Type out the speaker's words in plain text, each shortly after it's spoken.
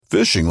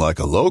Fishing like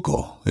a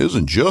local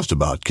isn't just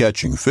about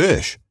catching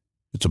fish.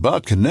 It's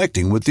about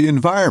connecting with the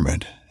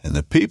environment and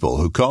the people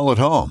who call it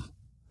home.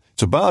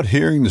 It's about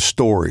hearing the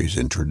stories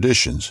and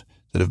traditions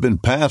that have been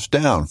passed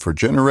down for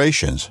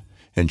generations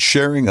and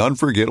sharing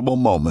unforgettable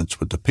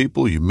moments with the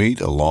people you meet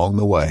along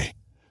the way.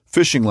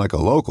 Fishing like a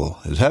local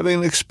is having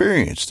an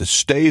experience that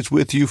stays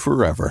with you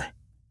forever.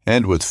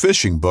 And with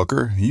Fishing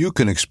Booker, you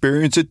can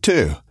experience it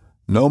too,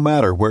 no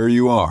matter where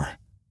you are.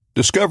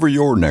 Discover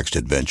your next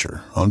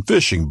adventure on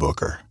Fishing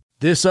Booker.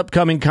 This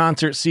upcoming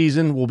concert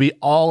season will be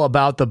all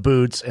about the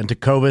boots, and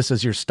Tecovas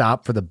is your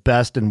stop for the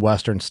best in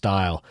Western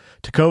style.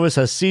 Tecovas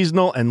has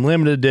seasonal and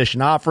limited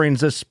edition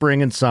offerings this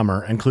spring and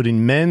summer,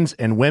 including men's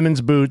and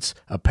women's boots,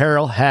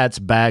 apparel, hats,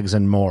 bags,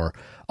 and more.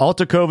 All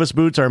Tecovas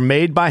boots are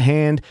made by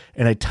hand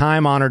in a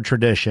time-honored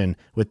tradition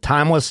with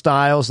timeless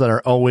styles that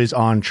are always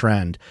on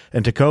trend.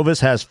 And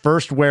Tecovas has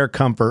first wear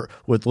comfort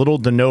with little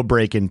to no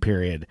break-in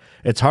period.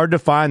 It's hard to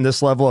find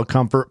this level of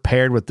comfort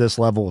paired with this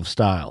level of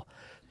style.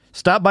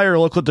 Stop by your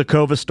local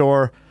Tecovas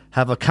store,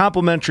 have a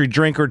complimentary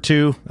drink or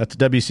two, that's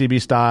WCB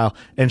style,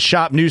 and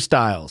shop new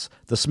styles.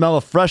 The smell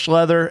of fresh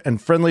leather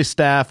and friendly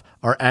staff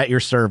are at your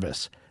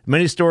service.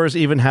 Many stores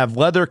even have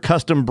leather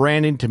custom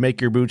branding to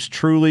make your boots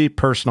truly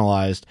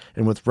personalized.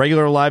 And with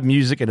regular live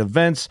music and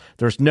events,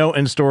 there's no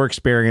in-store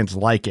experience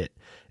like it.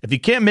 If you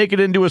can't make it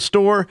into a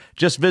store,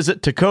 just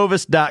visit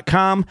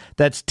tecovas.com.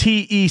 That's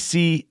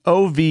TECOVAS.com.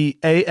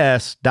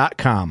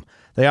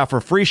 They offer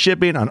free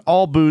shipping on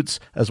all boots,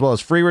 as well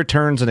as free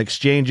returns and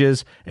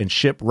exchanges, and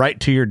ship right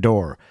to your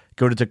door.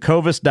 Go to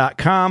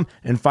tecovas.com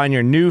and find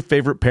your new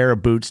favorite pair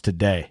of boots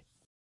today.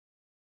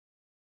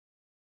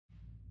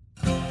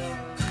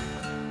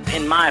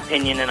 In my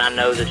opinion, and I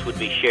know this would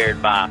be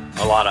shared by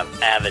a lot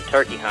of avid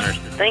turkey hunters,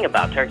 the thing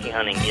about turkey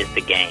hunting is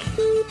the game.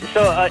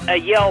 So a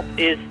yelp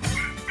is,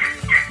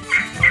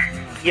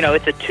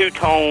 it's a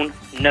two-tone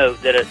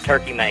note that a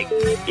turkey makes.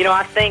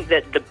 I think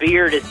that the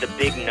beard is the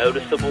big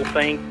noticeable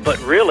thing, but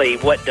really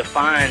what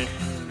defines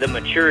the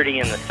maturity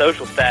and the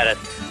social status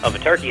of a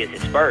turkey is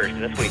his spurs,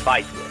 and that's what he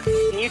fights with.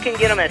 And you can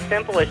get them as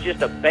simple as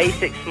just a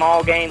basic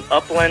small game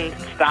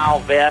upland-style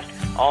vest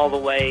all the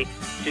way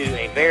to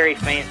a very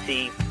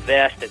fancy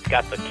vest that's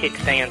got the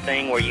kickstand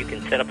thing where you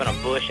can sit up in a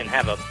bush and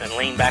and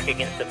lean back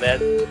against the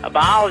vest. A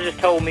biologist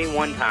told me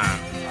one time,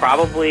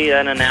 probably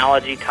an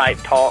analogy type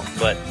talk,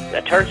 but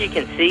a turkey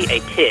can see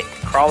a tick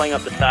crawling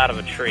up the side of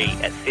a tree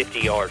at 50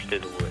 yards through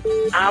the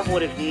woods. I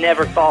would have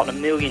never thought in a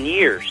million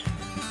years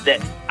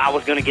that I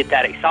was going to get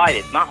that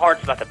excited. My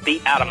heart's about to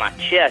beat out of my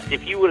chest.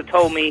 If you would have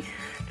told me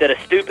that a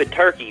stupid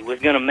turkey was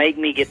going to make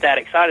me get that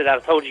excited, I'd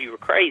have told you were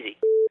crazy.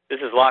 This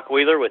is Locke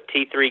Wheeler with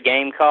T3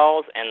 Game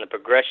Calls and the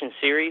Progression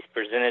Series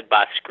presented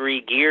by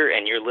Scree Gear,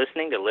 and you're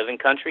listening to Living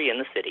Country in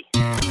the City.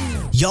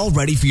 Y'all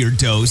ready for your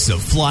dose of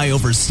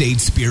flyover state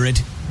spirit?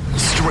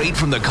 Straight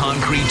from the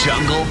concrete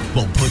jungle?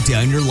 Well, put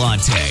down your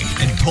latte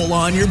and pull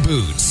on your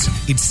boots.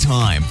 It's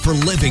time for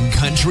Living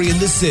Country in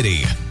the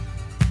City.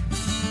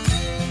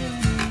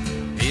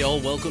 Hey, y'all.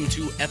 Welcome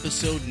to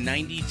episode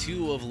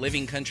 92 of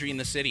Living Country in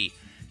the City.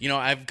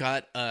 I've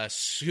got a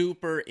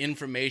super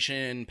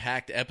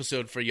information-packed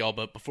episode for y'all,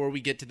 but before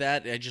we get to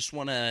that, I just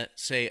want to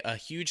say a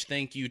huge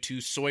thank you to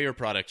Sawyer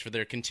Products for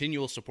their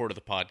continual support of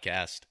the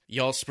podcast.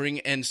 Y'all, spring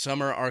and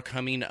summer are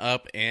coming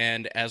up,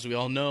 and as we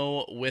all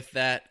know, with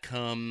that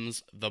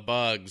comes the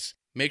bugs.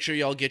 Make sure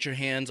y'all get your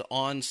hands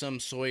on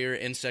some Sawyer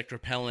insect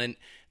repellent.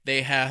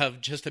 They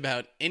have just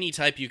about any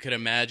type you could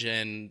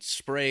imagine,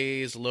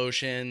 sprays,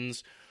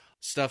 lotions,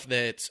 stuff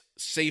that's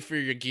safe for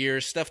your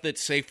gear, stuff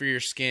that's safe for your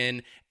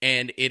skin,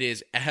 and it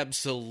is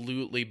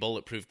absolutely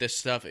bulletproof. This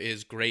stuff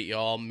is great,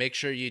 y'all. Make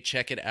sure you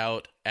check it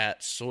out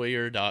at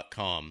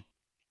Sawyer.com.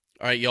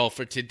 All right, y'all,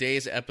 for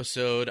today's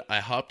episode,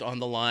 I hopped on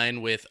the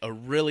line with a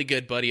really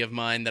good buddy of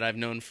mine that I've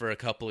known for a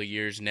couple of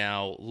years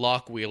now,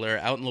 Locke Wheeler,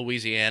 out in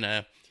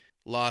Louisiana.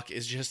 Locke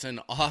is just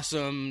an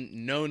awesome,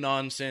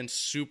 no-nonsense,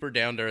 super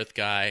down-to-earth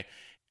guy,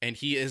 and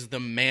he is the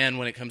man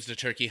when it comes to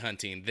turkey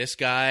hunting. This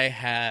guy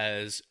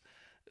has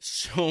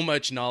so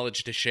much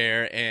knowledge to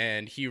share,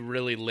 and he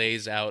really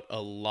lays out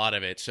a lot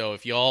of it. So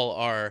if y'all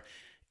are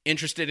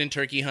interested in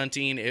turkey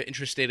hunting,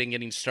 interested in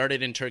getting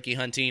started in turkey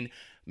hunting,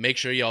 make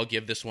sure y'all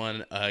give this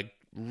one a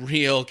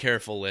real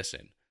careful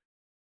listen.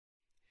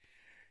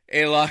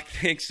 Hey, Locke,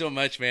 thanks so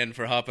much, man,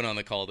 for hopping on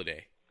the call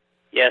today.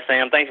 Yeah,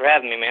 Sam, thanks for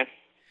having me, man.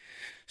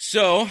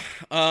 So,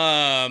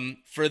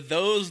 for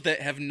those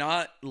that have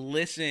not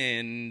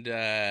listened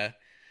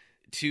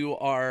to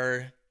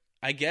our...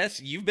 I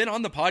guess you've been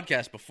on the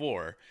podcast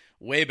before,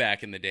 way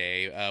back in the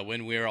day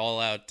when we were all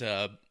out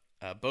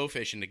bow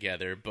fishing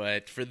together.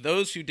 But for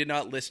those who did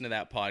not listen to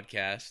that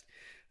podcast,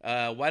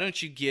 why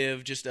don't you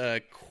give just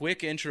a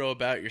quick intro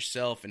about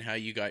yourself and how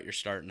you got your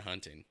start in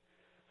hunting?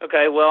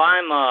 Okay, well,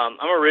 I'm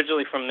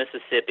originally from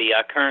Mississippi.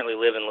 I currently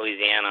live in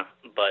Louisiana,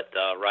 but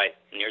right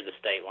near the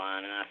state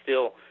line, and I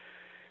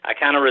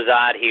kind of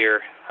reside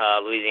here,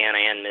 Louisiana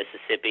and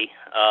Mississippi.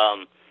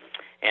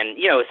 And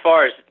as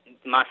far as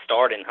my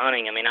start in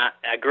hunting,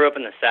 I grew up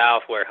in the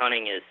South where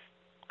hunting is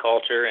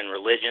culture and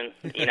religion,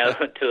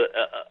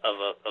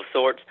 of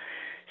sorts.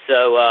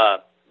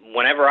 So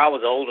whenever I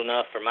was old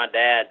enough for my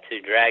dad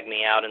to drag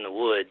me out in the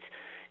woods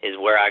is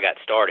where I got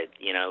started,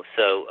 you know.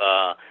 So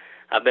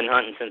I've been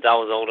hunting since I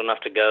was old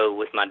enough to go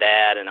with my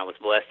dad, and I was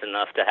blessed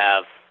enough to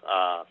have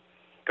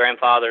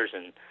grandfathers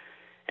and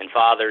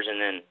fathers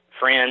and then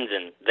friends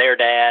and their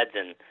dads,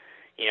 and,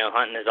 you know,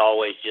 hunting has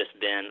always just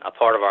been a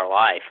part of our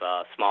life,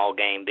 small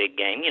game, big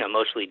game, you know,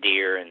 mostly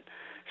deer and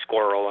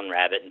squirrel and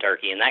rabbit and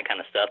turkey and that kind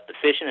of stuff. But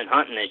fishing and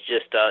hunting is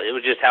just, it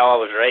was just how I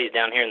was raised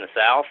down here in the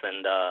South.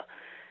 And,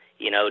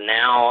 you know,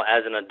 now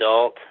as an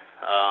adult,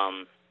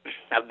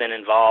 I've been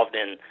involved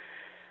in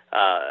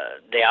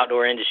the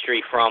outdoor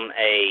industry from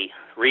a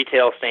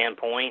retail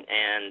standpoint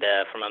and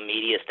from a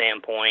media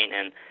standpoint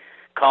and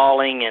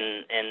calling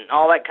and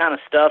all that kind of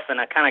stuff.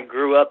 And I kind of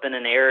grew up in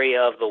an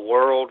area of the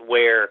world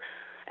where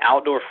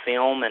outdoor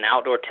film and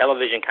outdoor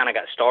television kind of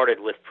got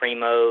started with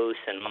Primos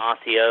and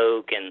Mossy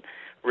Oak and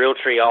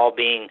Realtree all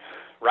being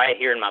right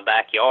here in my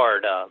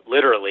backyard,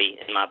 literally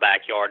in my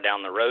backyard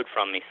down the road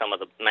from me, some of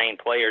the main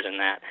players in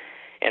that.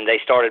 And they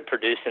started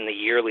producing the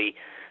yearly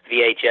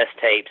VHS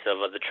tapes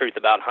of The Truth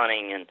About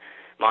Hunting and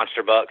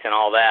Monster Bucks and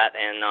all that.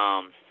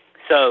 And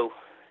so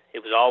it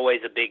was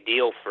always a big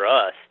deal for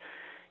us,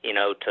 you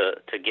know,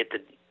 to get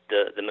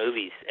the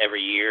movies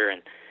every year.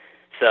 And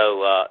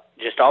so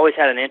just always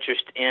had an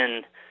interest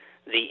in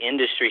the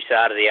industry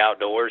side of the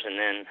outdoors. And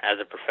then as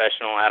a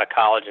professional out of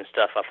college and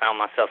stuff, I found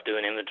myself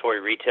doing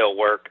inventory retail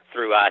work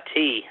through IT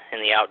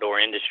in the outdoor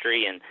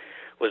industry and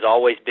was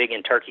always big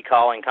in turkey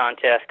calling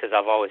contests because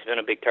I've always been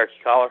a big turkey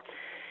caller.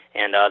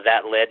 And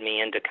that led me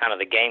into kind of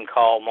the game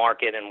call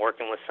market and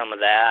working with some of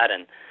that.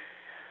 And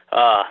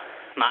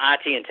my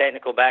IT and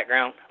technical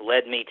background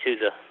led me to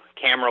the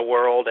camera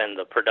world and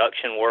the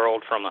production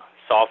world from a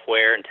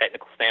software and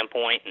technical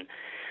standpoint. And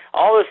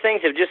all those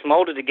things have just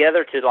molded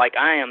together to, like,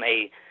 I am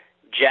a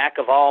jack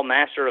of all,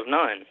 master of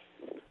none.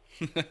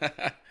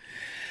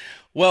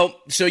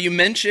 Well, so you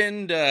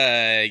mentioned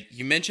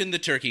the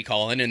turkey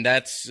calling, and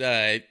that's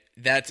a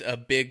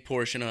big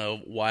portion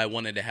of why I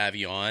wanted to have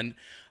you on.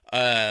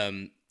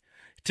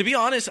 To be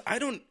honest, I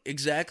don't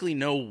exactly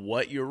know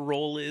what your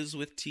role is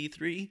with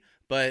T3,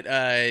 but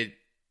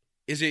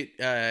is it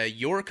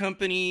your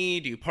company?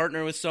 Do you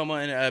partner with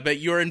someone? But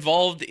you're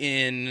involved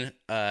in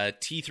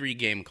T3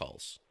 game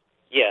calls.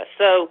 Yeah,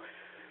 so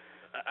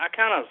I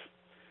kind of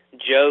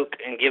joke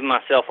and give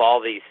myself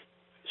all these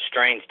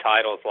strange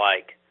titles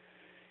like,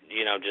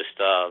 you know, just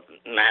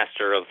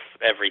master of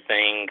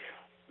everything,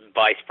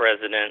 vice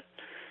president,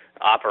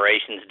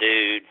 operations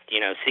dude,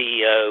 you know,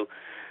 CEO.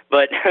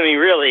 But, I mean,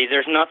 really,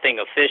 there's nothing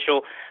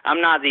official.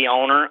 I'm not the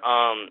owner.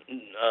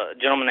 A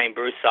gentleman named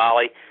Bruce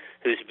Solly,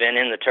 who's been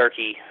in the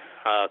turkey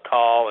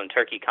call and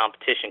turkey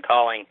competition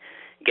calling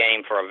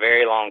game for a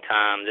very long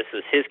time. This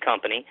is his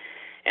company.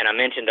 And I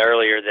mentioned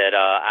earlier that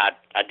I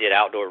did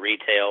outdoor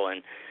retail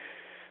and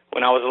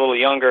when I was a little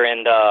younger,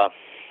 and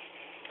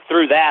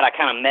through that I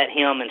kind of met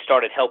him and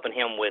started helping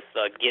him with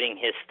getting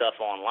his stuff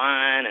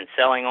online and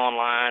selling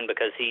online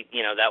because he,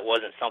 you know, that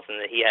wasn't something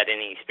that he had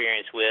any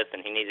experience with,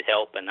 and he needed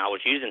help. And I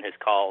was using his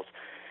calls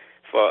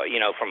for, you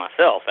know, for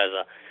myself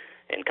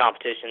in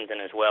competitions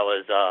and as well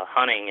as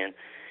hunting. And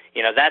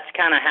you know, that's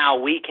kind of how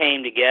we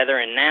came together.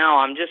 And now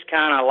I'm just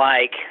kind of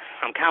like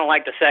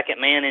the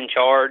second man in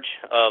charge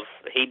of.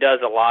 He does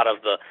a lot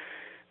of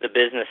the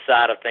business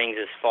side of things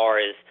as far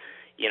as,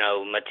 you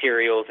know,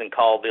 materials and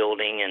call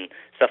building and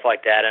stuff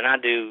like that. And I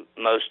do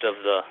most of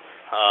the,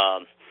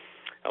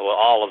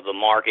 all of the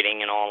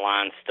marketing and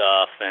online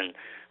stuff and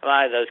a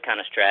lot of those kind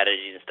of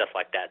strategies and stuff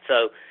like that.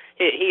 So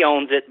he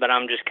owns it, but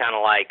I'm just kind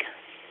of like,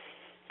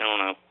 I don't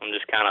know, I'm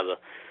just kind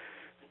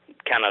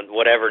of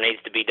whatever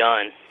needs to be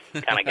done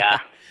kind of guy.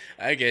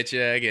 I get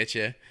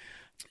you.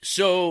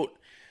 So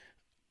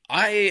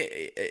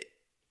I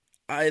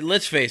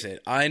let's face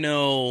it, I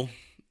know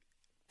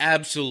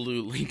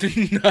absolutely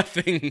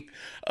nothing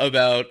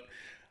about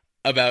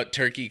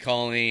turkey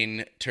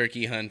calling,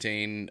 turkey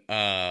hunting.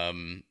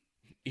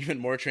 Even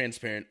more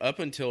transparent, up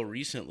until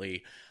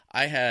recently,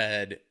 I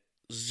had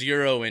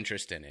zero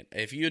interest in it.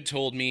 If you had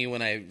told me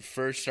when I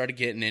first started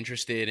getting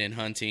interested in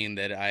hunting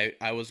that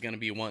I was going to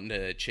be wanting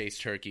to chase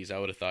turkeys, I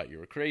would have thought you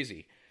were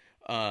crazy.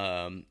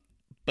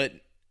 But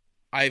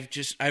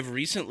I've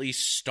recently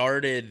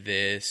started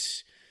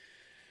this.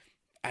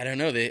 I don't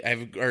know.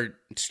 I've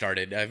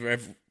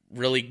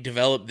really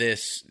developed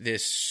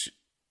this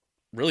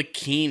really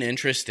keen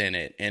interest in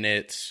it, and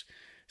it's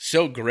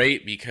so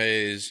great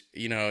because,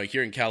 you know,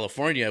 here in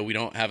California we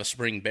don't have a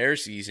spring bear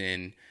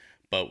season,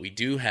 but we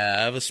do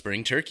have a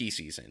spring turkey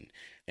season.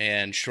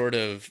 And short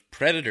of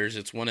predators,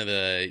 it's one of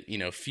the, you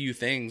know, few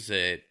things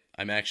that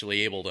I'm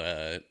actually able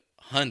to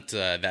hunt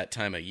that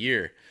time of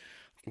year.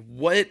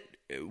 What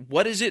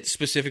is it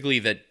specifically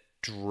that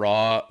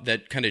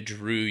kind of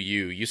drew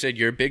you? You said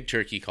you're a big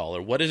turkey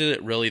caller. What is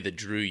it really that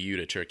drew you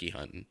to turkey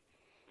hunting?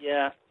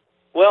 Yeah,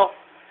 well,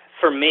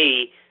 for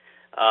me,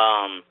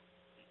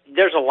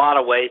 there's a lot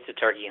of ways to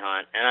turkey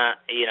hunt, and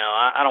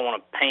I don't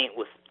want to paint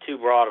with too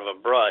broad of a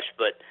brush,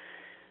 but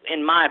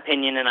in my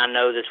opinion, and I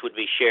know this would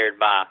be shared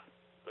by,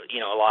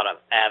 a lot of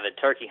avid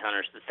turkey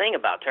hunters, the thing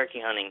about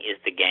turkey hunting is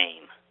the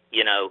game.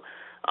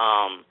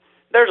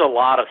 There's a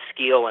lot of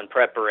skill and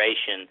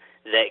preparation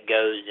that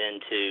goes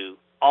into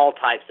all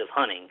types of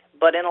hunting,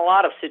 but in a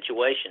lot of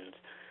situations,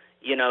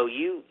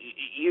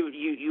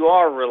 you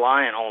are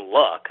reliant on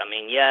luck. I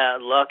mean, yeah,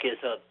 luck is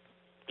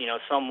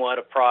somewhat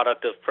a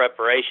product of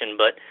preparation,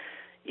 but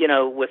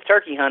with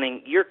turkey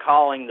hunting, you're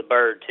calling the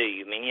bird to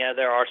you. I mean, yeah,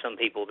 there are some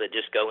people that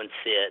just go and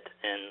sit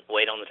and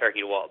wait on the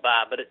turkey to walk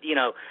by, but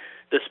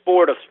the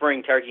sport of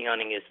spring turkey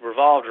hunting is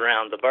revolved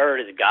around the bird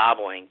is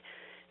gobbling,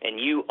 and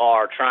you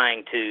are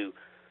trying to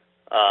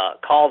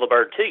call the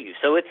bird to you.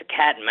 So it's a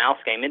cat and mouse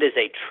game. It is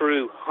a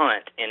true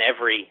hunt in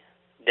every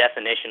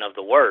definition of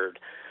the word.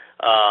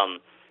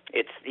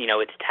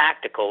 It's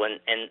tactical,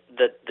 and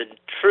the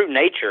true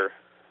nature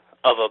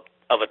of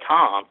a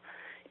tom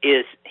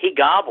is he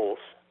gobbles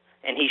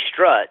and he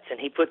struts and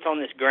he puts on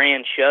this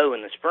grand show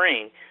in the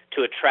spring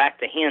to attract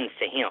the hens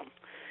to him.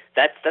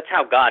 That's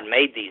how God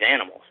made these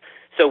animals.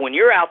 So when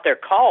you're out there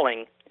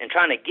calling and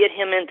trying to get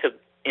him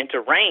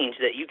into range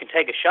that you can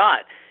take a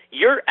shot,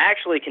 you're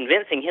actually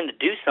convincing him to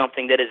do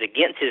something that is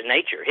against his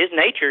nature. His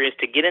nature is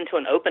to get into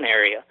an open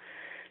area,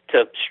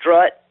 to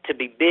strut, to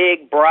be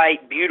big,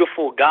 bright,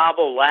 beautiful,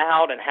 gobble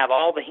loud, and have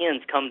all the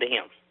hens come to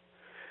him.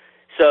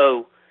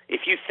 So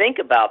if you think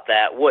about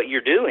that, what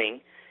you're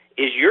doing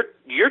is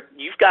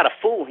you've got to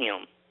fool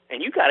him,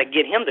 and you've got to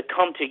get him to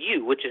come to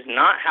you, which is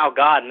not how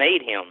God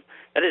made him.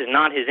 That is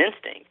not his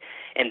instinct.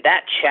 And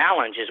that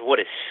challenge is what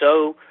is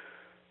so,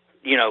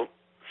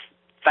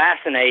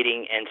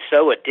 fascinating and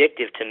so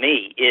addictive to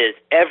me. Is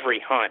every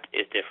hunt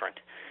is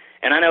different.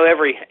 And I know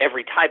every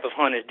type of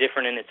hunt is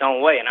different in its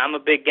own way, and I'm a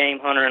big game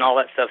hunter and all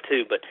that stuff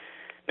too, but,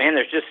 man,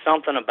 there's just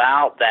something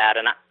about that,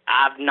 and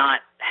I've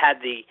not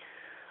had the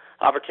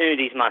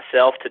opportunities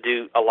myself to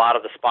do a lot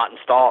of the spot and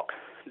stalk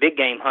big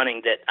game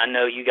hunting that I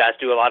know you guys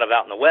do a lot of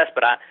out in the West,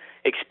 but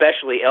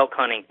especially elk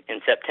hunting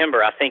in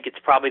September, I think it's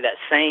probably that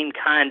same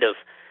kind of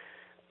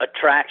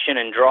attraction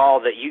and draw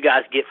that you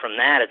guys get from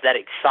that, is that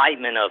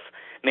excitement of,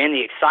 man,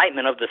 the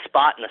excitement of the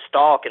spot and the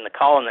stalk and the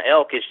call and the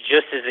elk is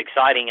just as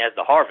exciting as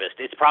the harvest.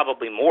 It's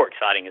probably more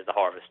exciting as the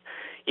harvest,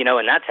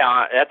 and that's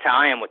how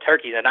I am with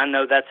turkeys, and I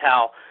know that's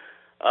how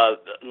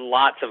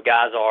lots of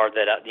guys are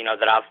that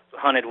I've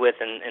hunted with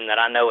and that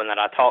I know and that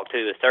I talk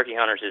to as turkey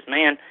hunters. Is,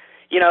 man,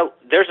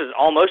 there's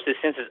almost this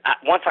sense of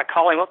once I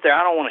call him up there,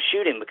 I don't want to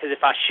shoot him, because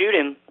if I shoot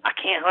him, I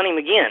can't hunt him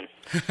again.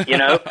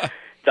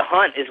 The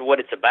hunt is what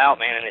it's about,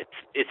 man, and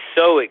it's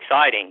so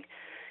exciting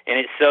and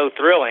it's so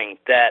thrilling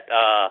that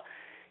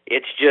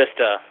it's just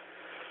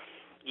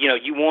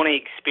you want to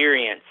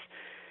experience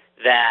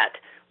that,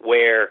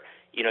 where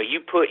you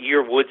put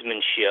your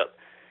woodsmanship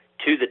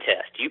to the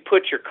test. You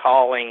put your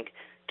calling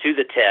to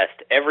the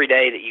test every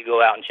day that you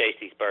go out and chase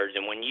these birds.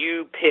 And when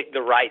you pick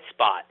the right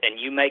spot and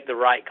you make the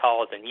right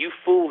calls and you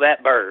fool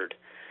that bird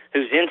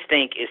whose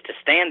instinct is to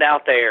stand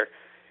out there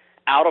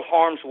out of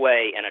harm's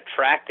way and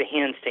attract the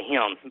hens to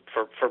him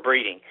for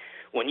breeding,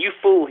 when you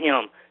fool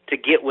him to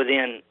get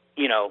within,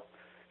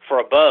 for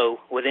a bow,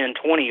 within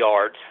 20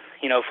 yards,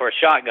 for a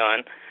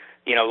shotgun,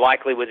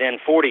 likely within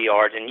 40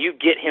 yards, and you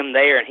get him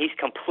there and he's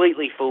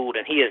completely fooled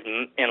and he is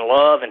in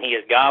love and he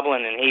is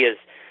gobbling and he is,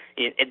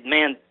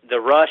 man, the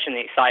rush and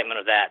the excitement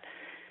of that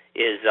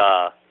is,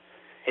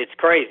 it's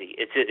crazy.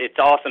 It's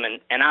awesome.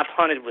 And I've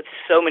hunted with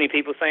so many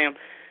people, Sam,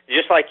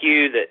 just like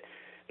you, that,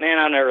 man,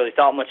 I never really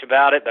thought much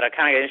about it, but I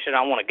kind of get interested,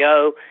 I want to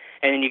go.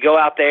 And then you go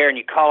out there and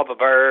you call up a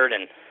bird,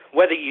 and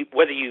whether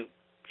you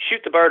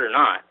shoot the bird or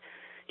not,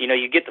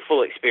 you get the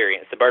full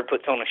experience. The bird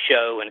puts on a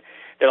show, and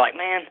they're like,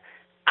 man,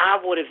 I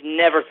would have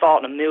never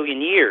thought in a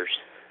million years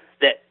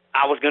that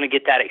I was going to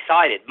get that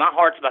excited. My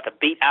heart's about to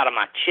beat out of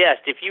my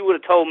chest. If you would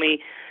have told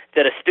me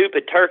that a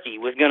stupid turkey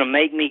was going to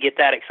make me get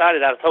that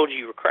excited, I'd have told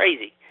you were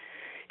crazy.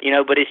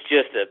 But it's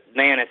just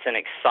it's an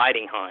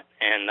exciting hunt,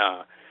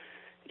 and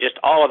just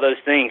all of those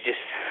things just,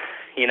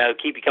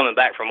 keep you coming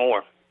back for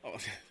more. Oh,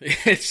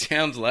 it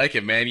sounds like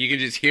it, man. You can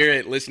just hear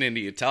it listening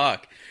to you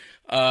talk.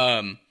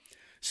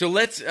 So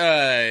let's,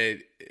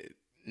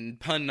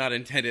 pun not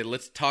intended,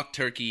 let's talk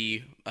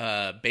turkey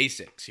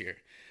basics here.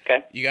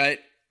 Okay. You got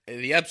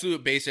the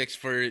absolute basics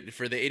for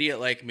the idiot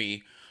like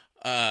me.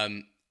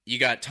 You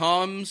got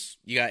toms,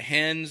 you got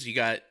hens, you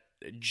got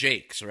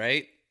jakes,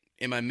 right?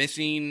 Am I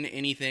missing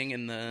anything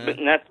in the...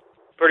 And that's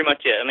pretty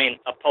much it. I mean,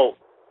 a poult.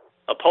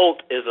 A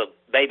poult is a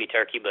baby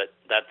turkey, but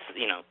that's,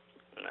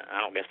 I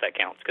don't guess that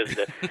counts, because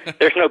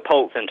there's no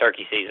poults in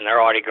turkey season.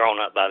 They're already grown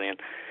up by then.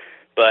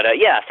 But,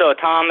 so a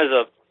tom is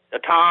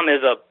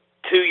a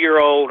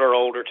 2-year-old or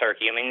older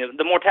turkey. I mean,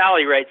 the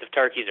mortality rates of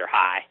turkeys are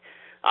high,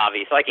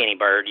 obviously, like any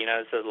bird.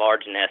 It's a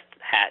large nest,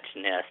 hatched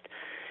nest.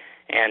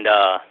 And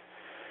a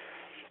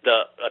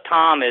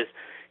tom is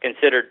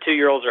considered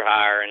 2-year-olds or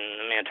higher, and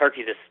I mean, a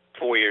turkey that's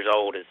 4 years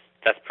old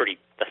that's pretty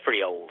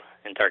old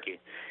in turkey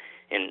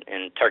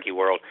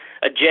world.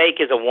 A jake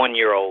is a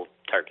 1-year-old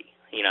turkey.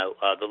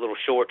 The little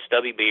short,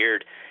 stubby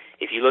beard.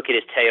 If you look at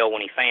his tail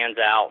when he fans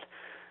out,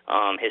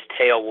 his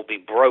tail will be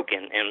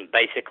broken, and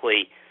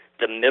basically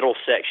the middle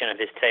section of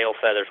his tail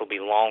feathers will be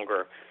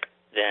longer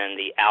than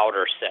the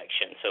outer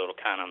section, so it'll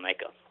kind of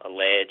make a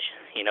ledge,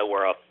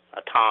 where a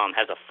tom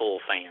has a full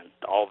fan.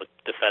 All the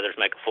feathers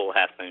make a full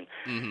half moon.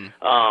 Mm-hmm.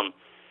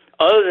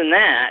 Other than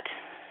that,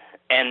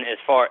 and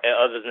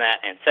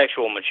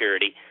sexual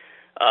maturity,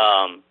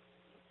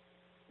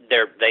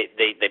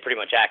 they pretty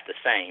much act the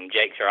same.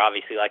 Jakes are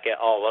obviously like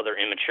all other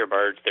immature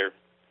birds.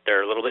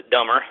 They're a little bit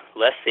dumber,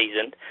 less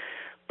seasoned,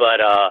 but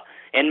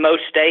in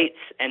most states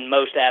and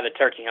most avid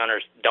turkey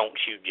hunters don't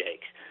shoot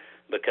jakes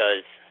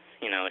because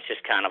it's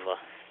just kind of a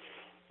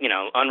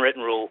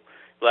unwritten rule.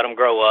 Let them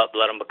grow up,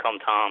 let them become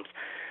toms.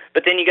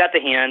 But then you got the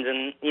hens,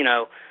 and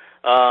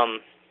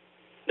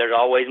there's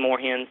always more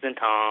hens than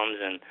toms,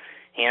 and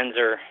hens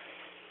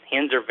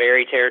are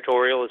very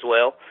territorial as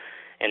well.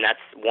 And that's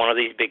one of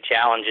these big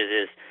challenges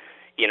is,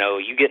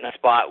 you get in a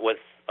spot with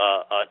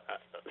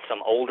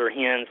some older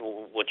hens,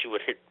 what you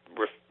would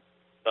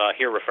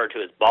hear referred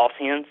to as boss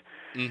hens.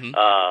 Mm-hmm.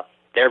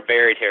 They're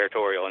very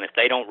territorial, and if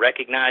they don't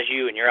recognize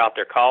you and you're out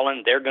there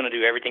calling, they're going to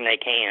do everything they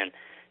can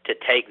to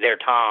take their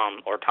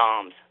tom or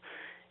toms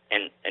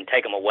and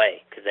take them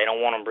away because they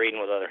don't want them breeding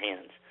with other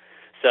hens.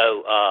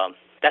 So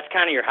that's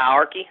kind of your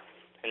hierarchy,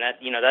 and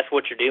that's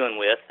what you're dealing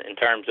with in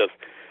terms of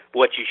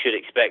what you should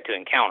expect to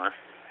encounter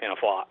in a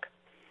flock.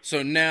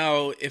 So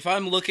now, if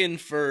I'm looking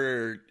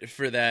for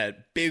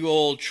that big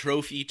old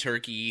trophy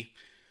turkey,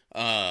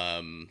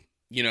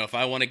 if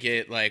I want to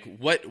get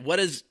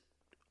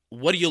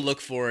what do you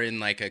look for in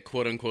like a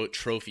quote unquote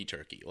trophy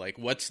turkey? Like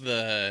what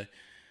are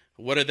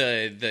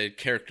the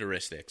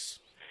characteristics?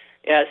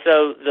 Yeah,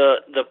 so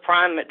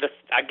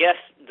I guess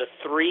the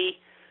three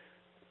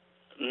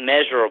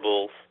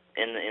measurables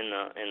in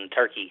the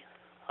turkey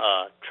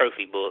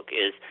trophy book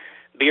is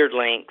beard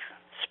length,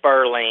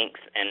 spur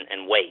length,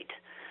 and weight.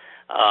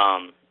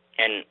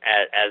 And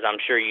as I'm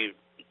sure you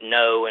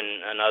know,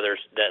 and others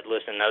that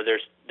listen know,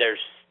 there's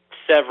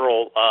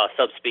several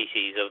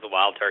subspecies of the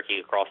wild turkey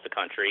across the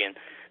country, and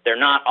they're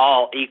not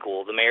all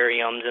equal. The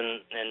Merriams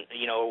and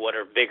what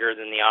are bigger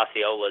than the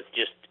Osceolas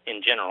just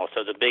in general.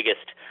 So the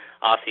biggest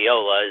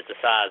Osceola is the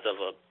size of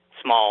a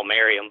small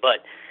Merriam,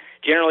 but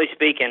generally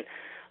speaking,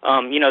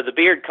 the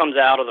beard comes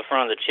out of the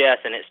front of the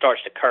chest and it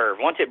starts to curve.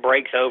 Once it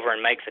breaks over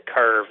and makes a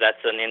curve,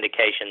 that's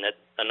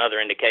another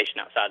indication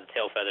outside the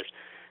tail feathers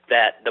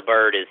that the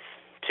bird is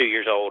 2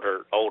 years old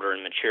or older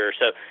and mature.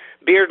 So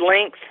beard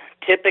length,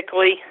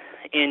 typically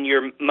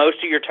in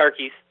most of your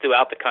turkeys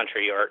throughout the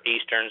country are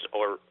Easterns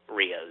or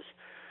Rios,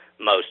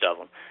 most of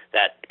them.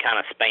 That kind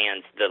of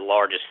spans the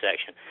largest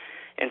section.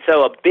 And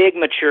so a big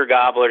mature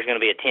gobbler is going to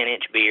be a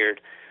 10-inch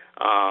beard,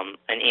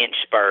 an inch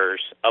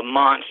spurs. A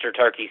monster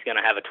turkey is going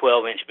to have a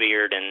 12-inch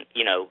beard and,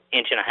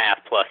 inch and a half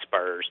plus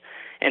spurs.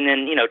 And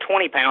then,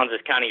 20 pounds is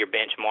kind of your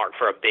benchmark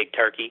for a big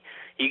turkey.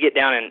 You get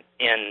down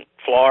in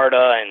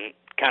Florida and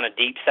kind of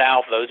deep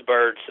south, those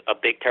birds, a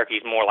big turkey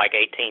is more like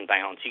 18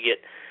 pounds. You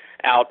get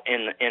out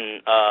in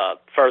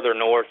further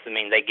north,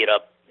 they get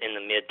up in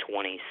the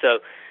mid-20s. So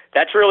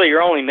that's really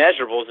your only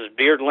measurables is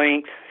beard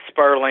length,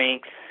 spur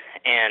length,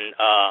 and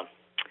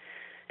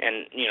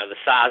the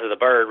size of the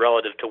bird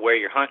relative to where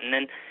you're hunting.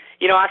 And,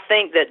 I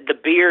think that the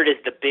beard is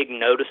the big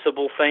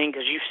noticeable thing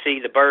because you see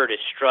the bird is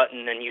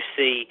strutting and you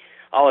see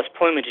all its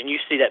plumage and you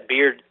see that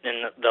beard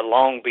and the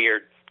long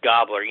beard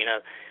gobbler,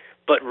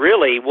 But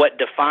really what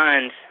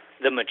defines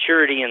the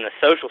maturity and the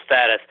social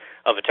status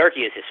of a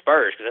turkey is his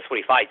spurs because that's what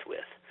he fights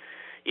with.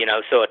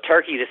 So a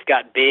turkey that's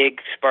got big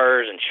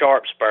spurs and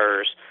sharp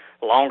spurs,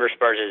 longer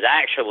spurs, is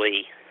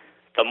actually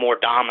the more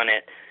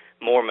dominant,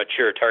 more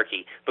mature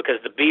turkey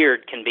because the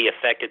beard can be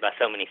affected by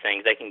so many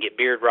things. They can get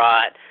beard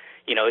rot,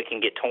 it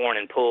can get torn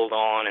and pulled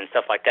on and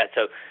stuff like that.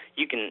 So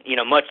you can,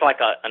 much like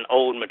an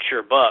old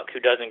mature buck who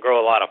doesn't grow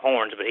a lot of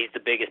horns, but he's the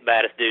biggest,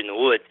 baddest dude in the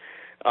woods,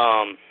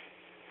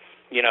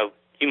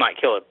 you might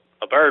kill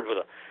a bird with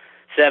a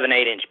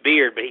 7-8 inch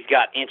beard, but he's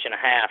got inch and a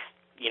half,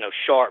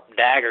 sharp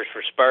daggers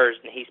for spurs,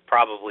 and he's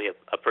probably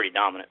a pretty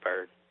dominant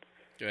bird.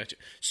 Gotcha.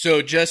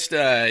 So just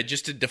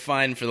to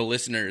define for the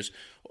listeners,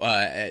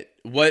 what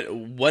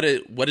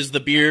is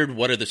the beard?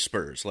 What are the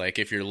spurs? Like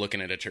if you're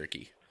looking at a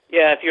turkey.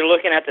 Yeah, if you're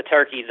looking at the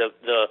turkey,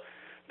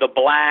 the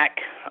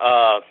black,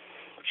 what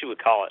you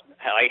would call it,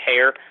 like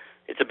hair,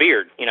 it's a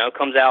beard.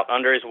 Comes out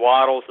under his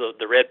wattles,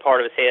 the red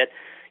part of his head.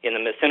 In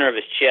the center of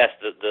his chest,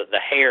 the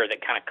hair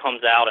that kind of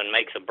comes out and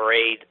makes a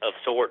braid of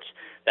sorts,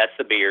 that's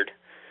the beard.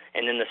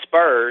 And then the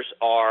spurs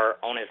are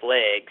on his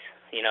legs,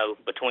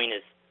 between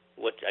his,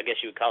 what I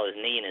guess you would call his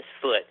knee and his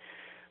foot.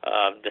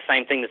 The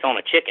same thing that's on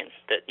a chicken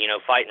that,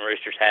 fighting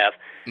roosters have.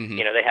 Mm-hmm.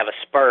 They have a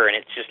spur, and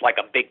it's just like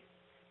a big,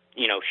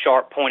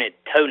 sharp pointed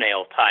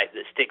toenail type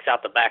that sticks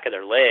out the back of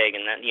their leg.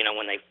 And then,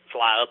 when they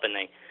fly up and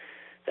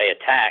they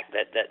attack,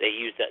 that they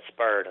use that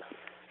spur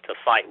to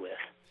fight with.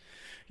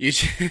 You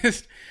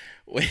just...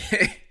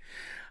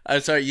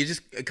 I'm sorry, you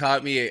just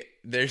caught me.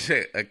 There's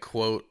a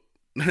quote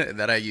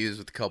that I use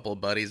with a couple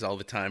of buddies all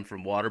the time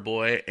from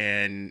Waterboy,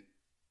 and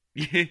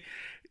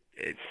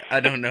I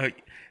don't know.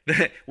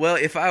 Well,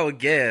 if I would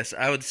guess,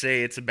 I would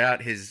say it's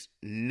about his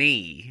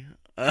knee.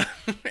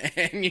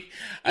 And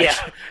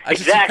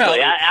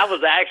exactly. I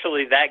was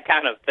actually that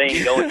kind of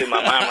thing going through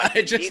my mind. Like,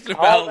 I just you about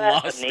call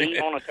that lost a knee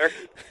it. on a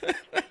turkey?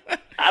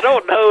 I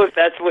don't know if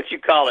that's what you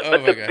call it,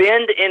 but the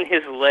bend in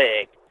his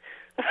leg.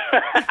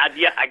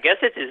 I guess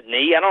it's his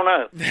knee. I don't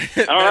know.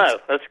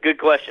 That's a good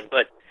question,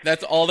 but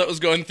that's all that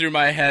was going through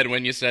my head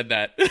when you said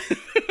that.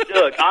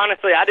 Look,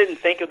 honestly, I didn't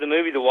think of the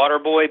movie The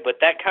Waterboy, but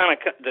that kind of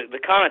the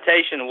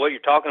connotation of what you're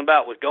talking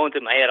about was going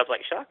through my head. I was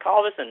like, should I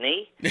call this a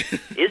knee?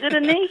 Is it a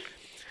knee?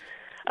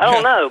 I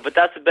don't know, but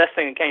that's the best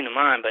thing that came to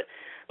mind. But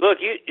look,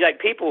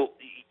 people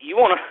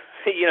want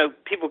to,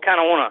 people kind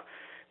of want to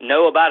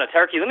know about a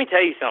turkey. Let me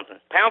tell you something.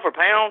 Pound for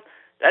pound,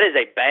 that is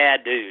a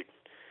bad dude.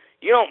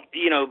 You don't,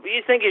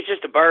 you think it's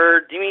just a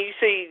bird. I mean, you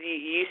see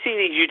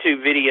these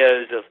YouTube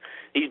videos of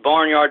these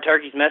barnyard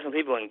turkeys messing with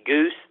people and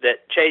goose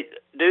that chase.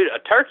 Dude, a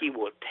turkey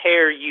will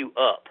tear you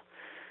up.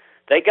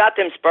 They got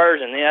them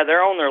spurs, and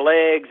they're on their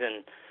legs,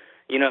 and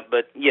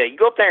but yeah, you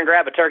go up there and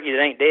grab a turkey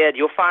that ain't dead,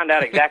 you'll find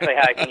out exactly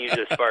how it can use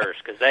those spurs,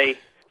 because a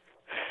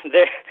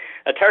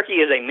turkey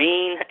is a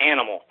mean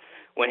animal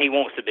when he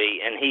wants to be,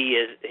 and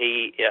he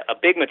a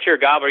big mature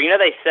gobbler.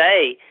 They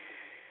say,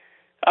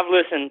 I've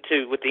listened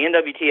to with the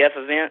NWTF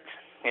events,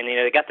 and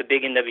they got the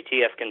big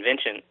NWTF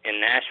convention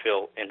in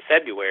Nashville in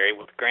February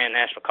with the Grand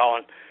National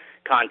Calling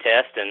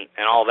Contest and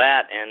all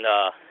that, and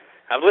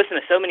I've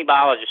listened to so many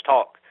biologists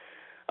talk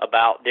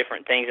about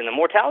different things, and the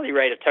mortality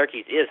rate of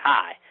turkeys is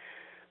high.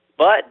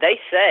 But they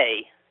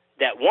say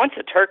that once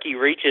a turkey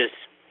reaches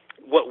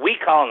what we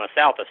call in the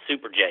South a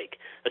super jake.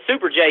 A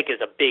super jake is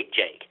a big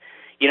jake.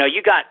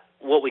 You got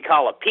what we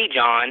call a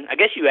pigeon. I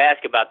guess you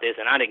asked about this,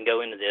 and I didn't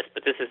go into this,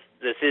 but this is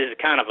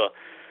kind of a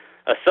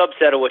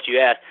subset of what you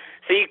asked.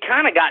 So you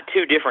kind of got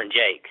two different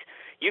jakes.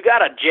 You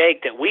got a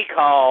jake that we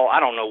call,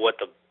 I don't know what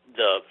the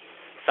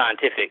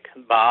scientific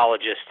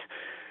biologist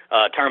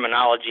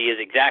terminology is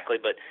exactly,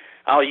 but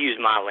I'll use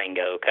my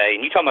lingo, okay?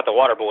 And you talking about the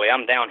water boy.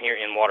 I'm down here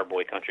in water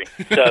boy country.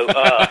 So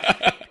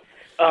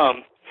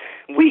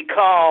we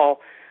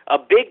call a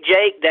big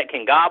jake that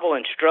can gobble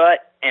and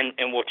strut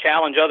and will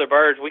challenge other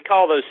birds. We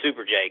call those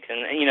super jakes.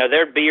 And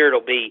their beard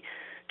will be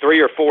 3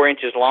 or 4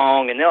 inches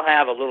long, and they'll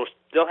have little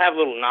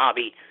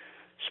knobby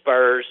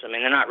spurs. I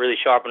mean, they're not really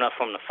sharp enough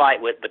for them to fight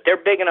with, but they're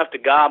big enough to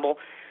gobble.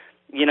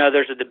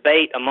 There's a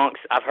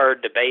I've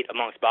heard debate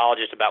amongst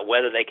biologists about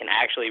whether they can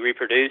actually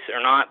reproduce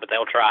or not, but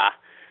they'll try.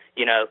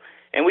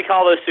 And we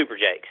call those super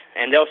jakes,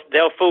 and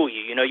they'll fool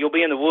you. You'll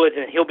be in the woods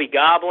and he'll be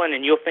gobbling,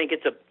 and you'll think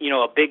it's a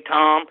big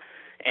tom,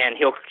 and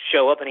he'll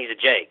show up and he's a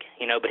jake.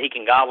 But he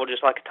can gobble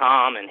just like a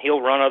tom, and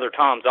he'll run other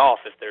toms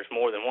off if there's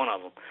more than one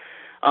of them.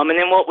 And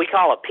then what we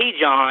call a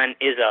pigeon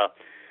is a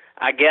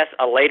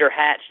later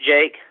hatch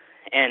jake,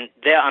 and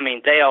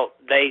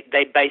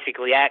they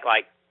basically act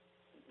like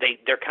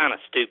they're kind of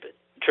stupid.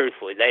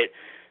 Truthfully, they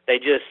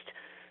just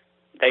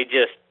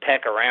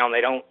peck around.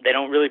 They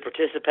don't really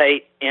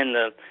participate in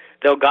the.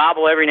 They'll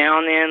gobble every now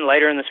and then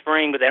later in the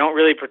spring, but they don't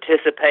really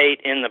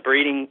participate in the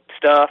breeding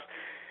stuff.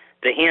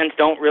 The hens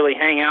don't really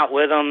hang out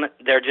with them.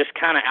 They're just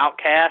kind of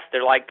outcast.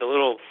 They're like the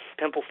little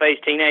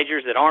pimple-faced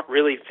teenagers that aren't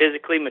really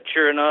physically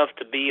mature enough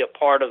to be a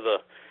part of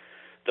the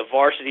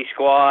varsity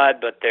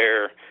squad, but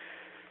they're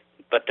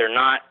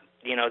not.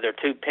 They're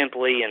too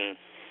pimply and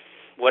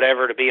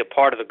whatever to be a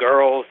part of the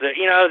girls. They're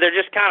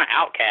just kind of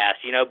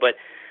outcast. But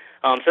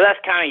so that's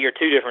kind of your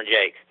two different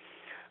jakes.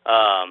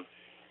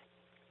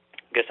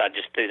 Guess I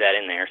just threw that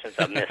in there since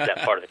I missed that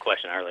part of the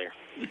question earlier.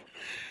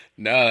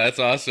 No, that's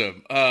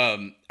awesome.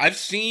 I've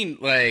seen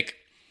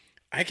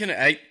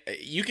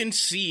you can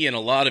see in a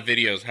lot of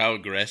videos how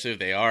aggressive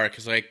they are,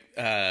 because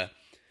I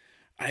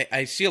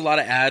see a lot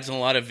of ads and a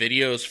lot of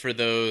videos for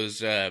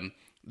those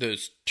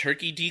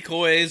turkey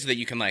decoys that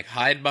you can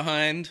hide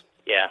behind.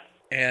 Yeah.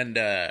 And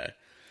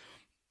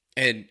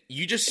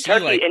you just see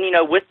turkey,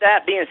 and with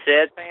that being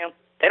said, Sam,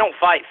 they don't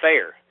fight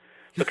fair,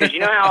 because you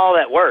know how all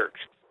that works.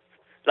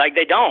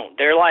 They don't.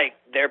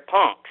 They're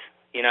punks.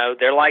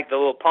 They're like the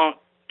little punk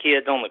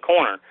kids on the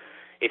corner.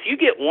 If you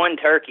get one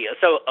turkey,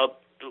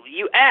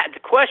 the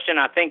question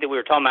I think that we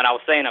were talking about, I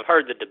was saying I've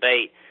heard the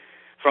debate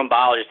from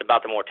biologists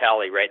about the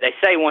mortality rate. They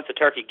say once a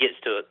turkey gets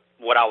to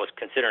what I was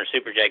considering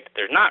super jake, that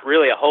there's not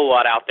really a whole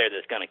lot out there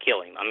that's going to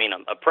kill him. I mean,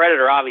 a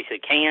predator obviously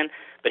can,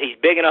 but he's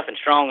big enough and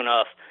strong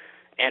enough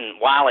and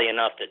wily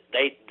enough that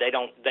they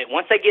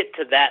once they get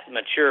to that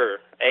mature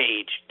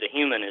age, the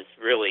human is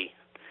really,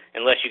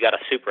 unless you got a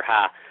super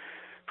high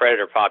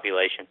predator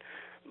population.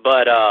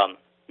 But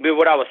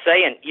what I was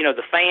saying,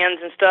 the fans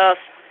and stuff,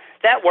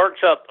 that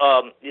works up.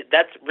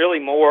 That's really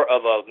more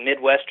of a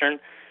Midwestern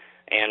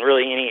and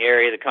really any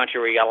area of the country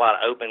where you got a lot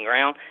of open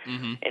ground.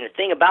 Mm-hmm. And the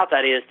thing about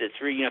that is that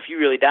if you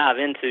really dive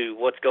into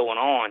what's going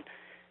on,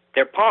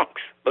 they're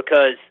punks,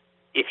 because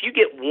if you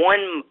get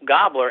one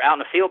gobbler out in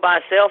the field by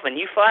himself and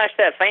you flash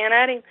that fan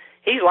at him,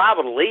 he's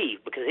liable to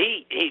leave because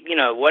he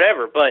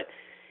whatever. But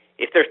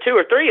if there's 2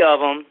 or 3 of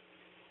them,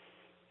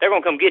 they're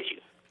going to come get you.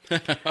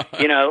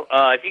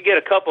 If you get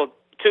a couple,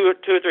 2 or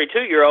 3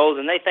 2-year-olds,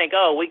 and they think,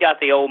 oh, we got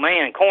the old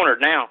man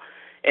cornered now,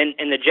 and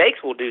the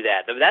jakes will do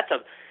that. That's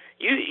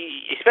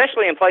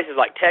especially in places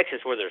like Texas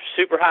where there's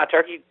super high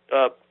turkey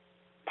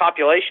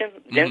population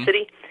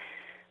density,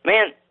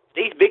 man,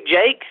 these big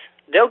jakes,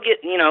 they'll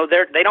get,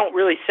 they don't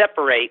really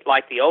separate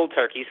like the old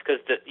turkeys because,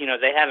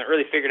 they haven't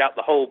really figured out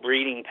the whole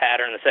breeding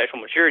pattern, the sexual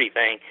maturity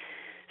thing.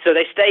 So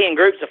they stay in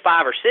groups of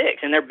 5 or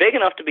 6, and they're big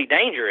enough to be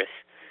dangerous.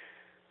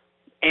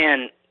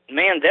 And,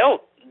 man,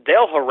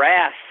 they'll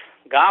harass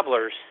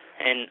gobblers.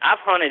 And I've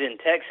hunted in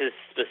Texas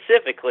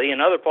specifically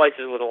and other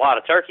places with a lot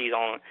of turkeys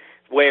on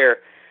where,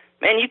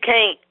 man, you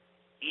can't,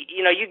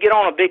 you get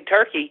on a big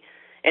turkey,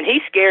 and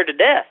he's scared to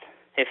death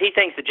if he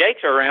thinks the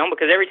jakes are around,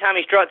 because every time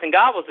he struts and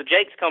gobbles, the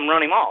jakes come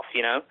run him off,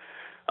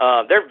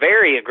 They're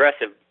very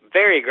aggressive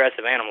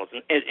animals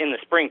in the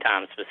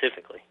springtime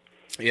specifically.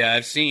 Yeah,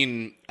 I've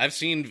seen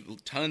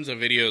tons of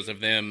videos of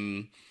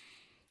them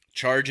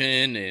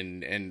charging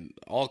and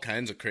all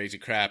kinds of crazy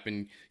crap,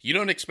 and you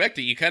don't expect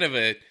it. You kind of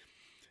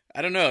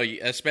I don't know,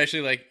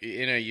 especially like,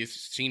 you've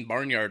seen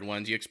barnyard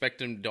ones, you expect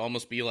them to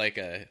almost be like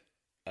a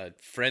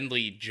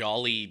friendly,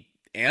 jolly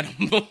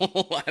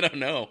animal. I don't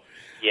know.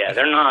 Yeah,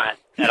 they're not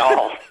at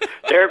all.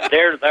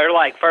 They're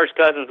like first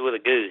cousins with a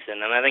goose,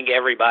 and I think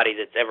everybody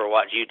that's ever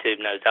watched YouTube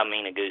knows how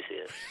mean a goose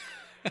is.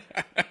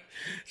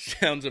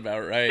 Sounds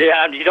about right.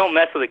 Yeah, you don't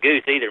mess with a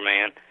goose either,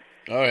 man.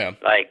 Oh yeah.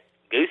 Like,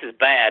 goose is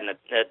bad, and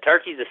the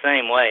turkey's the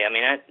same way. I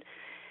mean,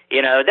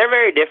 they're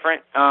very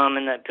different.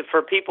 And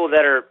for people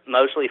that are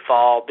mostly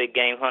fall big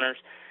game hunters,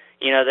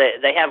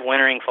 they have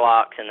wintering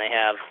flocks, and they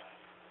have,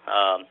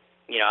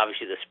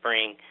 obviously the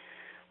spring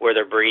where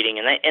they're breeding,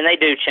 and they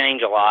do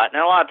change a lot.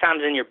 And a lot of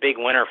times in your big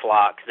winter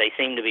flocks, they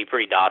seem to be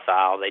pretty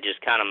docile. They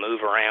just kind of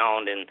move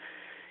around and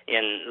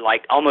in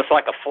like almost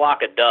like a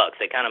flock of ducks.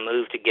 They kind of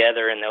move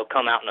together, and they'll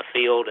come out in the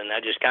field, and they're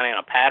just kind of in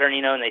a pattern,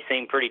 and they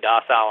seem pretty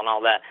docile and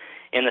all that.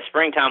 In the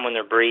springtime when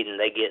they're breeding,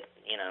 they get,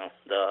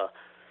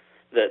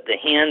 the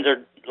hens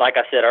are, like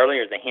I said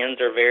earlier, the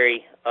hens are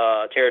very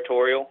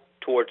territorial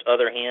towards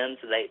other hens.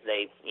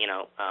 They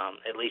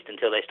at least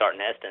until they start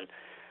nesting.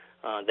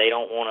 They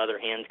don't want other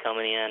hens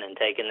coming in and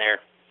taking their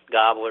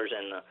gobblers,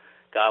 and the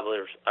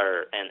gobblers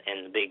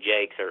and the big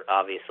jakes are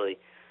obviously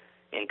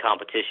in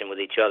competition with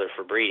each other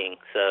for breeding.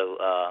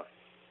 So,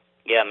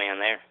 yeah,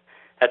 man,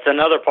 that's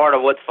another part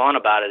of what's fun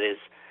about it is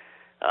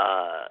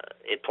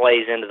it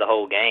plays into the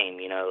whole game,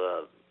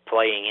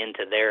 playing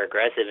into their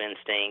aggressive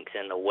instincts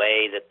and the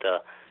way that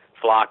the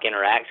flock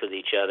interacts with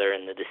each other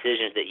and the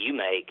decisions that you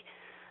make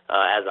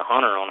as a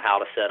hunter on how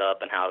to set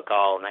up and how to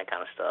call and that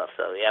kind of stuff.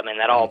 So, yeah, I mean,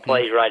 that all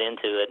plays right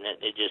into it, and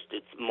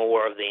it's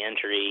more of the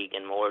intrigue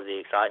and more of the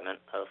excitement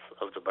of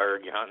the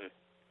bird you're hunting.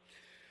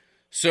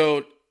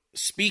 So,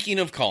 speaking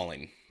of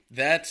calling,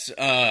 that's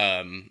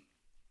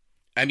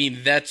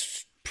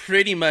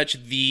pretty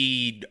much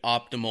the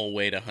optimal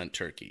way to hunt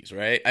turkeys,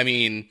 right? I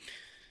mean,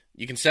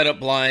 you can set up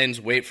blinds,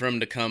 wait for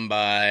them to come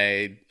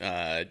by,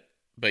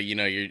 but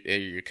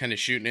you're kind of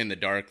shooting in the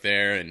dark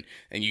there, and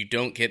you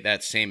don't get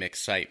that same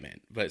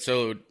excitement. But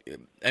so,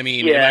 I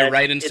mean, am I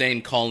right in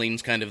saying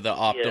calling's kind of the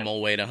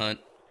optimal way to hunt?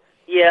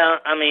 Yeah,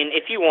 I mean,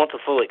 if you want the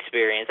full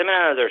experience, I mean,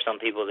 I know there are some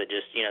people that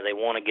just, they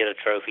want to get a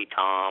trophy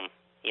tom,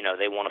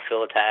 they want to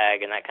fill a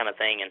tag and that kind of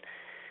thing, and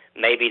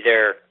maybe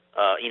they're,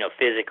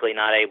 physically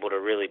not able to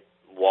really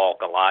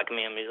walk a lot. I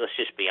mean, let's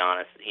just be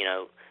honest,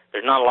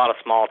 there's not a lot of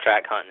small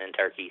track hunting in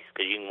turkeys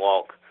because you can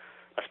walk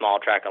a small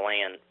tract of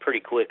land pretty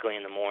quickly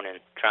in the morning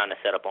trying to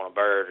set up on a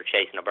bird or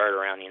chasing a bird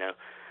around,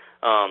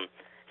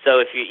 So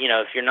if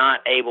you're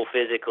not able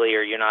physically,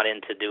 or you're not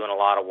into doing a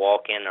lot of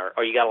walking,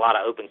 or you got a lot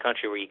of open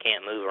country where you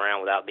can't move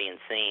around without being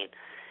seen,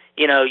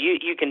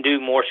 you can do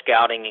more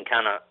scouting and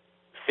kind of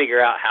figure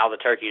out how the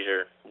turkeys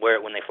are,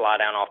 when they fly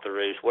down off the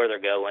roost, where they're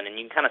going, and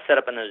you can kind of set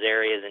up in those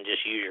areas and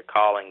just use your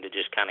calling to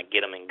just kind of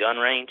get them in gun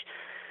range.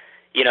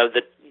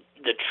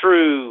 The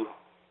true,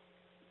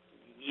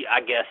 I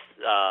guess,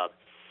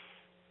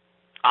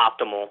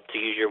 optimal, to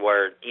use your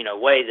word,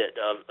 way that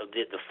of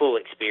the full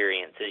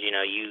experience is,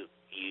 you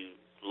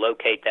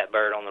locate that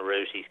bird on the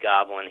roost, he's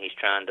gobbling, he's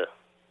trying to,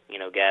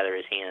 gather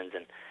his hens,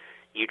 and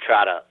you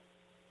try to,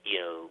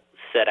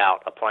 set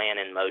out a plan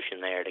in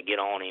motion there to get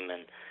on him,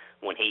 and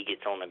when he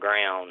gets on the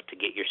ground, to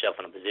get yourself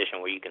in a position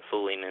where you can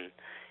fool him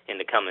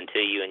into coming to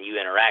you, and you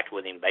interact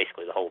with him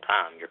basically the whole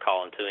time. You're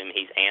calling to him,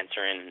 he's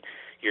answering,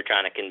 you're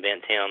trying to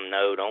convince him,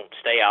 no, don't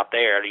stay out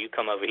there, you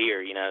come over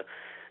here,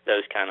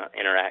 those kind of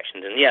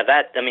interactions. And yeah,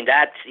 that's,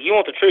 you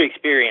want the true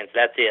experience,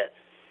 that's it.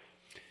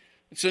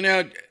 So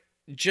now,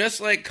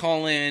 just like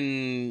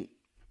calling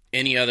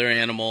any other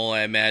animal,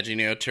 I imagine,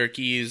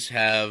 turkeys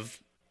have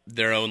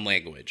their own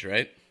language,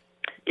 right?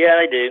 Yeah,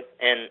 they do.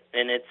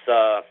 And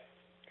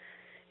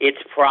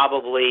it's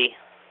probably,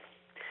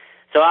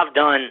 so I've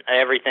done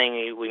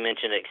everything we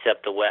mentioned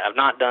except I've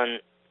not done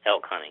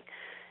elk hunting.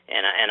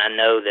 And I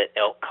know that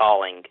elk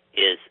calling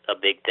is a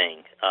big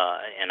thing,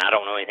 and I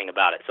don't know anything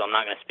about it, so I'm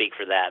not going to speak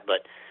for that.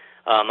 But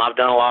I've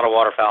done a lot of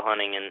waterfowl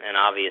hunting, and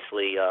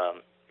obviously,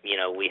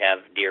 we have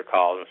deer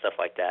calls and stuff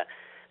like that.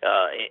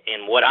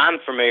 And what I'm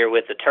familiar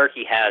with, the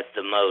turkey has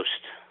the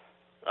most,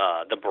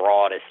 the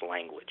broadest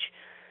language.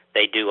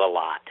 They do a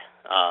lot,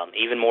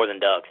 even more than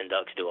ducks, and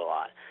ducks do a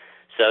lot.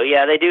 So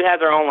yeah, they do have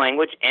their own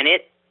language, and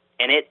it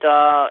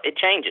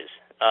changes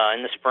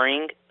in the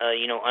spring.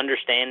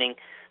 Understanding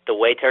the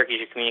way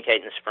turkeys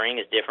communicate in the spring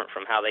is different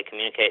from how they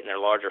communicate in their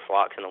larger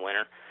flocks in the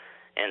winter,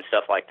 and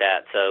stuff like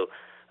that. So,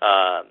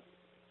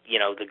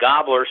 the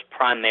gobblers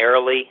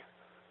primarily,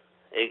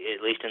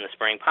 at least in the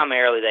spring,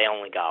 primarily they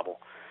only gobble.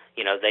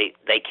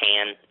 They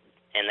can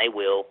and they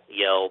will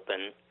yelp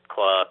and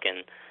cluck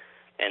and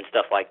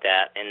stuff like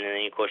that. And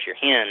then, of course,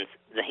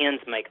 the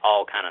hens make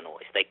all kind of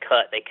noise. They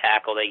cut, they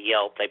cackle, they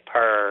yelp, they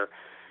purr,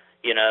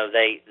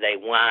 they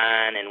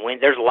whine and when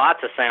there's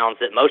lots of sounds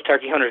that most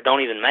turkey hunters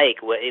don't even make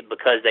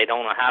because they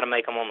don't know how to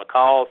make them on the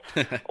calls,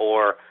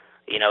 or,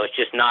 it's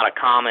just not a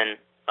common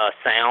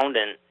sound,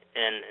 and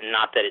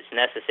not that it's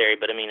necessary,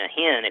 but I mean, a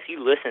hen, if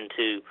you listen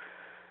to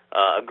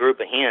a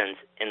group of hens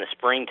in the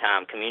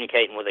springtime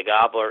communicating with a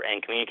gobbler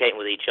and communicating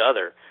with each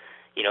other,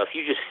 if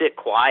you just sit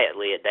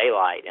quietly at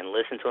daylight and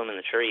listen to them in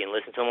the tree and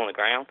listen to them on the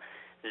ground,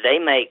 they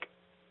make,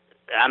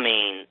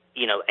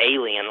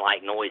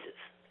 alien-like noises.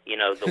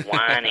 The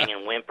whining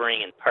and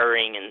whimpering and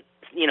purring and,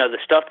 the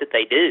stuff that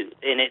they do.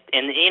 And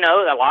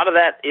a lot of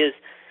that is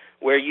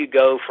where you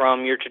go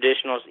from your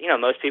traditional,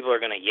 most people are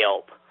going to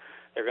yelp.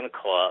 They're going to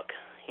cluck.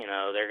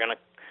 They're going to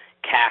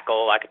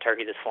cackle like a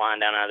turkey that's flying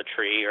down out of the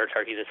tree or a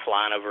turkey that's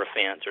flying over a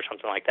fence or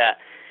something like that.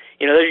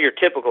 Those are your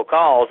typical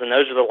calls, and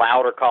those are the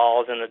louder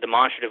calls and the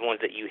demonstrative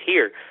ones that you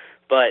hear.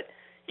 But,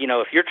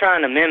 if you're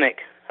trying to mimic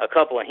a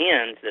couple of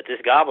hens that this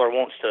gobbler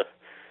wants to,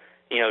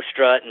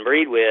 strut and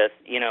breed with,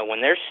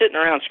 when they're sitting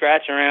around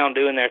scratching around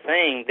doing their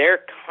thing, they're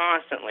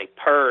constantly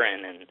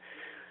purring and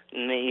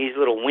these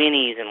little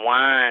whinnies and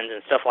whines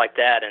and stuff like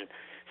that. And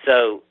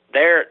so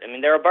they're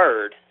a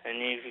bird.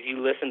 And if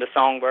you listen to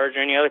songbirds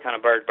or any other kind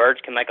of bird, birds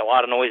can make a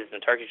lot of noises,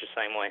 and turkeys the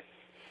same way.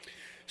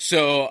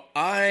 So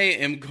I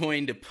am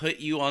going to put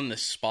you on the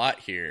spot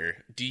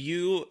here. Do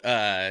you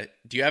have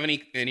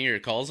any of your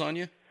calls on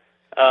you?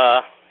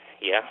 Yeah.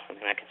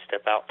 I can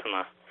step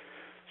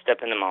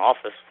into my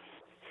office.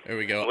 There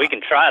we go. We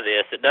can try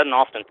this. It doesn't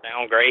often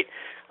sound great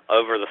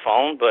over the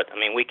phone, but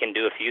we can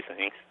do a few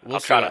things. We'll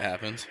see what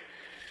happens.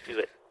 Do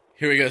it.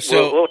 Here we go.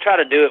 So we'll try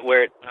to do it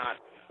where it's not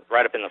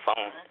right up in the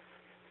phone.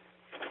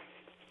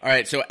 All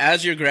right, so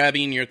as you're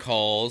grabbing your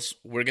calls,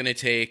 we're going to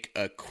take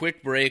a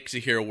quick break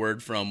to hear a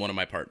word from one of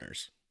my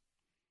partners.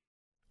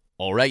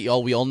 All right,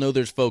 y'all, we all know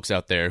there's folks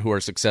out there who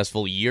are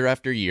successful year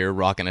after year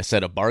rocking a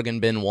set of bargain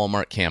bin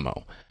Walmart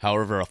camo.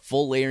 However, a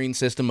full layering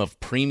system of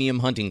premium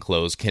hunting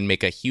clothes can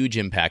make a huge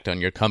impact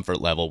on your comfort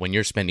level when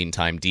you're spending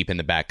time deep in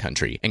the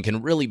backcountry, and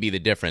can really be the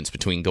difference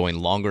between going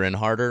longer and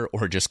harder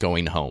or just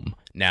going home.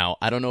 Now,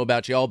 I don't know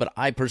about y'all, but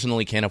I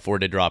personally can't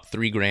afford to drop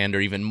 $3,000 or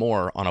even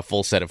more on a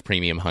full set of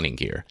premium hunting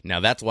gear.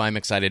 Now, that's why I'm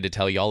excited to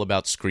tell y'all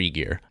about Scree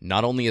Gear.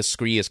 Not only is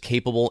Scree as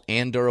capable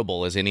and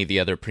durable as any of the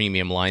other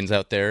premium lines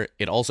out there,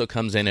 it also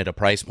comes in at a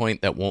price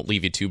point that won't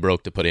leave you too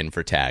broke to put in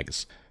for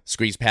tags.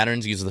 Scree's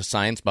patterns use the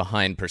science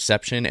behind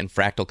perception and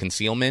fractal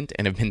concealment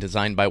and have been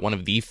designed by one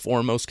of the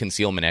foremost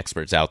concealment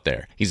experts out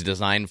there. He's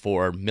designed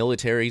for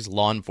militaries,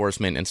 law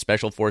enforcement, and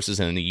special forces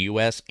in the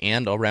U.S.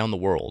 and around the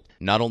world.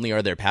 Not only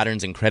are their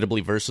patterns incredibly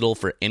versatile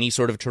for any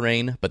sort of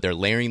terrain, but their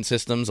layering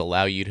systems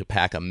allow you to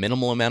pack a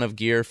minimal amount of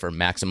gear for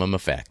maximum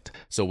effect.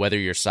 So whether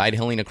you're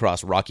side-hilling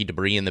across rocky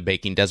debris in the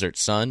baking desert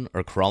sun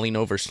or crawling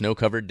over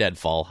snow-covered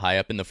deadfall high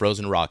up in the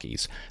frozen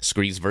Rockies,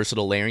 Scree's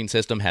versatile layering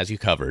system has you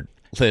covered.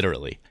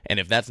 Literally. And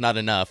if that's not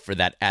enough, for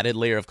that added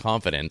layer of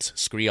confidence,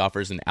 Scree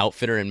offers an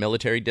outfitter and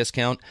military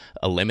discount,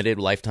 a limited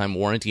lifetime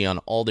warranty on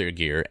all their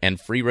gear,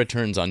 and free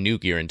returns on new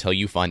gear until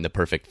you find the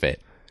perfect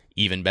fit.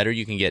 Even better,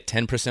 you can get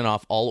 10%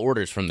 off all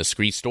orders from the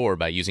Scree store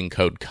by using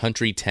code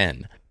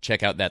COUNTRY10.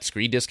 Check out that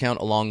Scree discount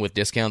along with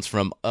discounts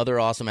from other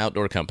awesome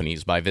outdoor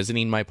companies by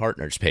visiting my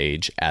partners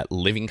page at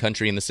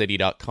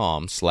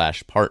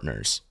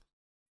livingcountryinthecity.com/partners.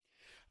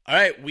 All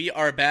right, we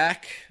are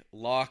back.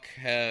 Locke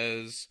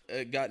has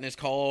gotten his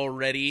call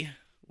ready.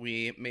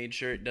 We made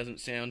sure it doesn't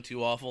sound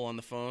too awful on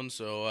the phone.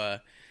 So, all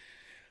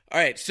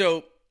right.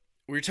 So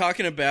we're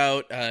talking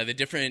about the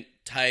different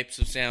types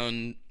of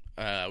sound.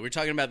 We're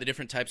talking about the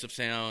different types of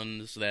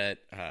sounds that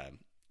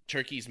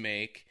turkeys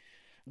make.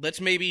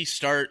 Let's maybe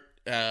start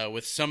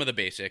with some of the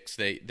basics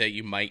that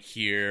you might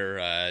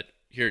hear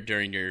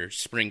during your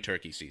spring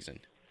turkey season.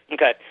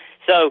 Okay.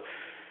 So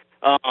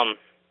I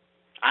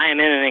am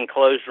in an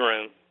enclosed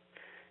room,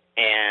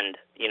 and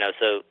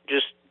so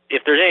just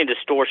if there's any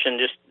distortion,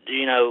 just,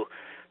 the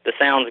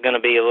sound's going to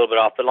be a little bit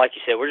off. But like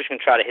you said, we're just going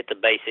to try to hit the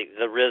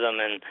rhythm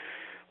and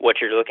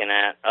what you're looking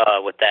at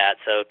with that.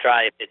 So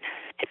try, if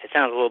it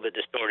sounds a little bit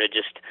distorted,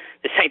 just,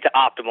 this ain't the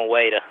optimal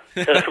way to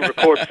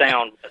record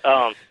sound.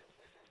 So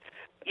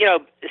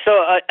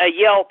a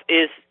yelp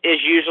is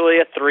usually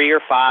a 3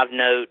 or 5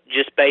 note,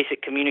 just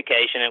basic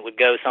communication. It would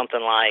go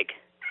something like,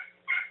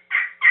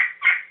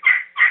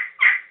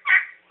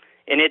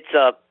 and it's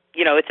a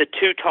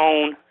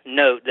 2-tone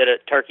note that a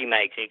turkey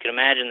makes. You can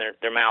imagine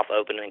their mouth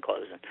opening and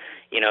closing.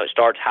 It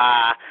starts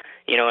high.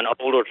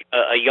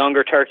 A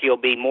younger turkey will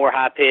be more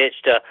high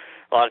pitched. A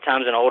lot of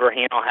times, an older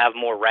hen will have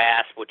more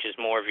rasp, which is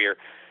more of your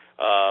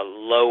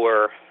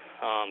lower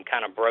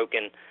kind of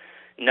broken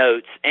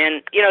notes.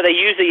 And, they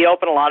use the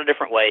yelp in a lot of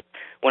different ways.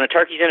 When a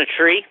turkey's in a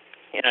tree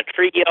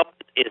yelp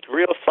is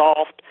real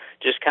soft,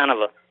 just kind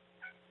of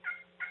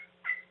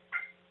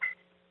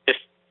just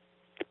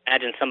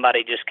imagine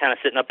somebody just kind of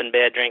sitting up in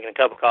bed drinking a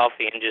cup of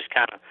coffee and just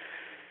kind of,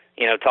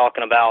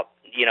 talking about,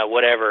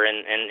 whatever.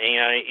 And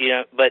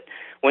but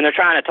when they're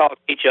trying to talk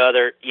to each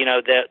other,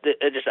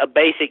 just a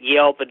basic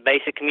yelp and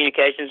basic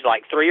communications,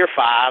 like 3 or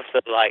 5, so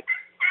like,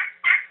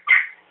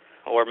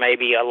 or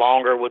maybe a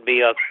longer would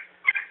be a,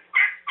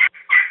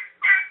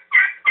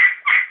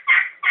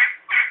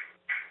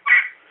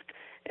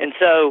 and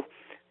so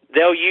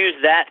they'll use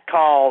that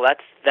call.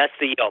 That's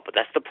the yelp.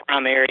 That's the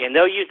primary, and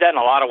they'll use that in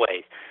a lot of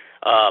ways.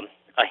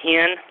 A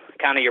hen,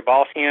 kind of your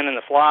boss hen in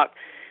the flock,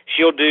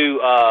 she'll do,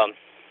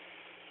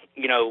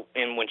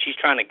 and when she's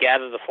trying to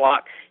gather the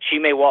flock, she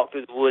may walk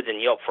through the woods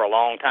and yelp for a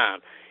long time.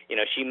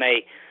 She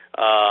may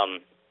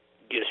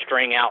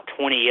string out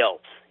 20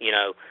 yelps.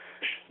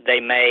 They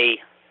may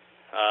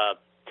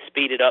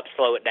speed it up,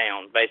 slow it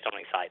down based on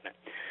excitement.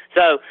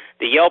 So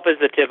the yelp is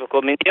the typical.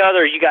 I mean, the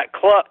other, you got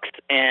clucks,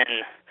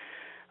 and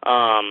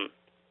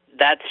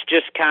that's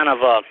just kind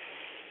of a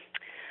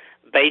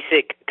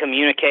basic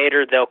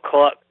communicator. They'll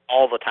cluck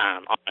all the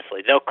time,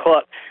 honestly. They'll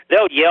cluck,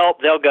 they'll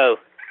yelp, they'll go.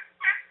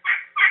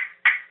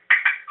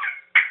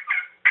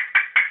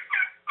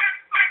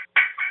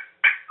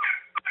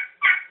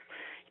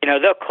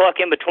 They'll cluck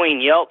in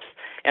between yelps,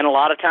 and a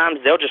lot of times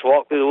they'll just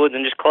walk through the woods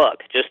and just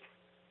cluck.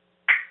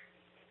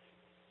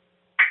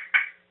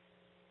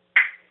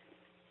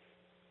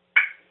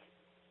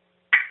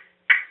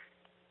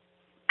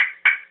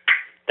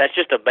 That's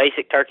just a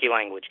basic turkey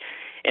language.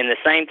 And the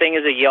same thing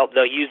as a yelp,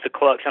 they'll use the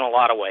clucks in a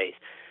lot of ways.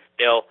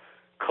 They'll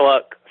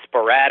cluck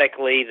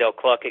sporadically, they'll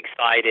cluck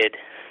excited,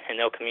 and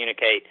they'll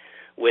communicate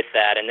with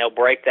that, and they'll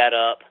break that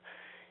up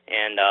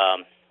and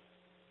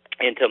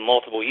into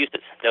multiple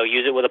uses. They'll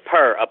use it with a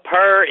purr. A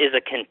purr is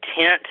a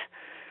content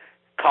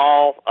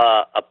call.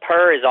 A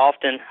purr is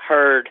often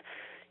heard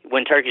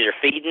when turkeys are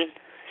feeding.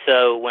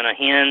 So when a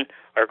hen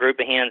or a group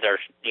of hens are,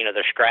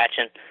 they're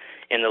scratching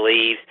in the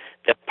leaves,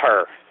 they'll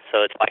purr.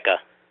 So it's like a,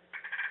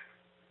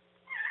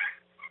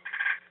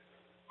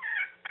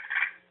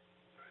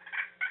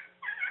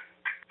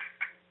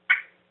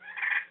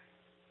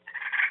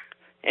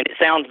 and it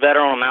sounds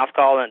better on a mouth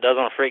call than it does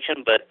on a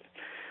friction, but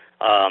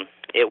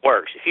it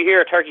works. If you hear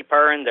a turkey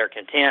purring, they're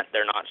content,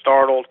 they're not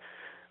startled.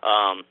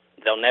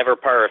 They'll never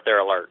purr if they're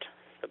alert.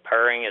 The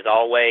purring is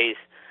always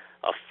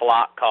a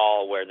flock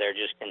call where they're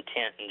just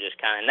content and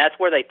just kind of, and that's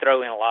where they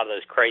throw in a lot of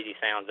those crazy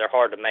sounds. They're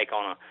hard to make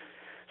on a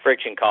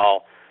friction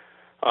call,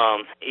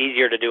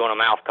 easier to do on a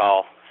mouth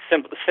call.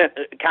 Simple,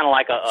 kind of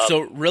like a.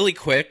 So really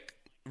quick,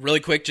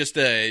 just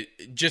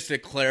to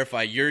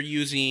clarify, you're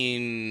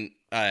using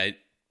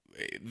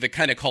the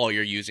kind of call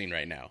you're using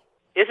right now.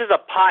 This is a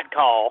pot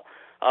call.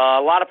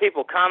 A lot of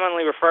people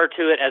commonly refer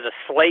to it as a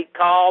slate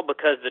call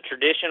because the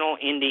traditional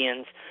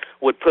Indians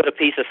would put a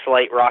piece of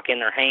slate rock in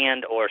their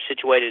hand or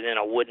situate it in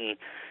a wooden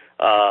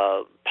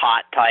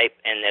pot type,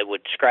 and they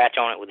would scratch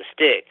on it with a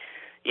stick.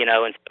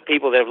 And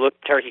people that have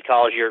looked at turkey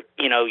calls, you're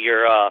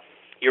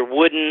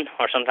wooden,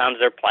 or sometimes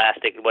they're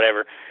plastic,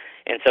 whatever,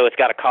 and so it's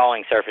got a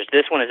calling surface.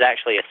 This one is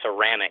actually a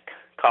ceramic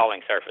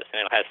calling surface,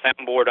 and it has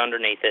soundboard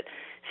underneath it,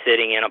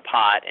 sitting in a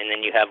pot, and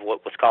then you have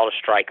what's called a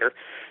striker,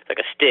 like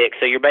a stick.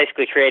 So you're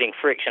basically creating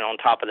friction on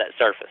top of that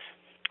surface.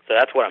 So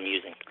that's what I'm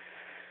using.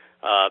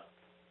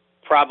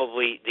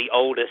 Probably the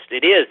oldest.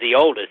 It is the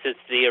oldest. It's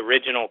the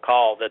original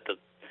call that the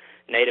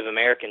Native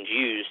Americans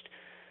used,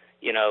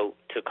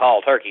 to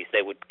call turkeys.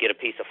 They would get a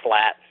piece of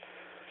flat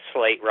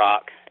slate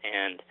rock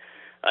and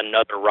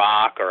another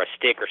rock or a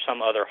stick or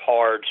some other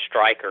hard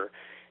striker,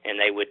 and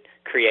they would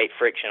create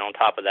friction on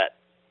top of that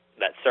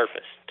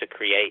surface to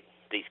create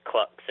these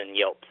clucks and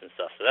yelps and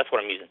stuff. So that's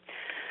what I'm using.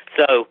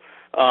 So,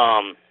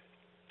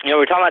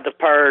 we're talking about the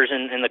purrs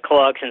and the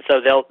clucks, and so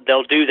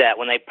they'll do that.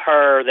 When they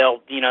purr,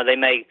 they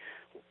may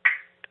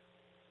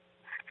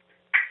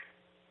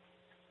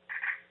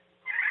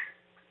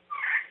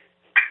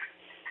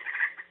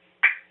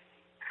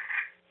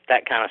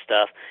that kind of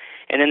stuff.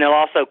 And then they'll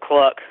also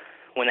cluck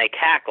when they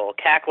cackle.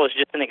 Cackle is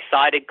just an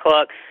excited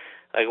cluck.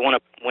 Like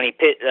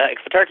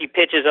if a turkey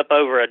pitches up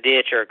over a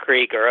ditch or a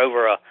creek or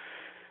over a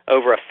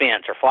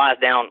fence or flies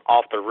down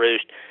off the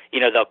roost,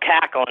 they'll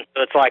cackle, and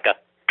so it's like a,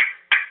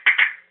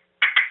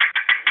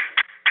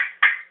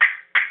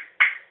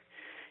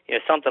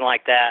 something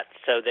like that.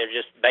 So they're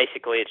just,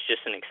 basically it's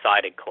just an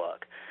excited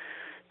cluck.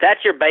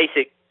 That's your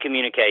basic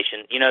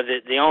communication.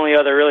 The only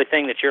other really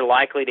thing that you're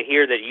likely to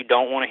hear that you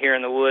don't want to hear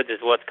in the woods is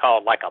what's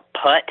called like a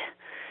putt,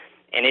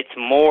 and it's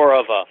more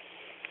of a,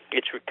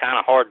 it's kind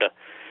of hard to,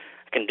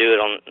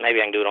 maybe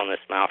I can do it on this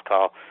mouth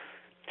call.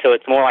 So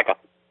it's more like a,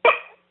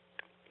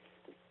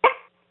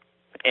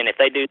 and if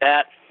they do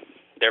that,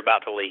 they're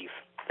about to leave.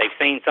 They've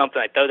seen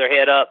something, they throw their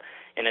head up,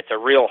 and it's a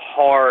real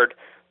hard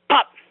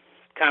pop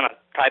kind of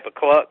type of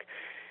cluck,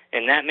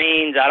 and that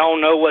means I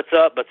don't know what's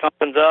up, but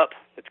something's up.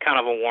 It's kind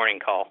of a warning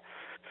call.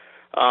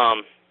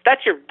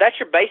 That's your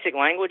basic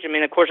language. I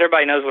mean, of course,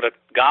 everybody knows what a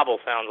gobble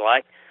sounds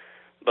like.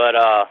 but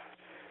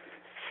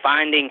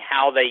finding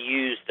how they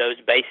use those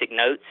basic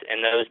notes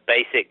and those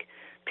basic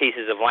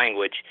pieces of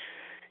language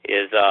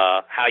is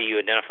how you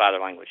identify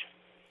their language.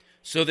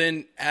 So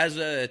then, as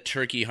a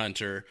turkey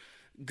hunter,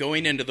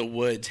 going into the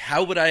woods,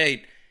 how would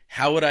I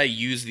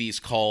use these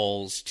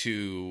calls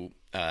to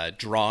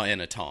draw in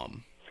a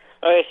tom?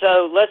 Okay,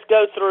 so let's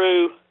go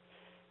through.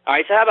 All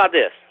right, so how about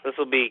this? This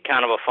will be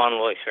kind of a fun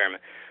little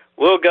experiment.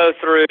 We'll go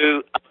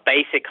through a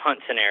basic hunt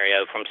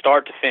scenario from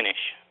start to finish.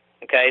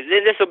 Okay,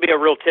 this will be a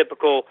real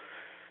typical,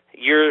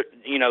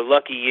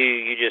 lucky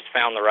you just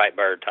found the right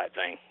bird type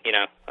thing,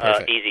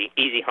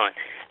 easy hunt.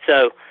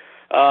 So,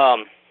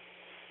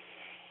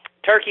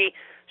 turkey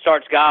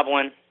starts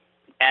gobbling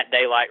at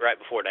daylight, right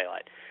before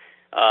daylight.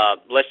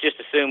 Let's just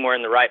assume we're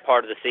in the right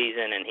part of the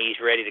season and he's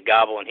ready to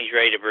gobble and he's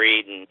ready to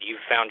breed and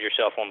you've found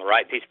yourself on the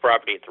right piece of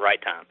property at the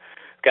right time.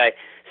 Okay,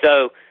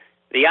 so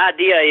the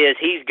idea is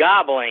he's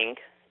gobbling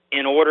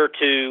in order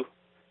to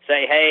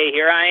say, hey,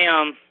 here I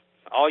am,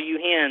 all you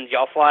hens,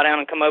 y'all fly down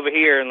and come over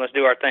here and let's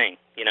do our thing,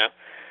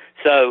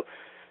 So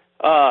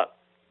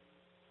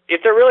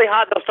if they're really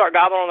hot, they'll start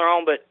gobbling on their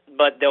own,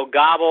 but they'll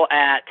gobble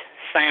at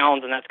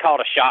sounds, and that's called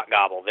a shock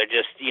gobble. They're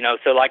just,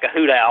 so like a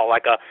hoot owl,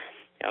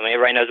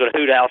 everybody knows what a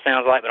hoot owl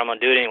sounds like, but I'm going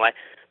to do it anyway.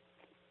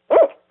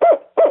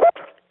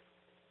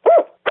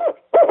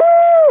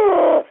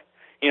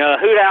 A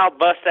hoot owl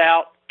busts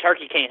out,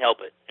 turkey can't help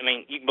it. I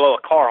mean, you can blow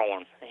a car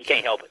horn, he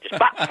can't help it. Just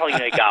bop,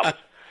 he gobbles.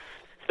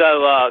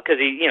 So, because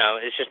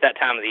it's just that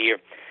time of the year.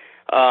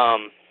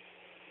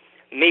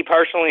 Me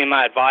personally, and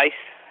my advice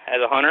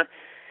as a hunter,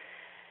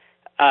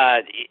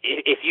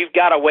 if you've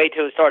got to wait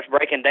till it starts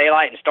breaking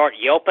daylight and start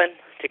yelping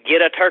to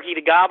get a turkey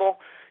to gobble,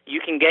 you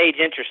can gauge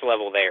interest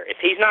level there. If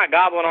he's not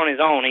gobbling on his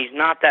own, he's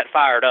not that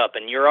fired up,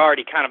 and you're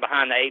already kind of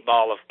behind the eight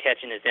ball of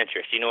catching his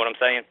interest. You know what I'm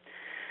saying?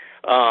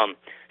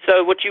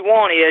 So what you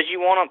want is you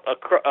want a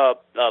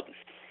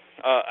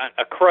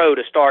crow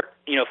to start,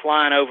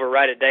 flying over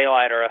right at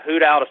daylight, or a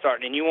hoot owl to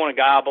start, and you want him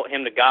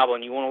to gobble,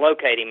 and you want to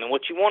locate him. And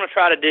what you want to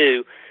try to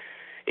do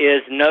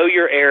is know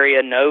your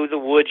area, know the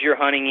woods you're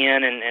hunting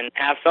in, and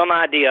have some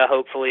idea,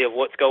 hopefully, of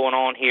what's going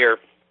on here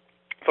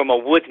from a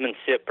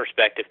woodsmanship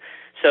perspective,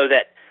 so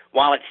that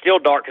while it's still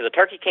dark, because a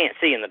turkey can't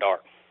see in the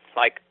dark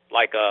like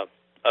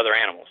other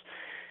animals,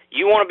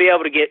 you want to be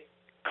able to get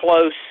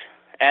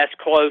as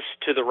close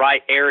to the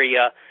right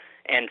area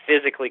and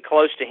physically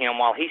close to him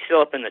while he's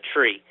still up in the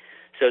tree,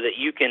 so that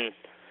you can,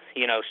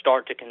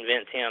 start to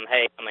convince him,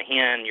 hey, I'm a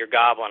hen, you're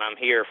gobbling, I'm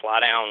here, fly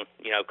down,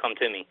 come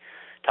to me,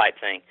 type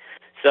thing.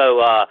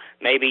 So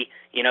maybe,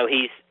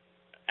 he's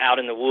out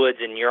in the woods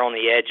and you're on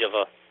the edge of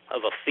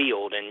a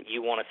field, and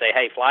you want to say,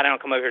 hey, fly down,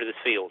 come over to this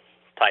field,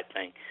 type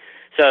thing.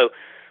 So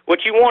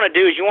what you want to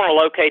do is you want to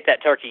locate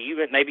that turkey.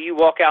 Maybe you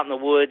walk out in the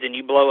woods and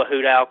you blow a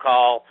hoot owl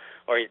call,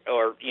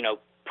 or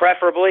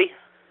preferably,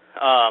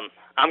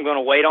 I'm going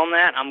to wait on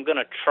that. I'm going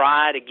to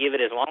try to give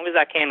it as long as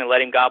I can and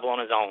let him gobble on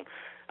his own.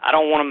 I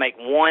don't want to make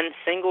one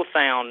single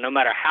sound, no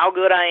matter how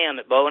good I am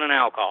at blowing an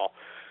owl call.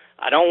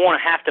 I don't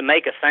want to have to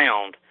make a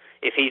sound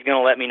if he's going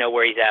to let me know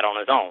where he's at on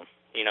his own.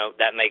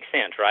 That makes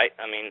sense, right?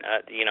 I mean,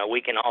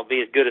 we can all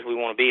be as good as we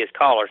want to be as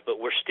callers, but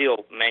we're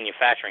still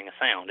manufacturing a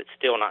sound. It's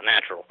still not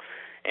natural.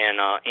 And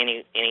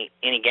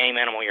any game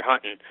animal you're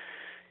hunting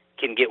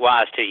can get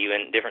wise to you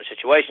in different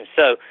situations.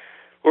 So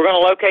we're going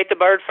to locate the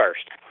bird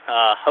first.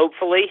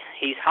 Hopefully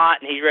he's hot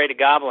and he's ready to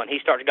gobble, and he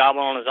starts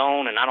gobbling on his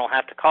own, and I don't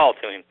have to call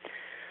to him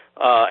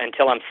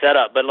until I'm set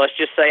up. But let's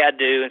just say I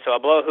do, and so I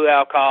blow a hoot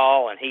owl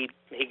call, and he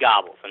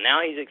gobbles. And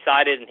now he's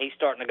excited, and he's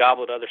starting to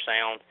gobble at other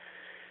sounds.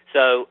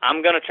 So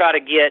I'm going to try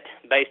to get,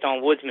 based on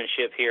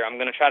woodsmanship here, I'm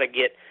going to try to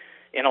get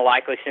in a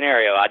likely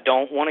scenario. I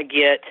don't want to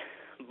get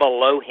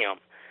below him.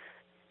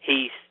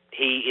 He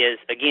is,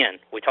 again,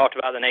 we talked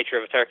about the nature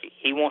of a turkey.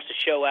 He wants to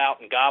show out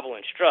and gobble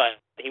and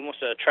strut. He wants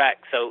to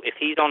attract. So if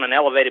he's on an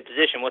elevated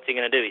position, what's he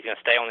going to do? He's going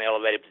to stay on the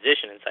elevated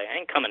position and say, I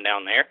ain't coming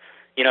down there.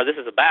 This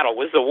is a battle.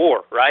 This is a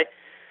war, right?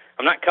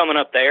 I'm not coming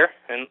up there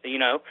and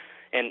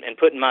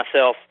putting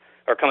myself,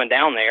 or coming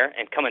down there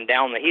and coming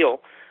down the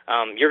hill.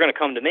 You're going to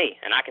come to me,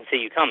 and I can see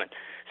you coming.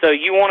 So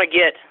you want to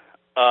get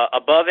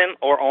above him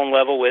or on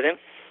level with him.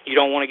 You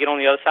don't want to get on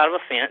the other side of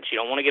a fence. You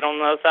don't want to get on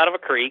the other side of a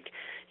creek.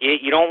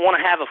 You don't want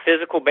to have a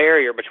physical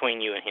barrier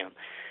between you and him.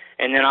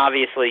 And then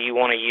obviously you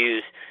want to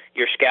use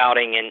your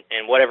scouting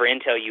and whatever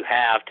intel you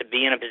have to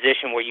be in a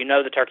position where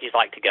the turkeys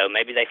like to go.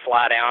 Maybe they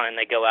fly down and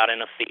they go out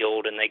in a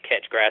field and they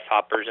catch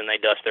grasshoppers and they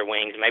dust their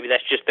wings. Maybe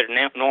that's just their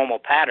normal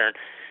pattern.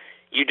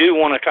 You do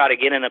want to try to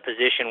get in a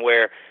position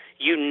where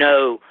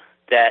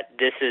that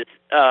this is,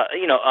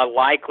 a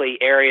likely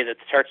area that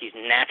the turkeys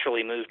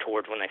naturally move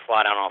towards when they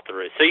fly down off the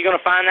roost. So you're going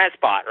to find that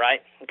spot,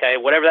 right? Okay,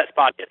 whatever that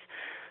spot is,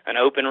 an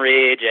open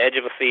ridge, edge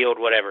of a field,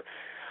 whatever.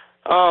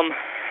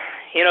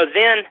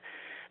 Then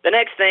the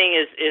next thing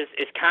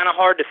is kind of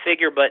hard to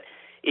figure, but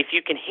if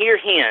you can hear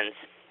hens,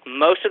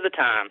 most of the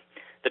time,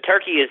 the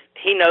turkey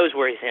he knows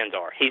where his hens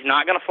are. He's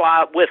not going to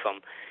fly up with them.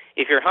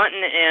 If you're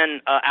hunting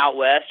in out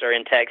west or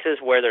in Texas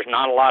where there's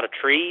not a lot of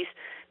trees,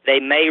 they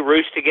may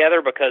roost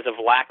together because of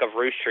lack of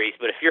roost trees.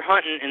 But if you're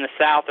hunting in the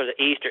south or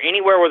the east or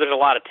anywhere where there's a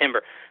lot of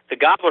timber, the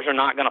gobblers are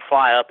not going to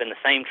fly up in the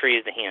same tree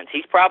as the hens.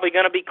 He's probably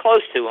going to be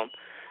close to them,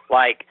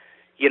 like,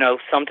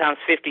 sometimes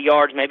 50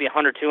 yards, maybe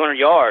 100, 200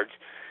 yards,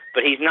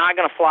 but he's not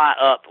going to fly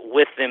up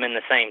with them in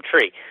the same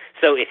tree.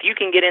 So if you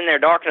can get in there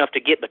dark enough to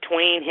get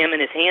between him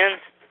and his hens,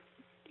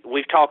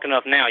 we've talked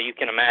enough now. You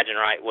can imagine,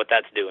 right, what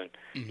that's doing.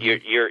 Mm-hmm.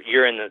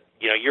 You're in the,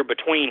 you're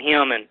between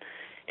him and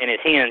his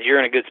hens. You're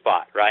in a good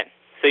spot, right?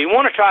 So you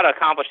want to try to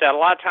accomplish that. A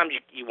lot of times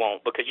you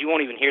won't, because you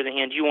won't even hear the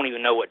hens. You won't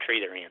even know what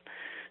tree they're in.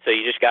 So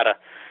you just got to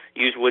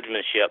use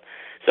woodsmanship.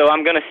 So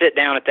I'm going to sit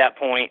down at that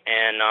point,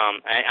 and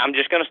I'm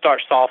just going to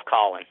start soft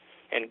calling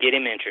and get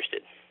him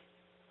interested.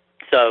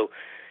 So,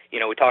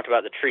 we talked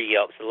about the tree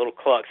yelps, the little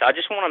clucks. I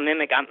just want to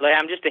mimic.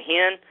 I'm just a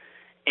hen,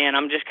 and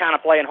I'm just kind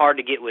of playing hard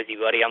to get with you,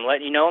 buddy. I'm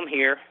letting you know I'm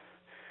here.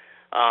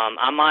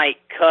 I might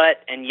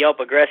cut and yelp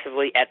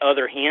aggressively at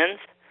other hens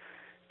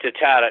to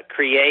try to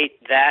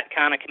create that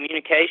kind of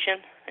communication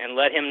and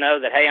let him know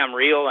that, hey, I'm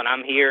real and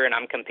I'm here and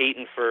I'm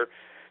competing for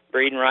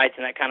breeding rights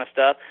and that kind of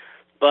stuff.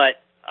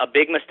 But a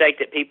big mistake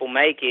that people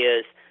make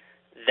is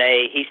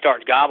he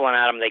starts gobbling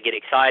at them, they get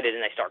excited,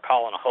 and they start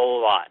calling a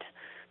whole lot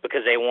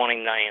because they want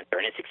him to answer.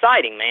 And it's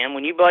exciting, man.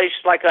 When you blaze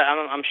like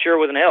I'm sure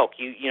with an elk,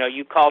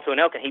 you call to an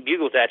elk and he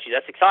bugles at you.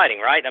 That's exciting,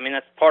 right? I mean,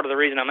 that's part of the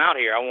reason I'm out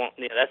here.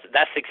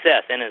 That's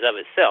success in and of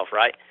itself,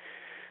 right?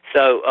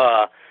 So,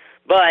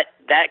 but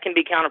that can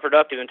be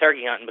counterproductive in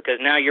turkey hunting because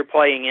now you're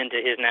playing into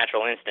his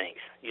natural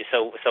instincts.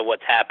 So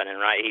what's happening,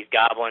 right? He's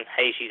gobbling.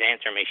 Hey, she's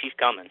answering me. She's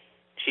coming.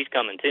 She's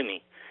coming to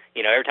me.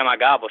 Every time I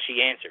gobble,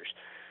 she answers.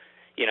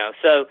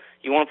 So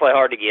you want to play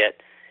hard to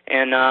get.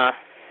 And,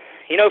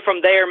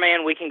 from there,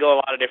 man, we can go a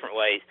lot of different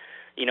ways.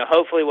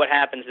 Hopefully what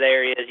happens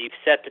there is you've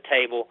set the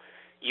table.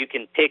 You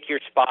can pick your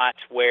spots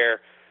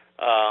where,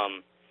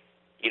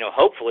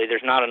 hopefully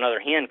there's not another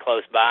hen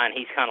close by and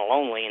he's kind of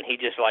lonely and he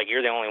just like,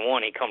 you're the only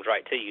one, he comes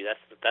right to you.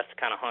 That's the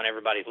kind of hunt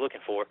everybody's looking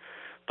for.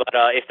 But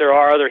if there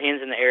are other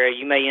hens in the area,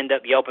 you may end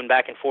up yelping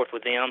back and forth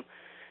with them,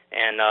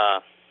 and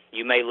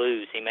you may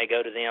lose. He may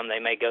go to them, they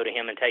may go to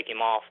him and take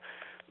him off.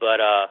 But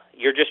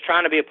you're just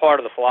trying to be a part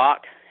of the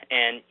flock,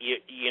 and you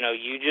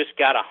just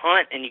got to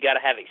hunt, and you got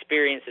to have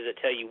experiences that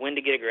tell you when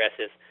to get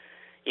aggressive,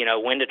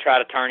 when to try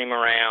to turn him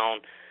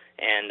around,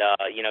 and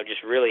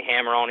just really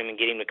hammer on him and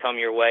get him to come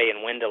your way,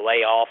 and when to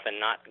lay off and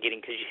not get him,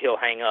 because he'll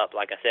hang up.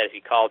 Like I said, if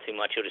you call too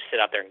much, he'll just sit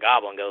out there and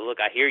gobble and go,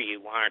 look, I hear you.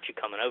 Why aren't you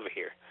coming over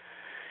here?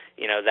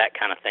 That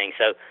kind of thing.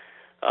 So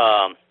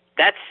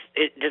that's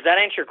it. Does that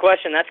answer your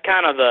question? That's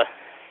kind of the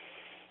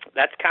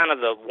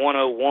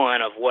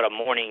 101 of what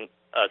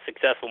a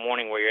successful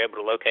morning where you're able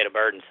to locate a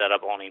bird and set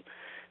up on him.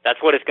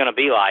 That's what it's going to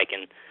be like,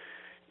 and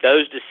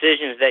those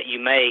decisions that you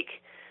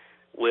make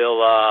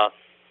will,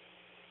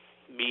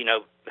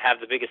 have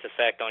the biggest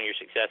effect on your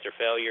success or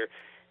failure.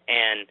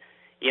 And,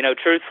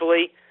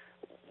 truthfully,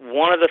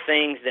 one of the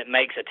things that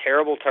makes a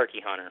terrible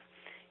turkey hunter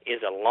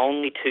is a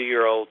lonely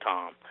 2-year-old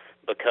Tom,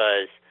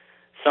 because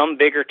some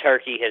bigger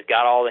turkey has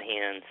got all the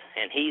hens,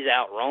 and he's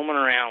out roaming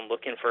around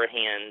looking for a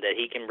hen that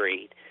he can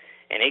breed.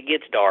 And it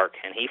gets dark,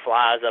 and he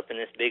flies up in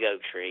this big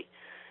oak tree,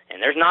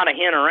 and there's not a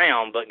hen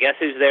around, but guess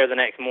who's there the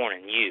next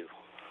morning? You,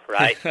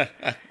 right?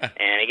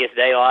 And it gets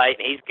daylight,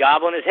 and he's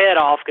gobbling his head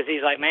off because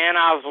he's like, man,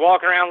 I was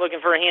walking around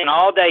looking for a hen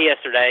all day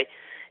yesterday,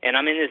 and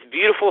I'm in this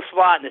beautiful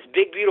spot in this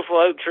big, beautiful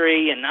oak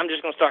tree, and I'm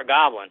just going to start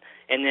gobbling.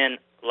 And then,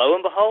 lo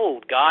and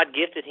behold, God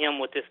gifted him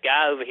with this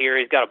guy over here.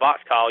 He's got a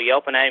box call,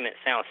 yelping at him. It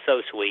sounds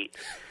so sweet.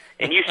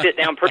 And you sit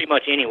down pretty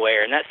much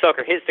anywhere, and that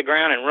sucker hits the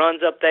ground and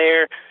runs up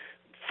there,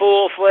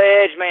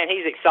 full-fledged, man,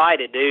 he's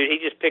excited, dude. He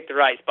just picked the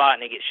right spot,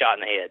 and he gets shot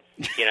in the head.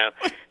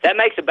 That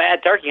makes a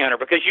bad turkey hunter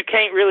because you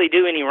can't really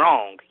do any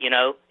wrong,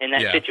 in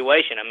that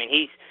situation. I mean,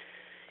 he's,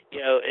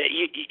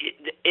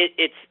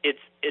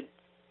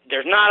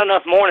 there's not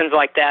enough mornings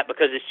like that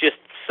because it's just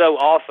so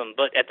awesome.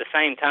 But at the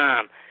same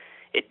time,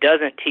 it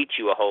doesn't teach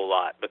you a whole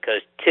lot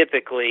because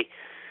typically,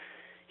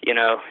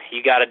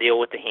 you got to deal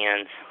with the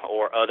hens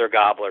or other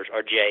gobblers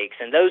or jakes.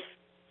 And those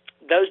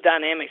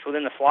dynamics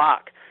within the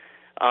flock,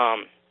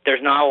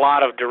 there's not a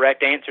lot of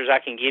direct answers I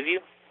can give you.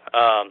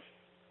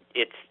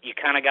 You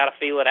kind of got to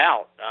feel it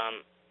out.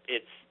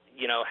 It's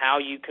how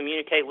you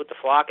communicate with the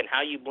flock and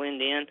how you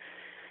blend in,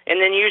 and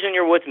then using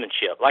your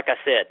woodsmanship. Like I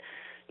said,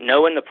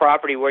 knowing the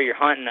property where you're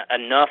hunting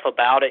enough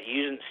about it,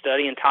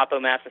 studying topo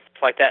maps and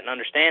stuff like that, and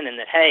understanding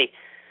that, hey,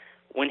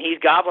 when he's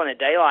gobbling at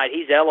daylight,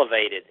 he's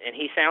elevated and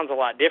he sounds a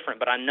lot different.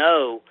 But I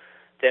know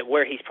that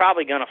where he's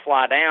probably going to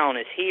fly down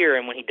is here,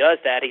 and when he does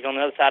that, he's on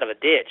the other side of a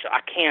ditch.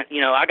 I can't,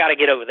 I got to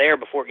get over there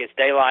before it gets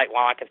daylight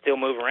while I can still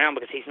move around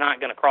because he's not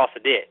going to cross the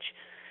ditch.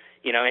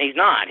 And he's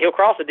not. He'll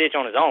cross the ditch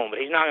on his own, but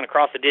he's not going to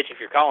cross the ditch if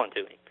you're calling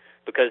to him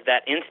because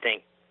that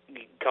instinct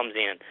comes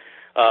in.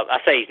 I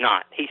say he's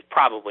not. He's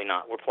probably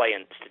not. We're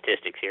playing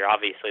statistics here.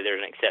 Obviously,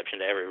 there's an exception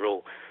to every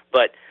rule.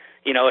 But,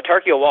 a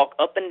turkey will walk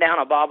up and down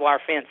a barbed wire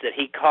fence that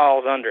he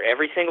calls under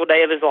every single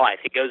day of his life.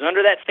 He goes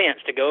under that fence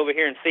to go over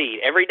here and feed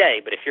every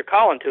day. But if you're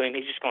calling to him,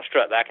 he's just going to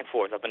strut back and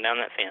forth up and down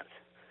that fence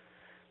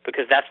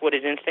because that's what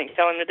his instincts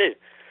tell him to do.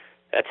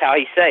 That's how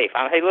he's safe.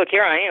 Hey, look,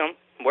 here I am.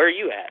 Where are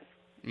you at?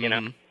 You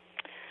know.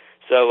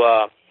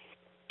 So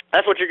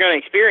that's what you're going to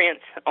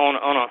experience on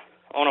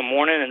a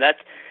morning, and that's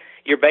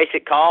your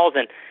basic calls.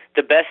 And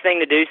the best thing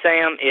to do,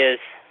 Sam, is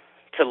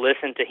to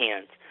listen to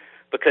hens,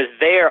 because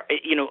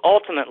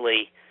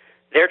ultimately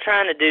they're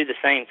trying to do the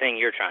same thing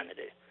you're trying to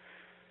do.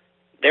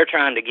 They're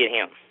trying to get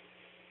him.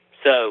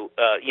 So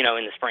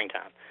in the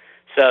springtime.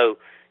 So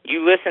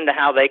you listen to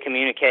how they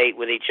communicate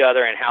with each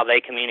other and how they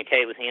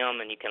communicate with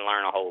him, and you can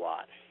learn a whole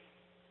lot.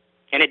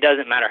 And it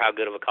doesn't matter how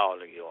good of a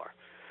caller you are,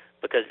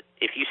 because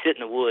if you sit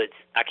in the woods,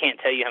 I can't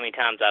tell you how many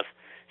times I've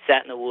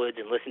sat in the woods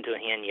and listened to a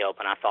hen yelp,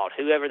 and I thought,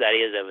 whoever that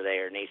is over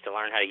there needs to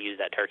learn how to use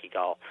that turkey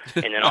call.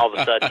 And then all of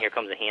a sudden, here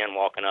comes a hen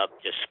walking up,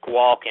 just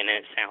squawking,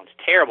 and it sounds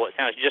terrible. It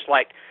sounds just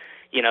like,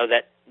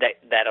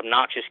 that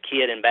obnoxious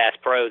kid in Bass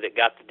Pro that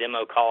got the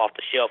demo call off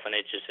the shelf, and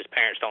it's just his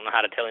parents don't know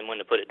how to tell him when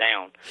to put it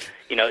down.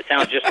 It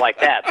sounds just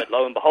like that. But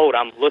lo and behold,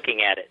 I'm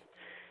looking at it.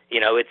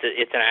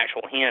 It's an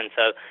actual hen.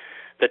 So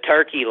the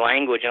turkey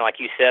language, and like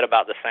you said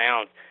about the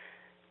sounds,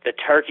 the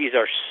turkeys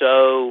are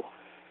so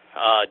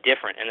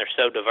different, and they're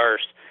so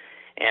diverse.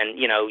 And,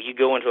 you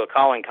go into a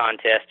calling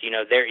contest,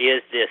 there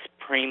is this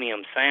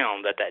premium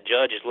sound that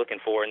judge is looking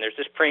for, and there's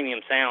this premium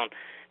sound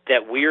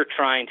that we're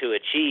trying to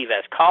achieve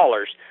as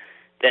callers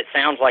that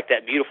sounds like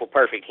that beautiful,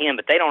 perfect hen,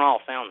 but they don't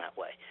all sound that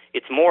way.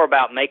 It's more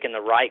about making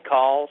the right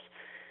calls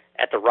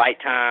at the right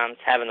times,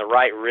 having the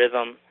right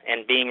rhythm,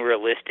 and being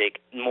realistic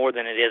more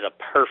than it is a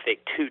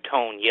perfect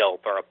two-tone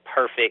yelp or a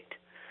perfect,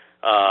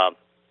 a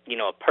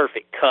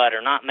perfect cut,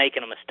 or not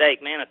making a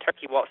mistake. Man, a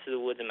turkey walks through the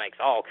woods and makes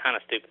all kind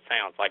of stupid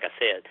sounds, like I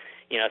said.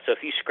 So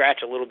if you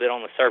scratch a little bit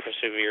on the surface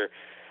of your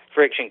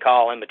friction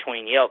call in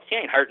between yelps, you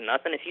ain't hurting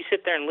nothing. If you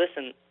sit there and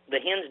listen, the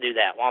hens do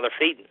that while they're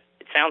feeding.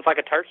 It sounds like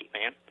a turkey,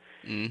 man.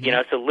 Mm-hmm.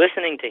 So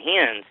listening to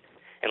hens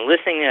and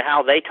listening to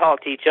how they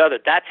talk to each other,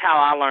 that's how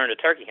I learned a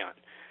turkey hunt.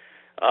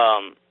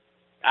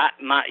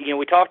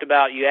 We talked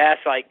about, you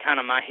asked kind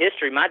of my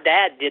history. My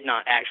dad did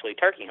not actually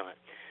turkey hunt.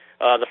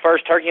 The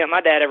first turkey hunt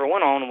my dad ever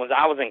went on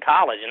I was in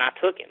college, and I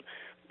took him.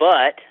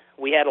 But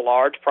we had a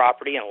large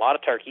property and a lot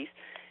of turkeys.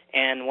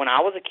 And when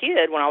I was a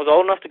kid, when I was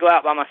old enough to go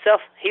out by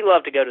myself, he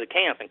loved to go to the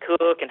camp and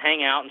cook and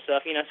hang out and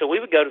stuff, So we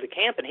would go to the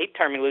camp, and he'd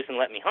turn me loose and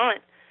let me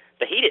hunt,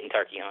 but he didn't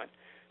turkey hunt.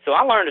 So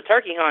I learned a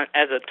turkey hunt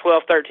as a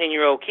 12,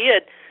 13-year-old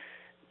kid,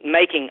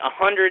 making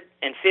 150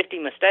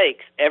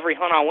 mistakes every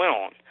hunt I went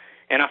on.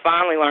 And I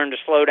finally learned to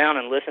slow down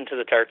and listen to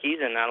the turkeys,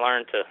 and I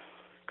learned to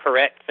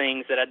correct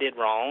things that I did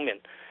wrong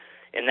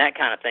and that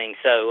kind of thing.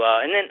 So,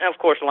 and then, of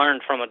course,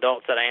 learned from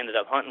adults that I ended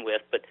up hunting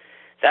with. But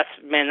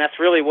that's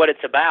really what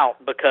it's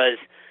about, because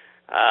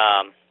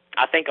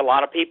I think a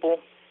lot of people,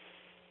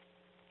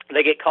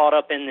 they get caught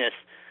up in this,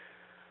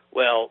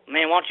 well,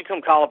 man, why don't you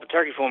come call up a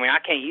turkey for me? I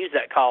can't use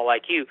that call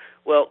like you.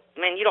 Well,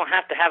 man, you don't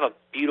have to have a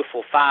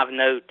beautiful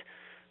 5-note,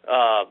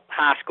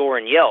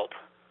 high-scoring yelp.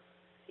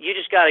 You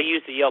just got to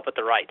use the yelp at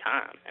the right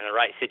time and the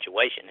right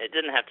situation. It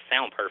doesn't have to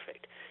sound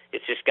perfect.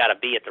 It's just got to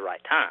be at the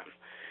right time.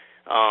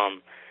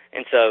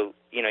 And so,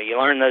 you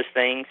learn those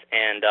things.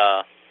 And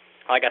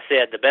like I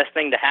said, the best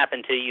thing to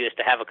happen to you is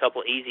to have a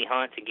couple easy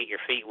hunts and get your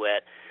feet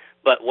wet.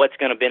 But what's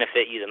going to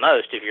benefit you the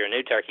most if you're a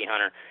new turkey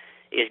hunter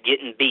is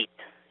getting beat.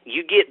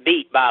 You get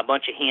beat by a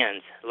bunch of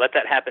hens. Let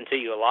that happen to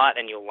you a lot,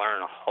 and you'll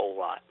learn a whole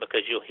lot,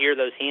 because you'll hear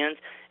those hens,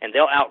 and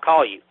they'll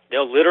outcall you.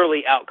 They'll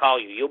literally outcall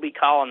you. You'll be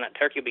calling, that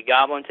turkey will be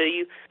gobbling to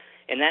you,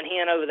 and that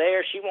hen over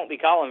there, she won't be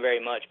calling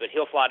very much, but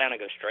he'll fly down and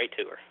go straight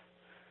to her.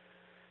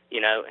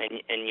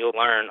 And you'll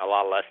learn a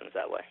lot of lessons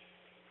that way.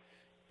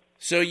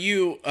 So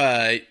you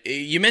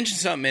mentioned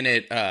something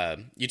in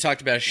it. You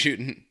talked about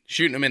shooting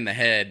them in the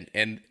head,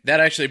 and that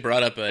actually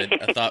brought up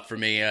a thought for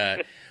me.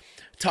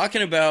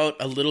 Talking about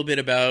a little bit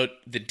about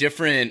the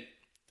different,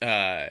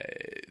 I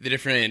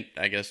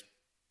guess,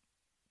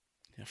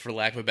 for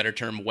lack of a better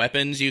term,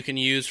 weapons you can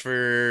use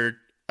for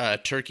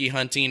turkey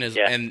hunting,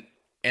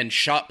 and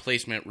shot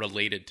placement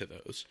related to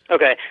those.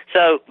 Okay,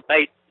 so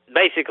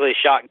basically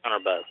shotgun or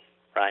bow,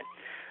 right?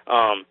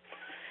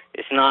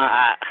 It's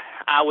not.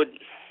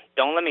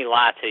 Don't let me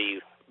lie to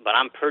you, but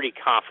I'm pretty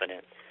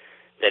confident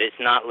that it's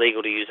not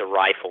legal to use a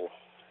rifle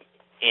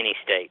any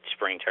state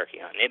spring turkey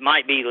hunting. It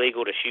might be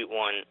legal to shoot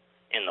one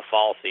in the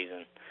fall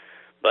season,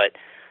 but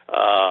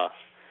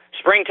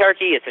spring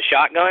turkey, it's a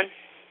shotgun,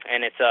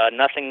 and it's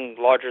nothing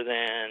larger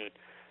than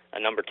a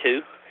number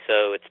 2,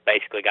 so it's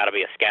basically got to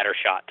be a scatter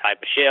shot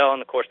type of shell,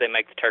 and of course they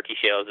make the turkey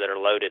shells that are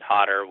loaded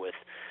hotter with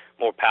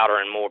more powder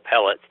and more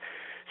pellets.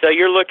 So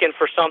you're looking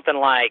for something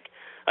like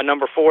a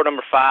number 4,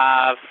 number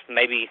 5,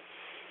 maybe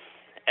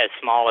as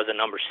small as a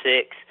number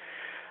 6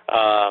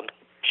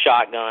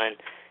 shotgun,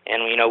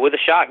 and with a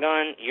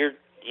shotgun,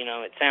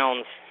 it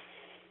sounds,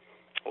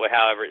 well,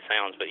 however it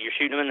sounds, but you're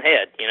shooting them in the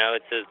head.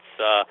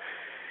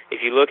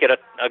 If you look at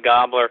a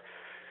gobbler,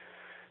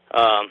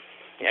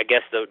 I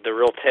guess the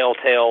real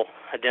telltale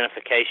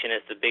identification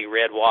is the big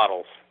red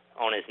wattles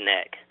on his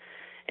neck,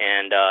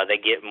 and they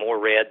get more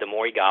red the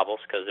more he gobbles,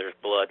 because there's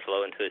blood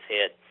flowing to his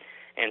head.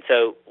 And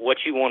so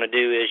what you want to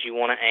do is you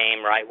want to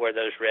aim right where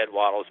those red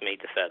wattles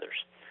meet the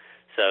feathers.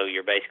 So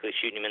you're basically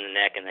shooting him in the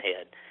neck and the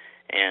head,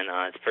 and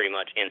it's pretty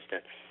much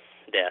instant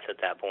death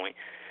at that point.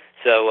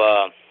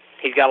 So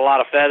he's got a lot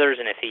of feathers,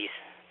 and if he's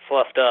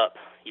fluffed up,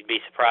 you'd be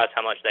surprised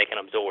how much they can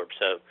absorb.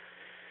 So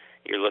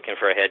you're looking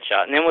for a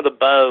headshot. And then with a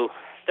bow,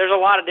 there's a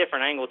lot of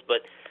different angles,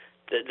 but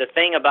the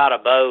thing about a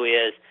bow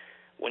is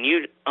when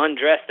you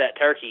undress that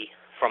turkey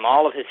from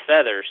all of his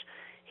feathers,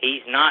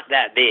 he's not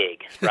that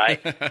big, right?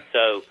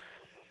 So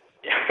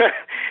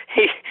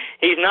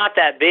he's not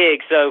that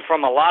big. So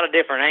from a lot of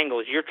different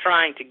angles, you're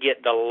trying to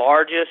get the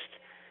largest,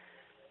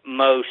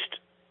 most,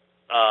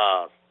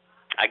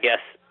 I guess,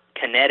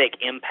 kinetic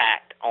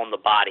impact on the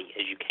body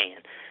as you can.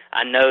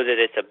 I know that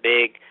it's a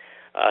big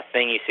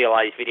thing. You see a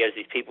lot of these videos,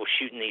 these people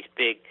shooting these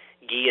big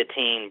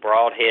guillotine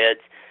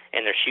broadheads,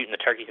 and they're shooting the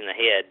turkeys in the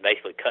head,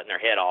 basically cutting their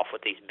head off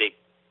with these big,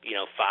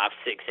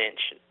 5-6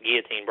 inch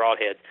guillotine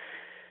broadheads.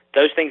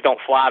 Those things don't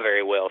fly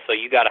very well, so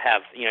you got to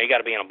have, you got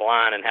to be in a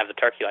blind and have the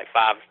turkey like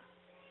 5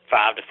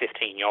 to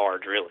 15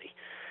 yards, really.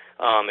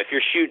 If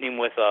you're shooting him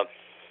with a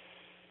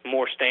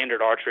more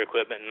standard archery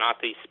equipment and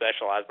not these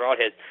specialized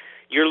broadheads,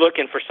 you're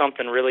looking for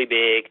something really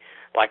big,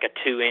 like a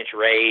 2-inch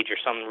rage or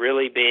something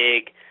really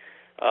big,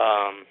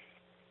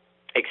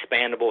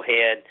 expandable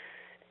head,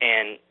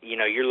 and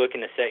you're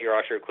looking to set your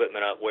archery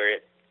equipment up where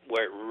it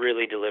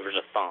really delivers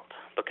a thump,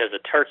 because a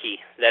turkey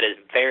that is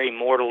very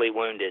mortally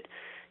wounded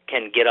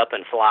can get up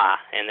and fly,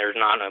 and there's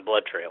not no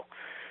blood trail.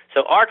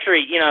 So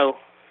archery,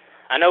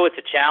 I know it's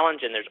a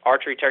challenge, and there's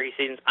archery turkey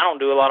seasons. I don't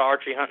do a lot of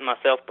archery hunting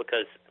myself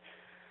because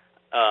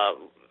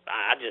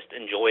I just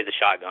enjoy the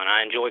shotgun.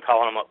 I enjoy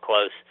calling them up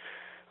close.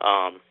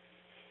 I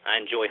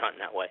enjoy hunting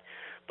that way.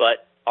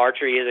 But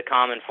archery is a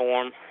common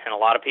form, and a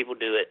lot of people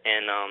do it.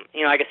 And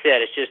like I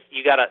said, it's just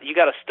you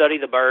gotta study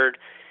the bird,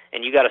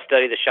 and you gotta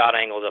study the shot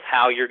angles of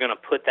how you're gonna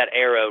put that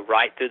arrow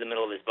right through the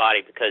middle of his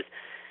body, because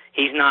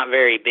he's not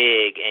very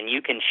big, and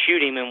you can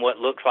shoot him in what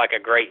looks like a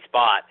great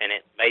spot, and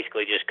it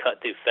basically just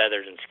cut through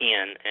feathers and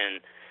skin,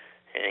 and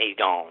he's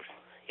gone.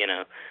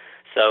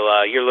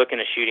 So you're looking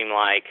to shoot him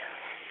like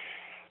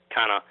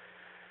kind of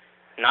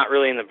not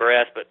really in the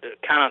breast, but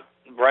kind of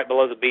right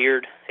below the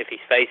beard if he's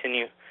facing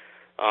you,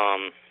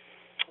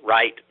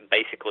 right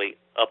basically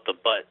up the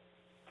butt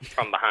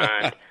from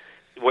behind,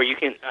 where you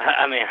can,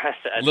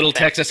 little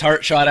Texas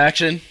heart shot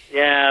action.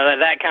 Yeah,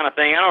 that kind of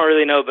thing. I don't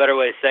really know a better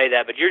way to say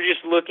that, but you're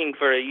just looking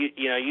for,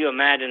 you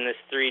imagine this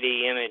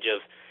 3D image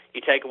of,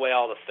 you take away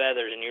all the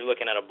feathers and you're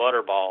looking at a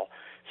butterball.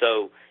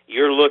 So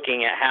you're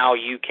looking at how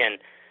you can,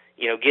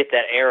 get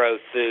that arrow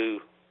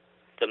through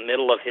the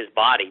middle of his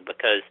body,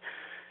 because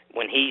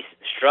when he's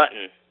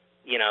strutting,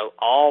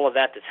 all of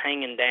that that's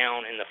hanging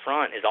down in the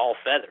front is all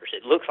feathers.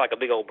 It looks like a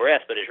big old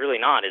breast, but it's really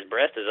not. His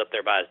breast is up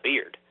there by his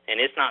beard, and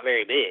it's not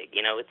very big.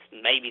 It's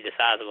maybe the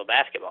size of a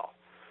basketball.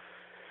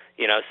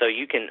 So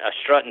you can, a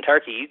strutting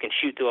turkey, you can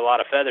shoot through a lot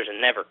of feathers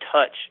and never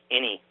touch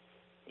any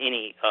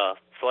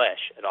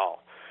flesh at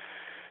all.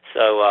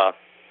 So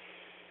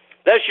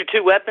those are your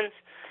two weapons.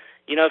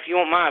 If you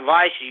want my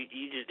advice,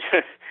 you just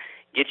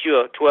get you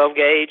a 12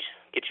 gauge,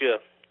 get you a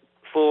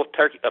full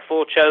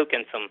choke,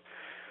 and some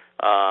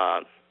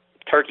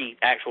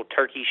actual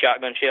turkey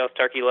shotgun shells,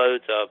 turkey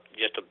loads.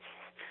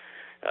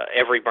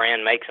 Every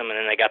brand makes them, and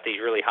then they got these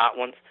really hot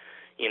ones.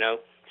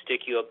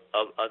 Stick you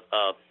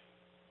a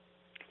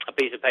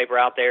piece of paper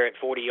out there at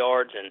 40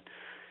 yards, and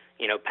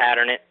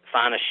pattern it.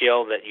 Find a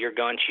shell that your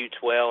gun shoots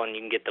well, and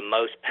you can get the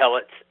most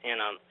pellets in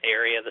an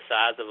area the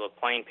size of a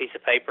plain piece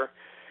of paper,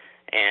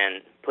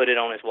 and put it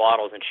on his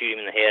wattles and shoot him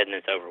in the head, and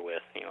it's over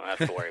with. You don't have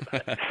to worry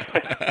about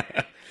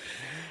it.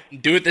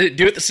 Do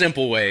it the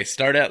simple way.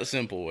 Start out the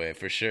simple way,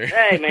 for sure.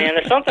 Hey, man,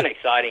 there's something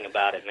exciting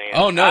about it, man.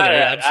 Oh, no,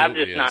 there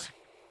absolutely is.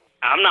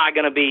 I'll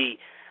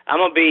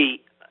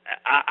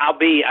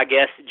be, I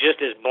guess,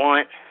 just as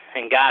blunt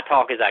and guy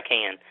talk as I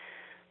can.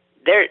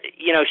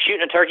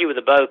 Shooting a turkey with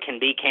a bow can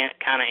be kind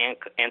of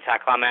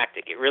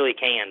anticlimactic. It really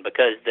can,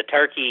 because the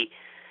turkey,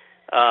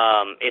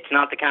 it's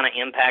not the kind of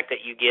impact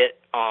that you get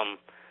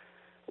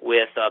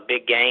with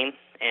big game,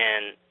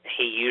 and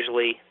he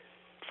usually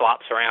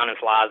flops around and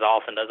flies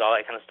off and does all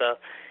that kind of stuff.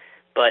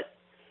 But,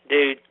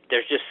 dude,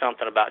 there's just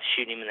something about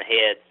shooting him in the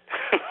head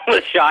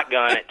with a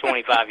shotgun at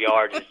 25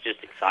 yards. It's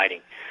just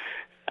exciting.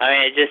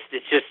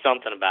 It's just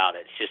something about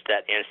it. It's just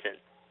that instant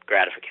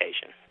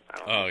gratification.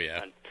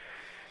 Yeah.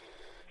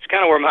 It's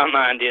kind of where my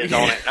mind is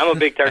on it. I'm a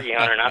big turkey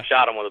hunter, and I've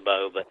shot them with a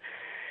bow, but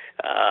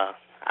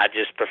I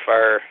just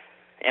prefer.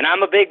 And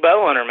I'm a big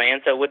bow hunter,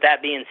 man. So with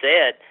that being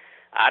said,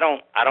 I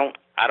don't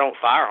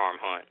firearm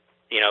hunt,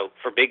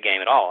 for big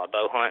game at all. I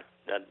bow hunt,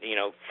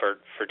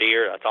 for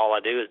deer. That's all I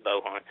do is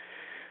bow hunt.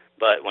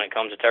 But when it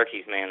comes to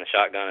turkeys, man, the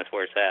shotgun is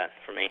where it's at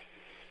for me.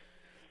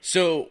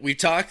 So we've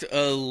talked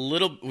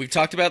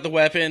about the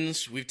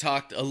weapons. We've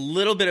talked a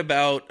little bit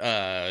about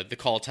the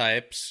call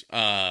types.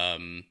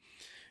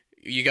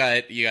 You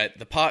got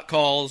the pot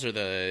calls, or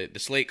the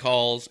slate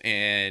calls,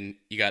 and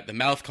you got the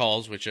mouth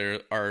calls, which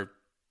are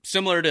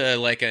similar to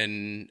like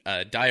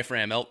a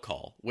diaphragm elk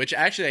call, which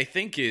actually I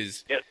think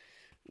is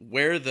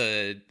where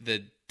the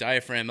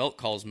diaphragm elk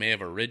calls may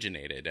have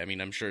originated. I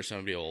mean, I'm sure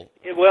somebody will.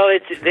 Well,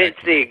 it's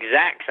the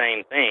exact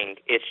same thing.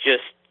 It's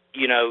just,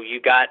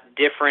 you got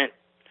different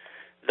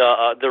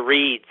the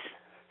reeds.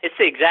 It's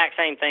the exact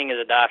same thing as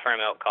a diaphragm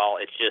elk call.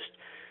 It's just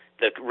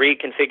the reed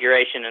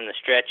configuration and the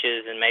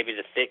stretches and maybe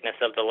the thickness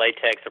of the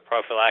latex or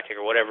prophylactic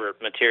or whatever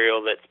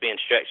material that's being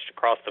stretched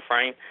across the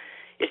frame.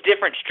 It's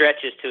different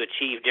stretches to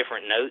achieve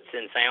different notes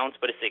and sounds,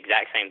 but it's the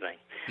exact same thing.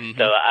 Mm-hmm.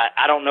 So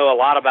I don't know a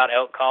lot about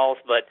elk calls,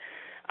 but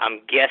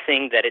I'm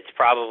guessing that it's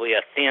probably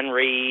a thin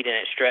reed and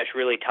it's stretched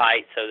really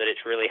tight so that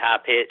it's really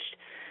high pitched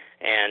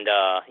and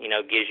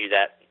gives you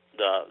that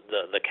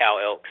the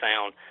cow elk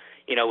sound.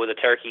 With a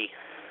turkey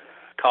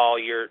call,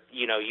 you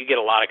get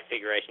a lot of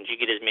configurations. You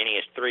get as many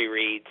as 3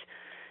 reeds,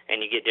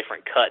 and you get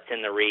different cuts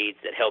in the reeds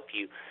that help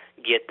you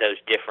get those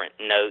different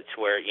notes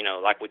where,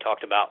 like we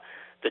talked about,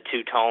 the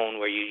two-tone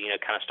where you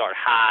kind of start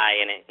high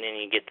and then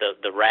you get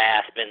the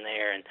rasp in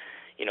there and,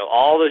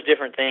 all those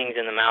different things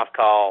in the mouth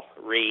call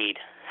reed,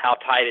 how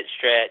tight it's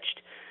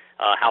stretched,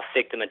 how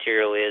thick the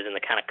material is, and the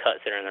kind of cuts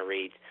that are in the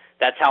reeds.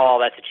 That's how all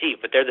that's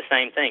achieved, but they're the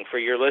same thing. For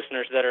your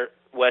listeners that are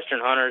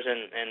Western hunters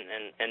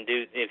and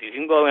do, if you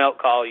can blow an elk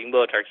call, you can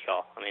blow a turkey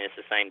call. I mean, it's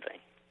the same thing.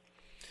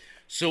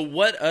 So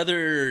what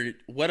other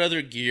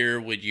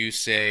gear would you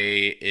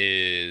say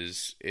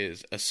is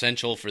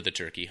essential for the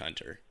turkey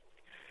hunter?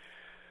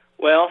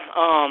 Well,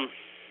 as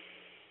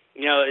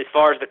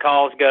far as the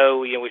calls go,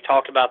 we've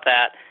talked about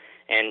that,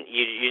 and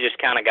you just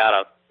kind of got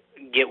to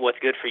get what's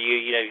good for you.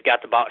 You've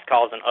got the box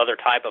calls and other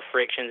type of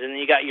frictions, and then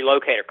you got your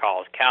locator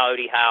calls,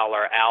 coyote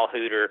howler, owl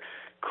hooter,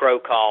 crow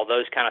call,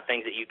 those kind of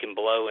things that you can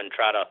blow and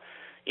try to,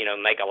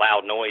 make a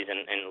loud noise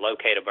and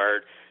locate a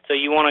bird. So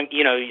you want to,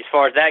 as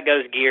far as that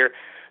goes, gear.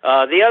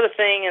 The other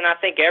thing, and I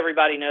think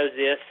everybody knows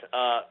this,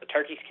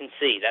 turkeys can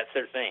see. That's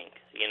their thing,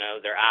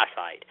 their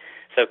eyesight.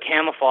 So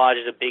camouflage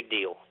is a big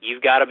deal.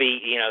 You've got to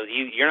be,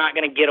 you're not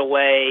going to get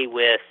away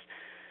with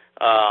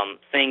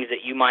things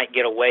that you might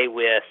get away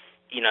with,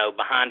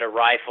 behind a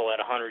rifle at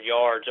 100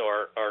 yards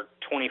or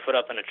 20 foot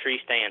up in a tree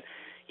stand.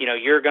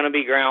 You're going to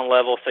be ground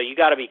level, so you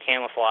got to be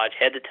camouflaged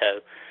head to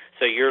toe.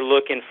 So you're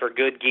looking for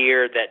good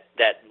gear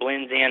that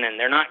blends in, and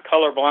they're not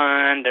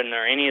colorblind, and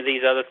there are any of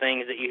these other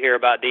things that you hear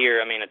about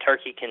deer. I mean, a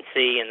turkey can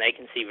see, and they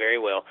can see very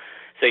well.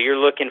 So you're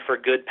looking for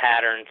good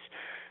patterns,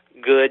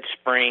 good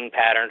spring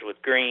patterns with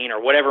green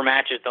or whatever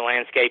matches the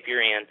landscape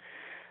you're in.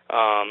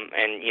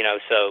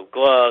 So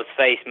gloves,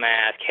 face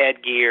mask,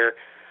 headgear.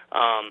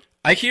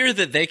 I hear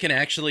that they can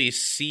actually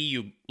see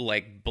you,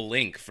 like,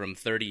 blink from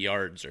 30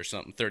 yards or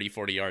something, 30,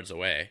 40 yards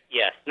away.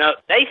 Yes. No,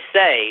 they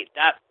say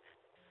that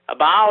a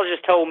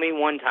biologist told me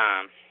one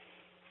time,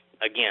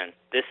 again,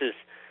 this is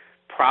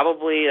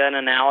probably an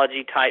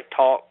analogy-type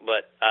talk,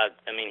 but,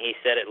 he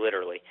said it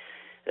literally.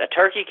 A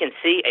turkey can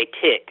see a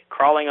tick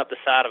crawling up the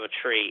side of a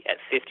tree at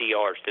 50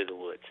 yards through the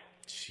woods.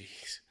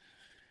 Jeez.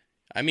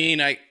 I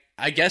mean, I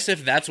guess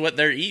if that's what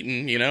they're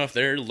eating, if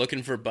they're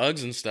looking for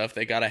bugs and stuff,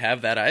 they got to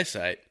have that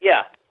eyesight.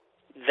 Yeah,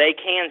 they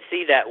can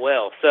see that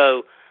well.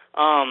 So,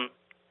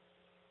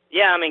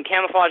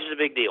 camouflage is a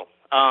big deal.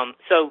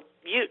 So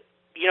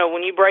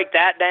when you break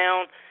that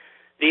down,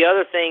 the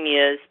other thing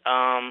is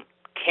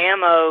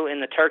camo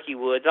in the turkey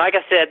woods. Like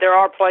I said, there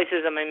are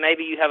places,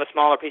 maybe you have a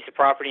smaller piece of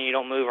property and you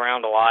don't move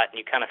around a lot and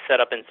you kind of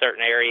set up in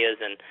certain areas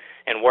and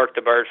work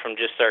the birds from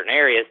just certain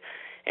areas.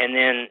 And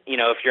then,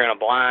 if you're in a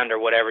blind or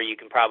whatever, you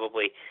can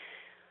probably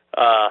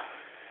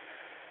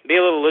be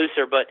a little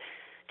looser. But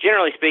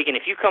generally speaking,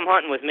 if you come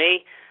hunting with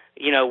me,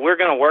 we're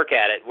going to work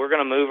at it. We're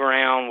going to move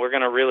around. We're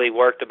going to really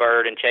work the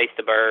bird and chase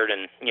the bird.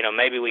 And,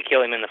 maybe we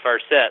kill him in the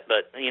first set.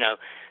 But,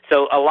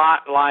 so a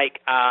lot like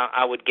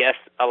I would guess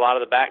a lot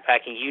of the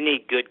backpacking, you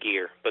need good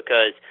gear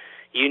because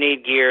you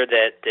need gear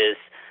that is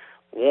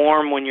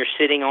warm when you're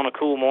sitting on a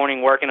cool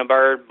morning working a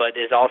bird, but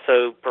is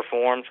also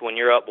performs when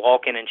you're up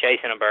walking and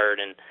chasing a bird.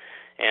 And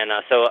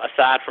so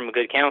aside from a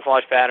good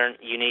camouflage pattern,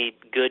 you need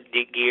good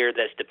gear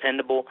that's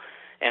dependable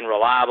and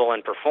reliable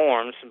and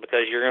performs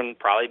because you're going to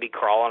probably be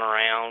crawling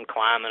around,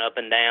 climbing up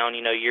and down.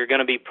 You're going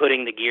to be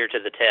putting the gear to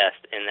the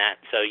test in that.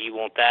 So you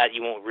want that.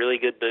 You want really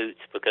good boots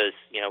because,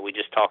 we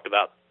just talked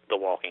about the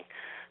walking.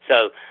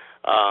 So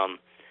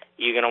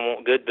you're going to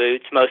want good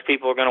boots. Most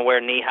people are going to wear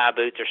knee-high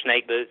boots or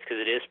snake boots because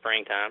it is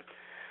springtime.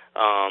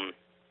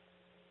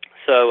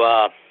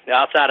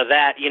 Outside of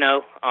that, you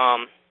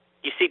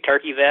see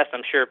turkey vests.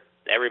 I'm sure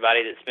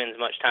everybody that spends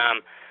much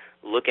time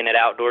looking at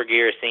outdoor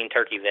gear has seen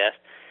turkey vests.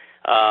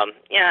 I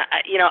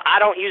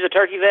don't use a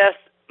turkey vest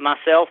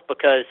myself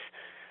because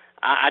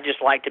I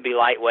just like to be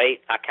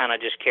lightweight. I kind of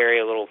just carry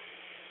a little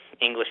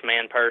English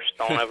man purse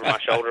thrown over my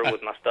shoulder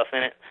with my stuff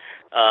in it,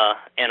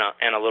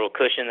 and a little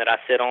cushion that I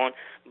sit on.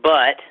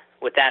 But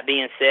with that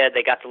being said,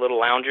 they got the little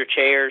lounger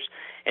chairs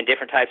and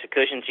different types of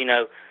cushions.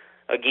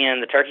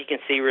 Again, the turkey can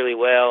see really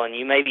well, and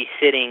you may be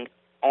sitting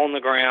on the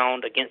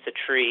ground against a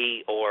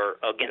tree or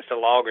against a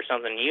log or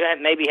something. You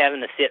may be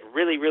having to sit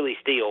really, really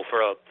still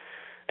for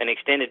an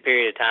extended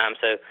period of time.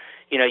 So,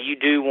 you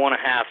do want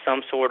to have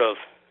some sort of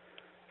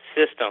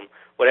system,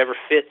 whatever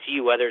fits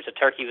you, whether it's a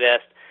turkey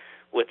vest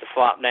with the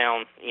flip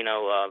down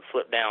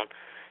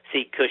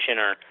seat cushion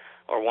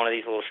or one of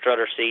these little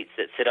strutter seats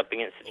that sit up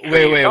against the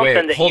tree.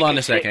 Wait. Hold on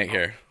a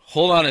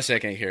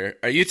second here.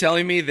 Are you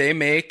telling me they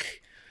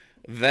make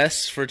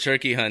vests for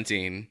turkey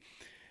hunting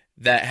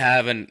that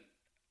have an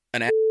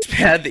ass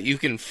pad that you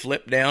can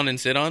flip down and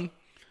sit on?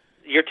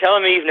 You're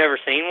telling me you've never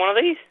seen one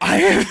of these?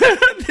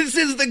 This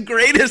is the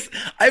greatest.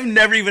 I've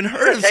never even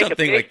heard of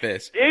something like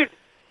this. Dude,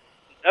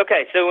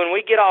 okay, so when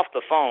we get off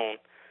the phone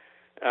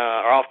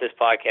or off this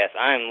podcast,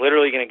 I am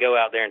literally going to go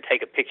out there and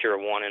take a picture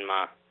of one in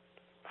my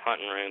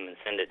hunting room and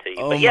send it to you.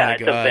 Oh, but yeah,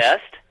 it's a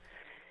vest,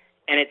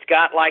 and it's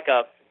got like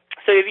a.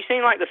 So have you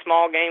seen like the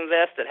small game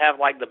vests that have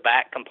like the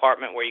back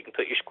compartment where you can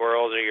put your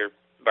squirrels or your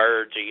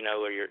birds or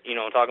or your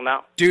what I'm talking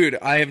about? Dude,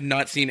 I have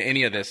not seen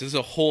any of this. This is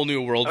a whole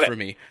new world for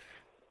me.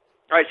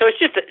 All right, so it's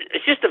just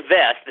a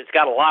vest that's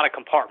got a lot of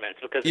compartments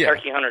because the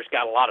turkey hunter's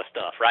got a lot of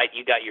stuff, right?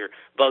 You got your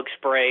bug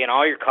spray and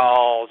all your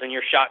calls and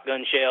your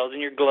shotgun shells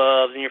and your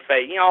gloves and your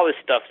face, all this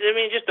stuff. I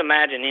mean, just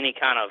imagine any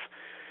kind of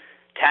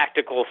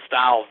tactical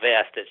style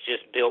vest that's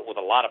just built with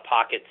a lot of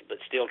pockets but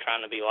still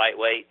trying to be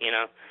lightweight,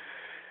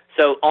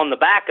 So on the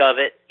back of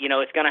it,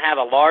 it's going to have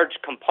a large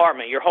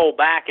compartment. Your whole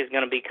back is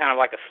going to be kind of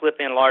like a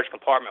slip-in large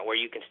compartment where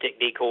you can stick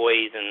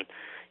decoys and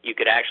you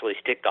could actually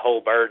stick the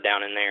whole bird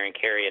down in there and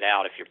carry it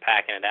out if you're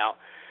packing it out.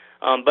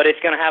 But it's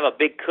going to have a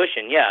big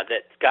cushion,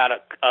 that's got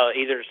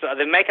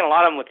they're making a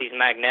lot of them with these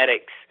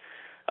magnetic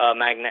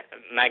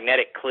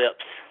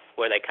clips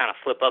where they kind of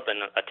flip up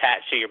and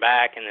attach to your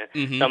back, and then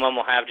some of them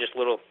will have just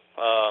little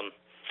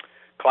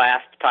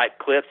clasp type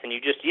clips, and you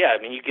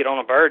get on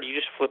a bird, you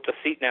just flip the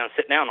seat down,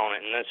 sit down on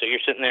it, and then so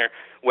you're sitting there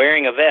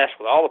wearing a vest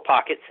with all the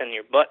pockets and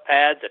your butt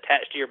pads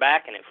attached to your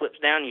back, and it flips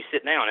down, you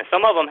sit down. And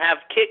some of them have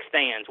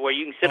kickstands where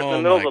you can sit up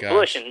in the middle of a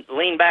bush and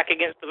lean back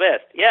against the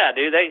vest. Yeah,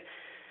 dude, they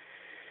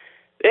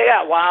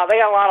got wild. They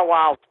got a lot of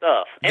wild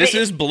stuff. And this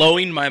is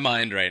blowing my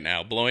mind right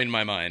now. Blowing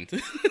my mind.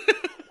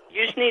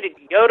 You just need to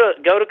go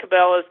to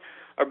Cabela's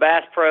or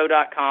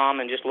BassPro.com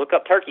and just look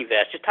up turkey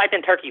vest. Just type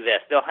in turkey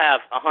vest. They'll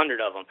have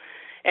 100 of them.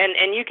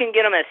 And you can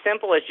get them as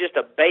simple as just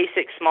a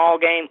basic small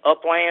game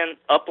upland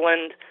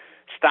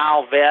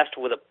style vest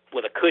with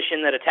a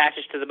cushion that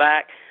attaches to the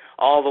back,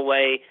 all the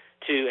way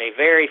to a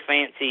very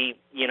fancy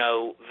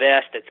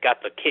vest that's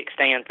got the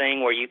kickstand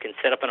thing where you can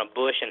sit up in a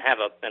bush and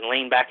and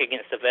lean back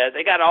against the vest.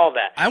 They got all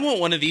that. I want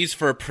one of these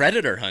for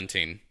predator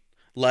hunting.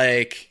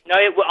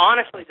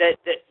 Honestly, they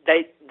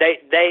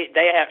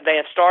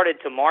have started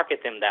to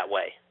market them that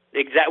way.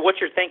 What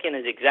you're thinking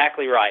is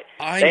exactly right.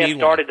 They have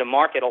started to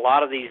market a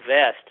lot of these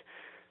vests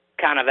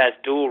kind of as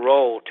dual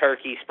role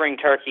spring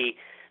turkey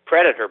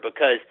predator,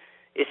 because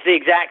it's the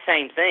exact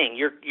same thing.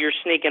 You're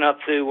sneaking up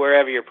to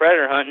wherever you're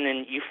predator hunting,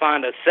 and you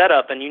find a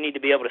setup, and you need to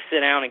be able to sit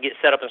down and get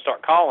set up and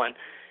start calling.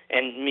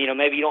 And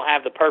maybe you don't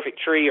have the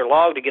perfect tree or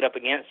log to get up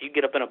against. You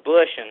get up in a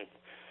bush, and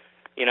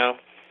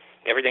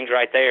everything's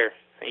right there,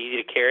 easy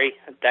to carry,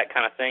 that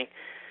kind of thing.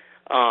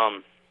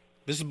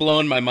 This is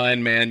blowing my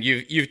mind, man.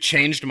 You've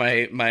changed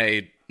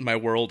my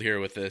world here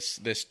with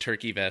this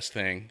turkey vest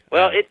thing.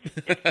 Well,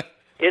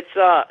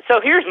 so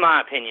here's my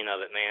opinion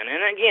of it, man.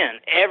 And again,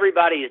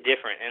 everybody is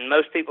different, and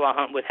most people I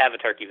hunt with have a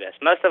turkey vest.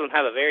 Most of them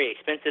have a very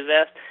expensive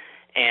vest,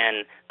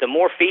 and the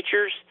more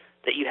features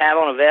that you have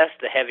on a vest,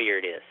 the heavier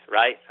it is,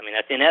 right? I mean,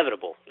 that's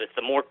inevitable. It's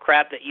the more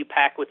crap that you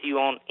pack with you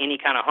on any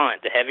kind of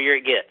hunt, the heavier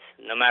it gets.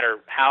 No matter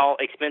how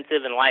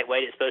expensive and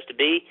lightweight it's supposed to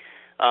be,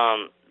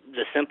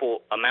 the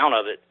simple amount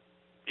of it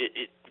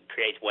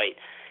creates weight.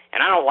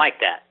 And I don't like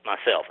that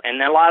myself.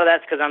 And a lot of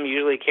that's because I'm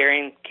usually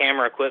carrying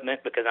camera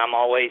equipment because I'm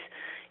always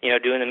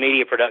doing the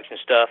media production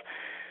stuff.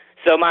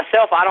 So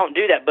myself, I don't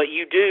do that, but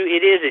you do.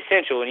 It is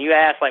essential. And you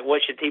ask,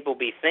 what should people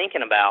be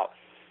thinking about?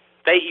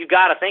 You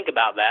got to think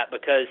about that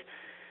because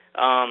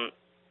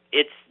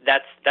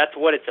that's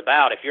what it's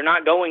about. If you're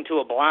not going to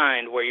a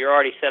blind where you're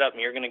already set up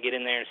and you're going to get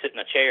in there and sit in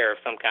a chair of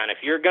some kind,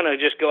 if you're going to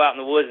just go out in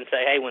the woods and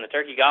say, hey, when the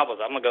turkey gobbles,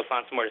 I'm going to go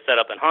find somewhere to set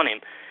up and hunt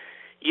him,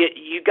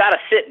 you got to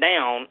sit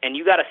down and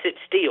you got to sit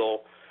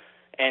still.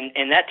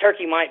 And that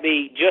turkey might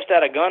be just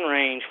at a gun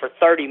range for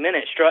 30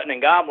 minutes strutting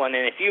and gobbling,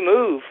 and if you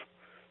move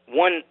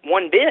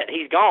one bit,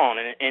 he's gone.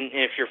 And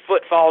if your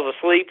foot falls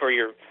asleep or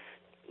your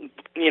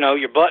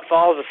butt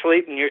falls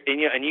asleep and you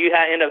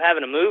end up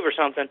having to move or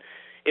something,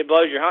 it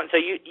blows your hunt. So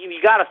you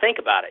got to think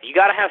about it. You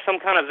got to have some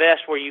kind of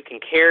vest where you can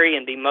carry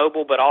and be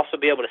mobile, but also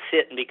be able to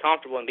sit and be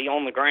comfortable and be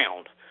on the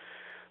ground.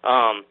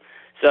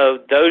 So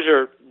those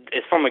are,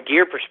 from a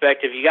gear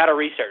perspective, you got to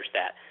research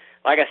that.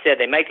 Like I said,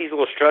 they make these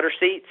little strutter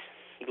seats,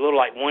 little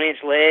 1-inch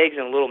legs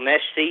and a little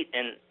mesh seat,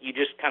 and you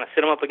just kind of sit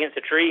them up against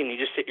a tree and you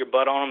just sit your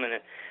butt on them.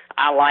 And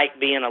I like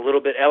being a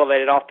little bit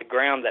elevated off the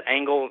ground, that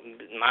angle.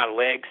 My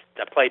legs,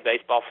 I played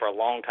baseball for a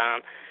long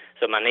time,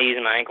 so my knees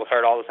and my ankles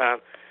hurt all the time.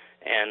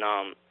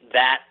 And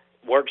that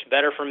works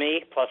better for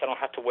me. Plus, I don't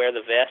have to wear the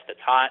vest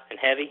that's hot and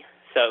heavy.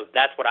 So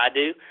that's what I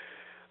do.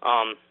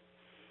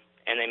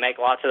 And they make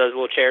lots of those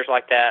little chairs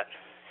like that.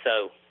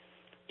 So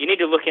you need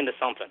to look into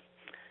something.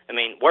 I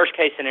mean, worst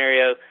case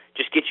scenario,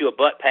 just get you a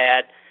butt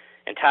pad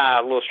and tie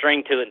a little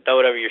string to it and throw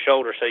it over your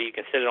shoulder so you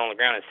can sit it on the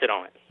ground and sit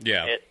on it.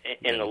 Yeah.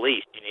 In the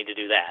least, you need to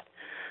do that.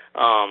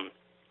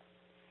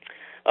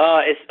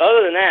 It's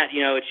other than that,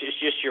 it's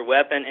just your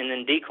weapon and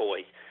then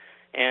decoys.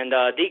 And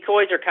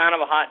decoys are kind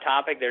of a hot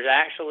topic. There's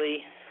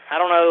actually, I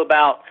don't know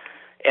about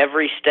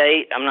every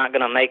state. I'm not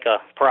going to make a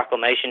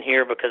proclamation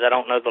here because I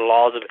don't know the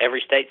laws of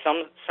every state.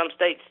 Some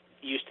states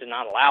used to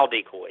not allow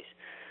decoys.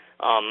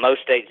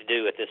 Most states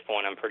do at this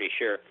point, I'm pretty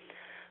sure.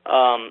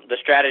 The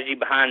strategy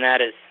behind that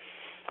is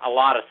a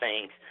lot of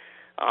things.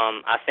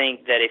 I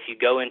think that if you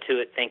go into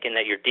it thinking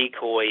that your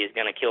decoy is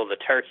going to kill the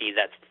turkey,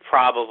 that's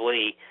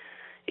probably,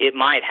 it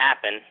might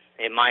happen.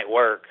 It might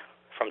work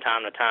from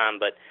time to time,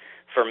 but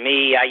for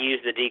me, I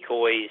use the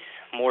decoys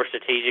more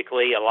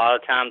strategically. A lot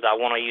of times I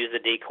want to use the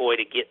decoy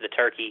to get the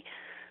turkey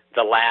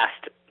the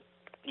last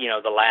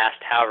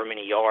however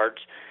many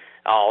yards.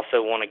 I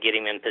also want to get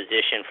him in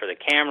position for the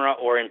camera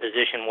or in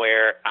position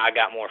where I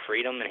got more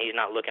freedom and he's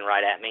not looking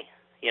right at me,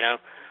 In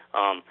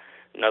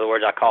other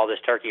words, I call this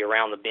turkey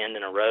around the bend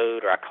in a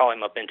road, or I call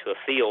him up into a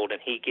field, and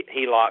he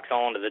locks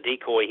on to the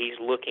decoy. He's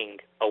looking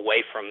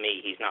away from me.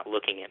 He's not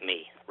looking at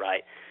me,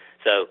 right?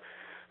 So,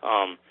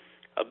 I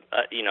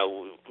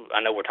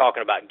know we're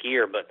talking about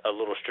gear, but a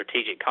little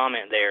strategic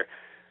comment there.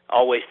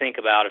 Always think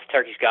about if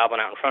turkey's gobbling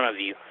out in front of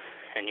you,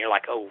 and you're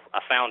like, oh,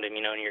 I found him,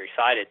 and you're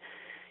excited.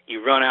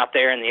 You run out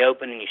there in the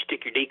open, and you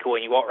stick your decoy,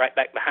 and you walk right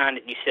back behind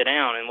it, and you sit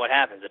down, and what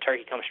happens? The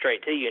turkey comes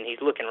straight to you, and he's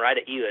looking right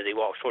at you as he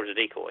walks towards the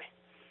decoy.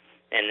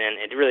 And then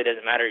it really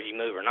doesn't matter if you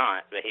move or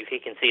not. But if he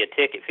can see a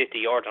tick at 50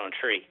 yards on a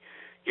tree,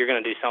 you're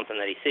going to do something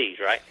that he sees,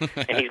 right?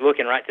 And he's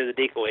looking right through the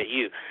decoy at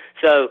you.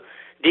 So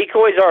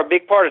decoys are a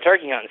big part of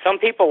turkey hunting. Some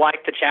people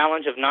like the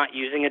challenge of not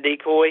using a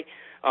decoy.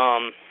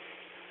 I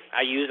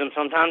use them.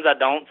 Sometimes I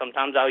don't.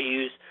 Sometimes I'll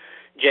use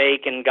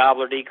Jake and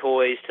gobbler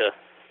decoys to,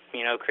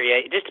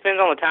 create. It just depends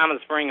on the time of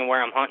the spring and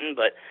where I'm hunting,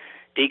 but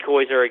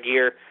decoys are a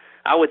gear.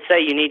 I would say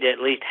you need to at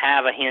least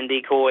have a hen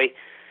decoy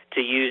to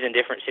use in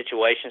different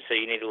situations, so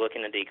you need to look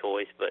into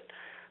decoys. But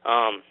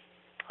other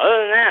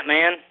than that,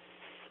 man,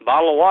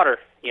 bottle of water,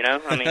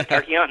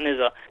 turkey hunting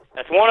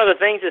that's one of the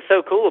things that's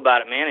so cool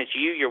about it, man. It's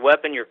you, your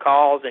weapon, your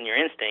calls, and your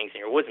instincts, and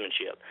your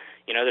woodsmanship.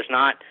 There's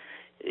not,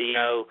 you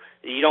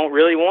don't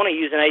really want to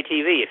use an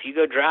ATV. If you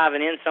go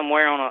driving in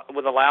somewhere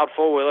with a loud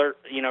four-wheeler,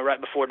 right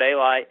before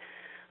daylight,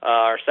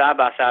 or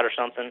side-by-side or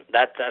something,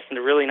 that's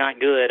really not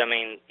good.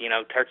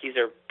 Turkeys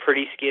are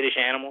pretty skittish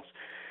animals.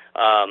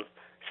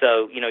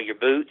 So, your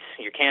boots,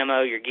 your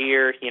camo, your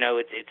gear,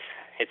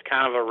 it's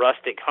kind of a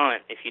rustic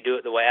hunt if you do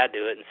it the way I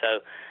do it. And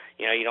so,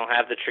 you don't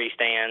have the tree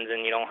stands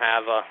and you don't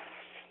have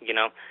you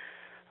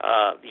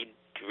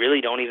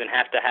really don't even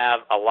have to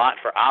have a lot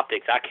for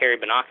optics. I carry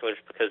binoculars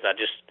because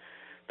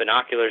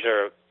binoculars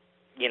are,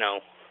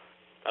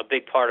 a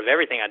big part of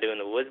everything I do in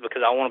the woods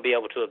because I want to be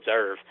able to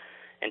observe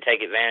and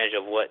take advantage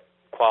of what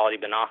quality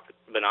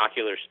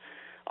binoculars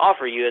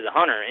offer you as a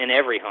hunter in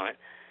every hunt.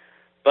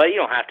 But you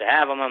don't have to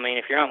have them.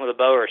 If you're hunting with a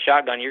bow or a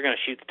shotgun, you're going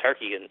to shoot the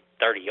turkey in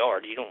 30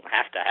 yards. You don't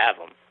have to have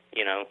them,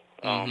 in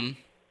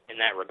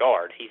that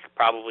regard. He's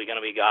probably going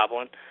to be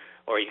gobbling,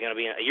 or you're going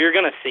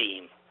to see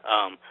him.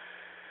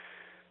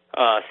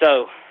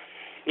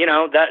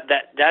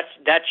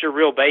 That's your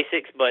real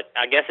basics, but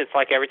I guess it's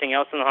like everything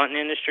else in the hunting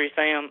industry,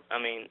 Sam.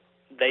 If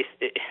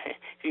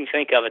you can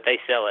think of it, they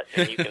sell it,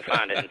 and you can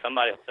find it, and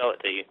somebody will sell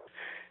it to you.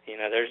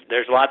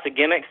 There's lots of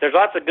gimmicks. There's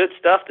lots of good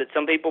stuff that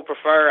some people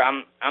prefer.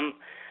 I'm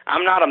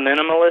not a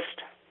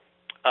minimalist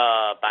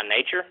by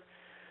nature,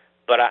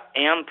 but I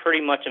am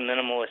pretty much a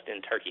minimalist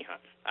in turkey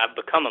hunting. I've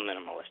become a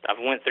minimalist. I've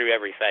went through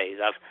every phase.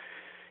 I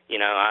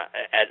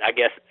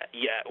guess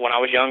when I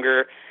was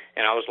younger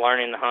and I was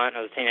learning to hunt, I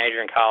was a teenager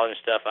in college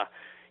and stuff,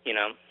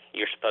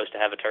 you're supposed to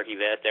have a turkey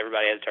vest.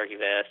 Everybody has a turkey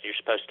vest. You're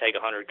supposed to take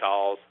 100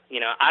 calls.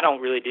 I don't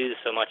really do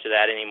so much of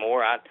that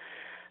anymore.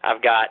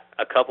 I've got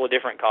a couple of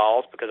different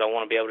calls because I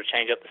want to be able to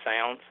change up the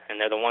sounds, and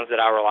they're the ones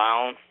that I rely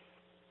on.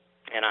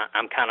 And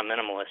I'm kind of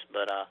minimalist,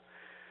 but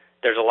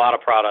there's a lot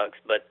of products.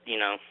 But,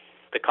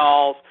 the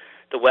calls,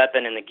 the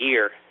weapon, and the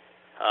gear,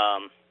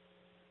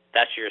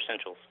 that's your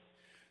essentials.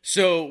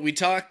 So we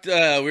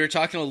were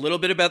talking a little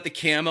bit about the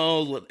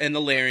camo and the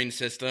layering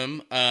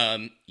system.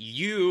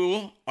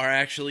 You are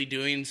actually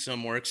doing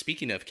some work.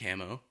 Speaking of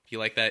camo, you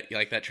like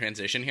that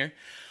transition here?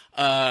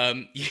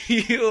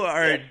 You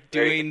are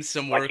doing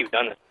some work you've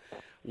done it.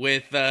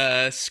 With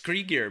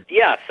scree gear.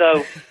 Yeah,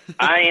 so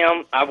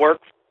I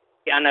work.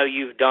 I know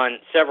you've done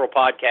several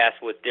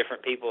podcasts with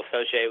different people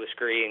associated with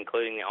scree,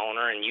 including the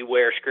owner, and you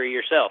wear scree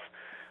yourself.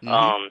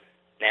 Mm-hmm.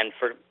 And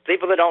for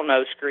people that don't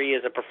know, scree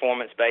is a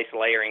performance-based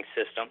layering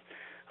system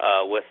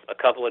with a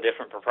couple of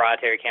different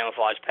proprietary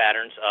camouflage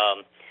patterns.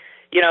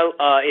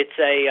 It's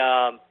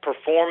a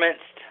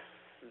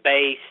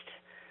performance-based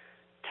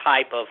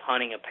type of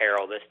hunting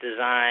apparel that's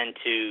designed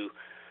to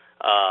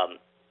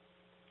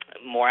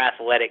more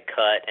athletic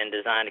cut and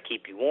designed to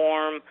keep you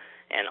warm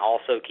and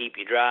also keep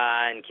you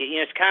dry. And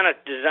it's kind of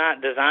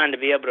designed to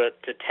be able to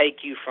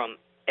take you from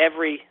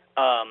every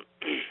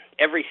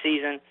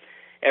season,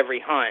 every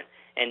hunt,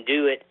 and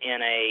do it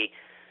in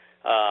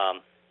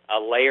a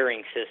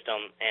layering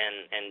system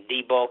and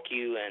debulk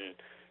you and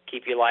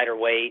keep you lighter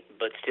weight,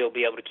 but still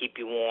be able to keep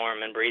you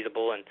warm and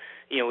breathable. And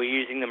we're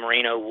using the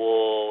merino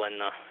wool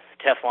and the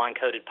Teflon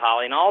coated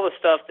poly and all the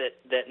stuff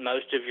that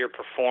most of your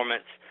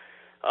performance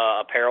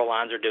apparel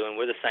lines are doing.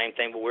 We're the same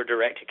thing, but we're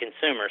direct to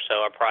consumer, so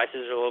our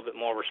prices are a little bit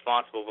more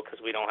responsible because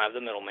we don't have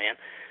the middleman.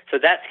 So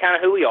that's kind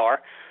of who we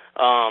are.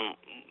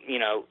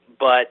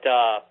 But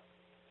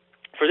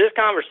for this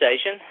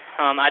conversation,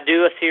 I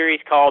do a series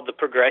called the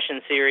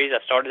Progression Series.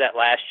 I started that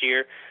last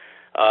year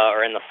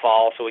or in the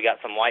fall, so we got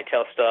some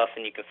whitetail stuff,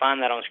 and you can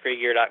find that on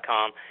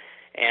ScreeGear.com.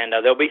 And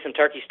there'll be some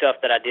turkey stuff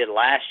that I did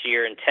last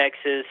year in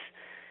Texas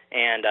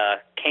and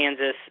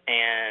Kansas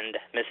and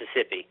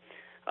Mississippi.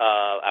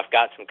 I've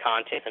got some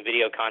content, some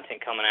video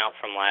content coming out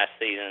from last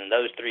season in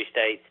those 3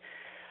 states.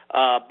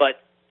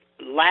 But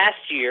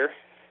last year,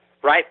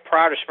 right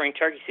prior to spring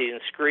turkey season,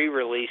 Scree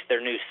released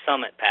their new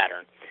Summit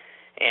pattern.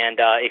 And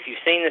if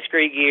you've seen the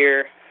Scree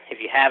gear, if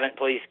you haven't,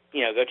 please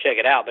go check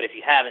it out. But if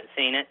you haven't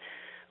seen it,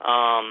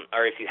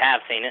 or if you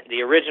have seen it,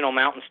 the original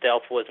Mountain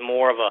Stealth was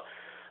more of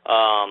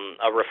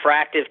a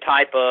refractive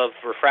type of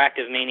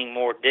refractive, meaning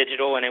more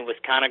digital, and it was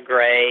kind of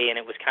gray, and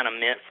it was kind of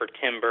meant for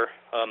timber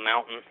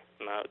mountain,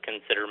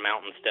 considered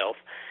Mountain Stealth.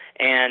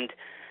 And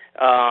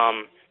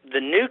the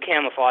new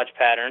camouflage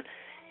pattern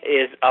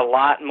is a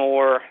lot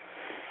more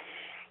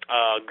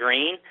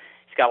green.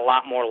 It's got a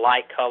lot more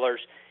light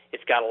colors.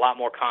 It's got a lot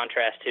more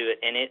contrast to it,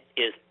 and it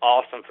is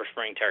awesome for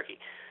spring turkey.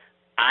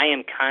 I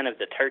am kind of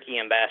the turkey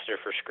ambassador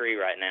for Scree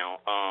right now.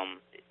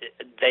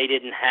 They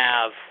didn't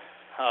have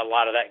a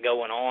lot of that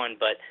going on,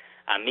 but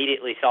I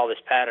immediately saw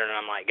this pattern, and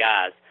I'm like,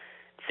 guys,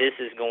 this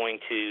is going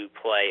to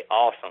play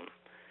awesome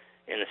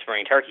in the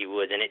spring turkey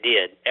woods, and it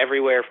did.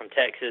 Everywhere from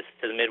Texas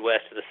to the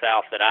Midwest to the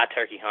South that I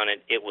turkey hunted,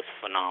 it was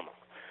phenomenal.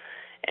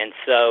 And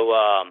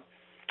so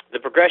the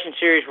Progression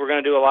Series, we're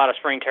going to do a lot of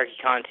spring turkey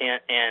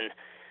content, and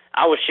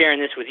I was sharing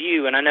this with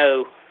you, and I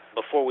know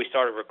before we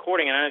started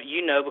recording, and I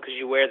know because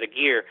you wear the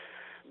gear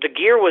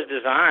was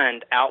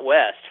designed out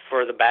west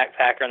for the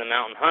backpacker and the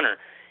mountain hunter.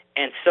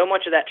 And so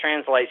much of that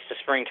translates to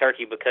spring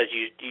turkey because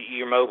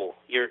you're mobile.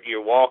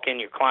 You're walking,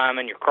 you're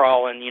climbing, you're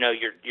crawling.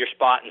 You're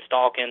spotting,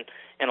 stalking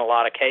in a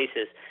lot of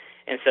cases.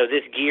 And so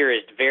this gear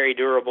is very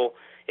durable.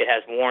 It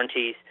has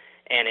warranties,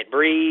 and it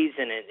breathes,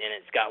 and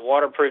it's got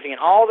waterproofing, and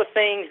all the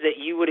things that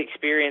you would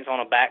experience on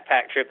a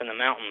backpack trip in the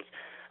mountains.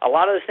 A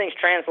lot of those things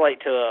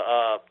translate to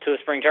a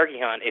spring turkey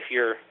hunt if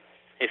you're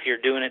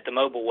doing it the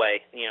mobile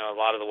way. A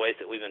lot of the ways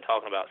that we've been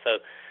talking about. So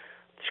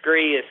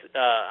Scree is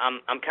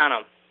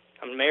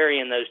I'm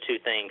marrying those two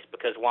things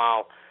because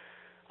while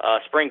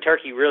spring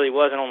turkey really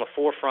wasn't on the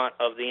forefront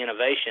of the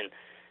innovation,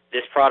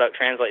 this product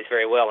translates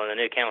very well, and the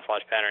new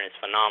camouflage pattern is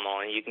phenomenal.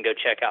 And you can go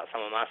check out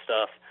some of my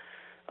stuff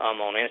on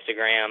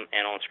Instagram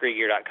and on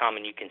ScreeGear.com,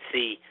 and you can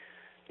see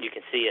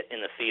it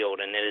in the field,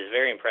 and it is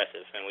very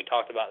impressive. And we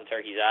talked about the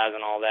turkey's eyes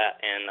and all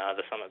that, and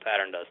the Summit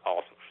pattern does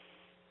awesome.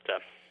 So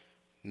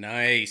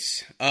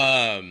nice.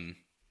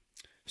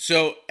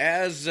 So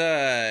as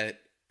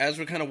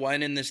we're kind of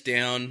winding this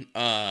down,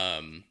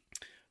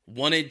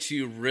 wanted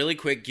to really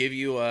quick give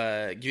you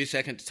a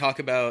second to talk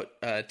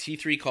about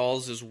T3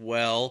 calls as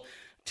well.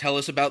 Tell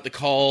us about the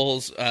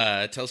calls.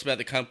 Tell us about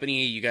the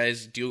company. You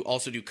guys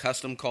also do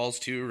custom calls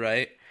too,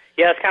 right?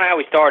 Yeah, that's kind of how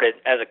we started,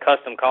 as a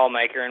custom call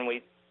maker, and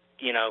we,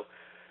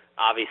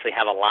 obviously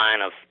have a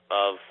line of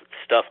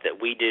stuff that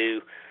we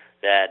do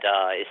that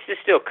is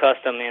just still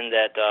custom in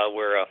that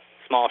we're a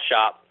small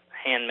shop,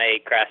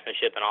 handmade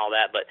craftsmanship and all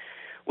that, but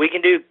we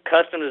can do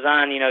custom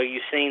design.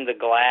 You've seen the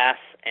glass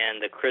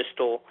and the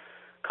crystal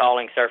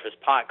calling surface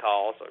pot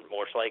calls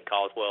or slate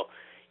calls. Well,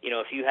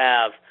 if you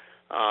have,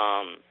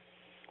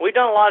 we've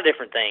done a lot of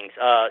different things.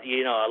 A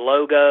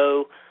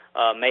logo,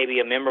 maybe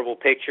a memorable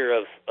picture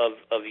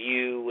of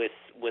you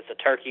with a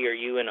turkey, or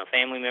you and a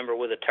family member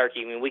with a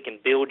turkey. I mean, we can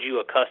build you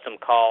a custom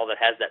call that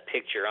has that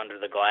picture under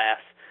the glass.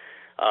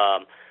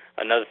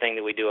 Another thing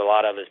that we do a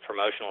lot of is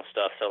promotional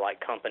stuff. So like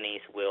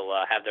companies will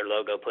have their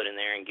logo put in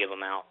there and give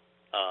them out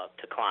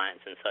to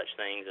clients and such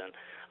things. And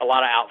a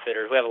lot of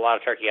outfitters, we have a lot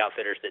of turkey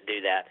outfitters that do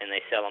that, and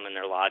they sell them in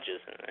their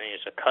lodges. And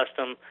it's a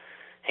custom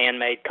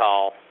handmade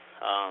call,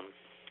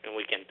 and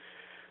we can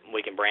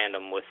brand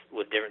them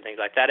with different things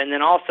like that. And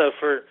then also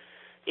for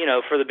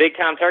the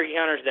big-time turkey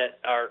hunters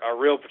that are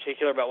real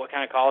particular about what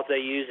kind of calls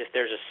they use, if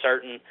there's a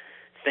certain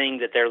thing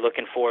that they're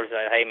looking for, is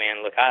that, hey,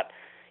 man, look,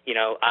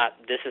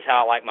 this is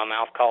how I like my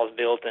mouth calls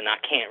built, and I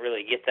can't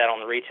really get that on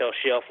the retail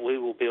shelf. We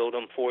will build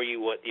them for you.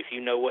 If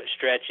you know what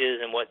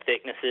stretches and what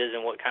thicknesses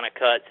and what kind of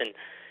cuts, and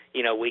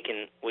we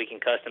can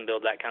custom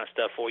build that kind of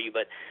stuff for you.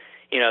 But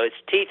it's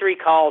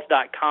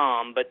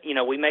t3calls.com. But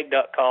we make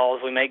duck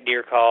calls, we make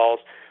deer calls.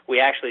 We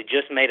actually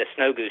just made a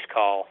snow goose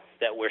call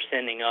that we're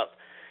sending up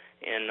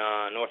in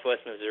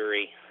northwest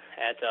Missouri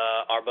at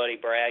our buddy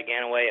Brad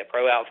Ganaway at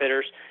Pro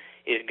Outfitters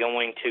is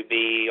going to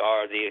be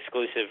the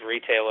exclusive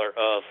retailer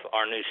of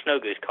our new snow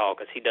goose call,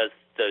 because he does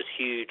those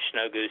huge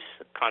snow goose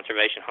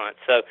conservation hunts.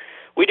 So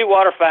we do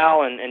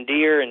waterfowl and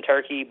deer and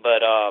turkey,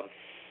 but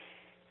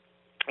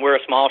we're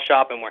a small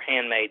shop and we're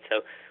handmade,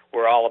 so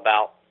we're all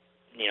about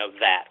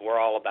that. We're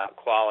all about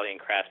quality and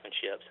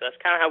craftsmanship. So that's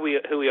kind of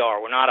who we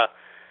are. We're not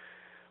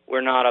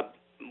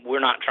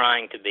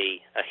trying to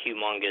be a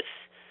humongous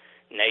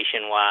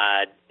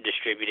nationwide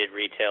distributed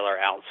retailer,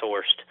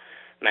 outsourced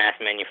mass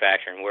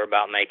manufacturing. We're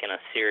about making a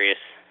serious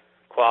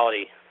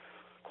quality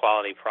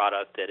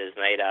product that is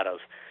made out of,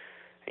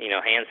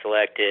 hand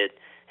selected,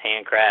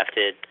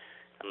 handcrafted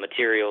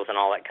materials and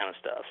all that kind of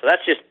stuff. So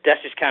that's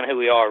just kind of who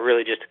we are.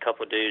 Really, just a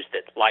couple of dudes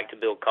that like to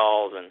build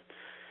calls, and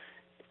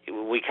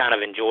we kind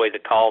of enjoy the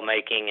call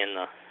making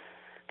and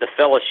the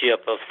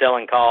fellowship of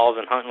selling calls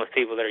and hunting with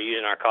people that are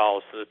using our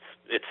calls. So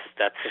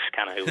that's just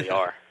kind of who we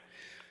are.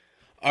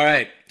 All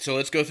right, so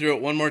let's go through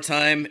it one more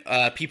time.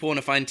 People want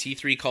to find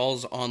T3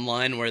 Calls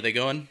online. Where are they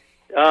going?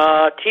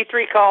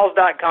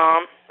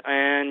 T3calls.com,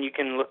 and you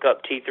can look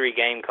up T3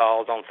 Game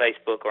Calls on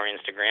Facebook or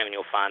Instagram, and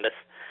you'll find us.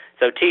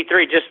 So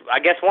T3, I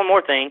guess one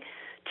more thing,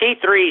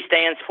 T3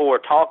 stands for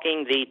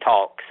Talking the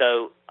Talk.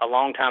 So a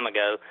long time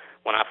ago,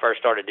 when I first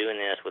started doing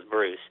this with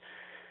Bruce,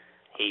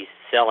 he's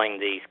selling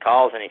these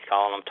calls, and he's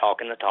calling them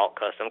Talking the Talk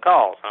custom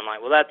calls. I'm like,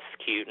 well, that's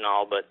cute and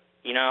all, but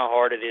you know how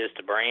hard it is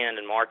to brand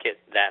and market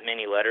that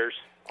many letters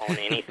on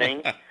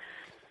anything?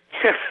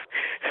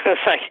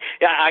 It's like,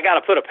 yeah, I got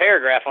to put a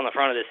paragraph on the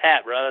front of this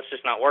hat, bro. That's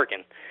just not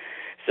working.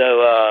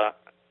 So,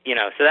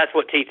 so that's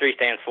what T3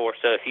 stands for.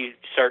 So if you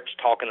search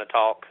Talkin' the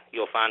Talk,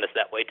 you'll find us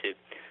that way too.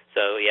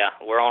 So, yeah,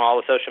 we're on all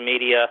the social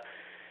media,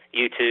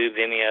 YouTube,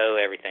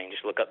 Vimeo, everything.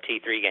 Just look up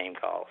T3 Game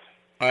Calls.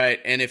 All right,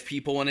 and if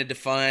people wanted to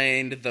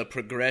find the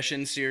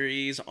Progression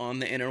series on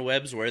the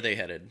interwebs, where are they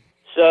headed?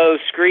 So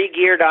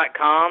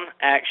ScreeGear.com,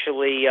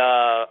 actually,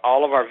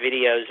 all of our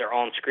videos are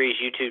on Scree's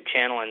YouTube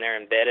channel, and they're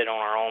embedded on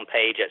our own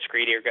page at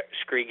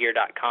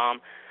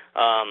ScreeGear.com.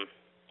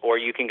 Or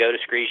you can go to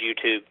Scree's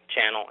YouTube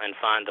channel and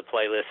find the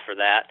playlist for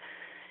that.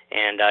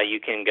 And you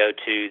can go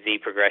to the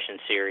Progression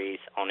series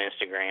on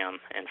Instagram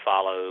and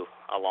follow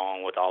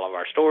along with all of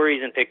our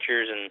stories and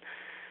pictures and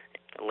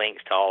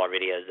links to all our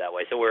videos that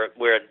way. So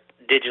we're a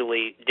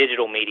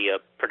digital media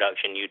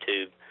production,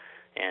 YouTube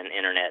and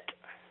internet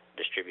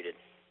distributed.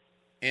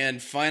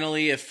 And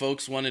finally, if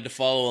folks wanted to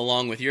follow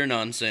along with your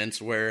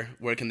nonsense, where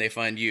can they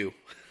find you?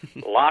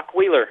 Locke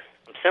Wheeler.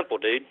 I'm simple,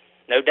 dude.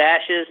 No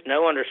dashes,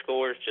 no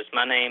underscores, just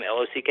my name,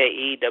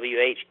 LOCKEWHEELER,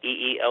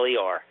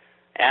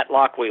 at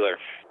Locke Wheeler.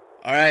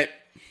 All right.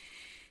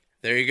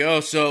 There you go.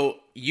 So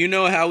you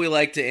know how we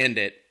like to end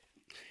it.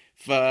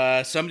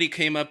 If somebody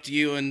came up to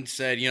you and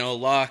said,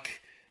 Locke,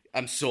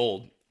 I'm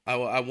sold.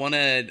 I want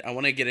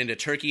to get into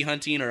turkey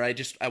hunting, or I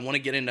want to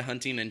get into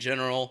hunting in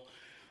general.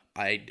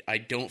 I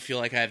don't feel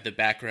like I have the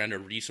background or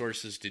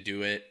resources to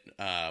do it.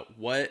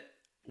 What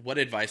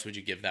advice would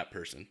you give that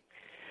person?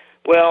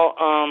 Well,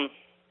 I'll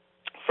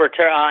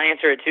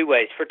answer it two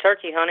ways. For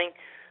turkey hunting,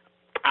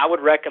 I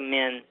would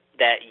recommend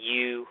that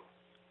you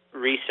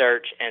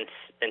research and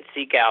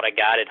seek out a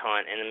guided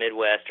hunt in the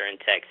Midwest or in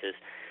Texas,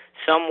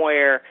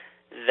 somewhere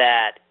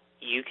that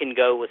you can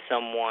go with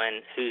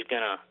someone who's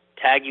going to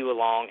tag you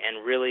along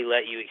and really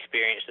let you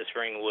experience the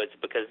spring woods,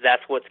 because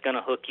that's what's going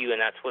to hook you, and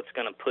that's what's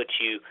going to put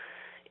you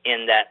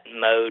in that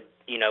mode,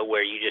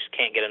 where you just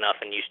can't get enough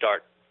and you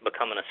start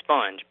becoming a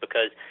sponge.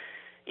 Because,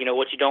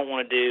 what you don't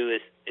want to do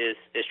is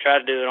try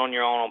to do it on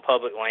your own on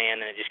public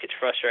land, and it just gets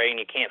frustrating.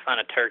 You can't find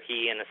a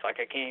turkey, and it's like,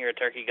 I can't hear a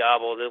turkey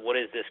gobble. What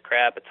is this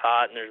crap? It's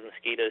hot, and there's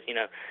mosquitoes,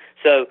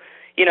 So,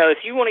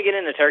 if you want to get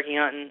into turkey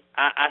hunting,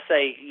 I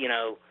say,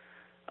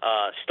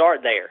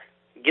 start there.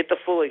 Get the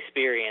full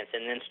experience,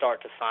 and then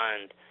start to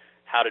find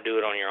how to do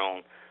it on your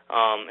own.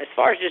 As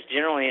far as just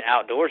generally an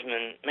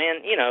outdoorsman,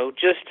 man,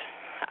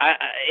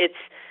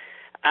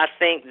 I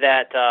think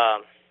that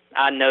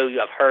I know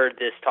I've heard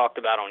this talked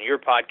about on your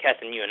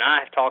podcast, and you and I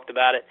have talked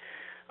about it.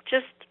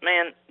 Just,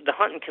 man, the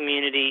hunting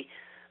community,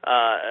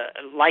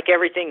 like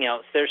everything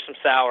else, there's some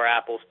sour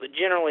apples, but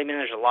generally, man,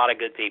 there's a lot of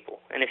good people.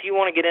 And if you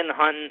want to get into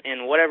hunting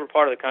in whatever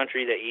part of the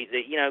country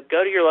that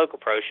go to your local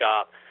pro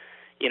shop,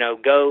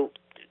 go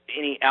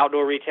any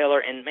outdoor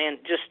retailer, and man,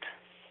 just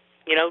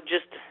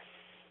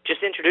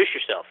introduce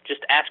yourself.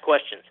 Just ask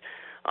questions.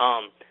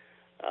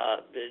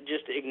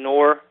 Just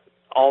ignore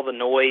all the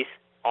noise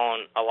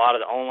on a lot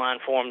of the online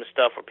forums and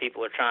stuff where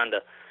people are trying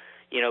to,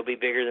 be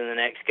bigger than the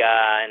next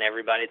guy and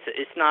everybody.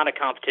 It's not a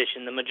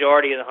competition. The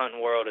majority of the hunting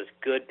world is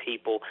good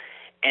people,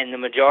 and the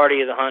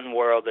majority of the hunting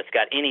world that's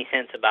got any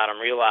sense about them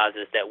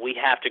realizes that we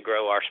have to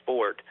grow our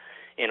sport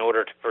in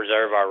order to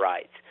preserve our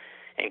rights.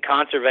 And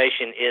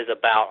conservation is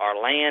about our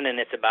land, and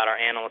it's about our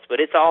animals, but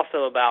it's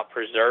also about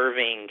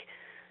preserving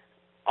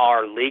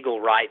our legal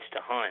rights to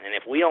hunt. And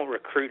if we don't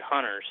recruit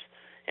hunters,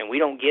 and we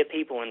don't get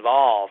people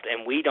involved,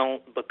 and we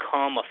don't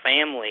become a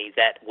family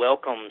that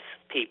welcomes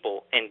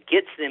people and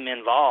gets them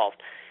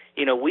involved,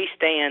 we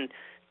stand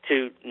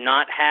to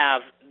not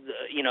have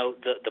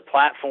the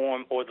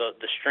platform or the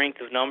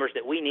strength of numbers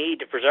that we need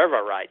to preserve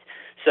our rights.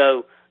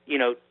 So,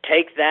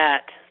 take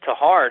that to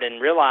heart and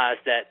realize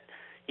that,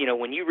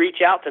 when you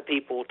reach out to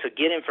people to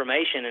get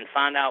information and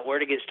find out where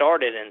to get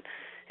started,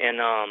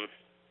 and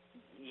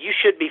you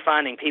should be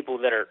finding people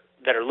that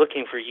are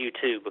looking for you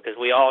too, because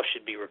we all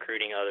should be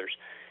recruiting others,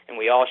 and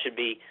we all should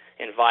be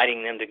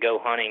inviting them to go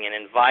hunting and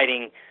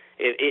inviting.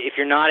 If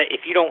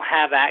you don't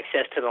have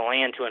access to the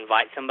land to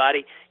invite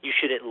somebody, you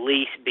should at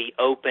least be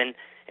open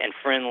and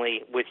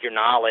friendly with your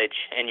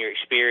knowledge and your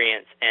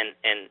experience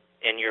and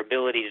your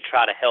ability to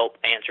try to help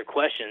answer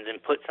questions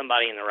and put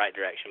somebody in the right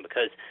direction.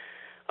 Because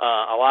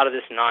a lot of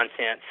this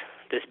nonsense,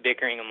 this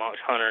bickering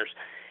amongst hunters,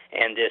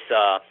 and this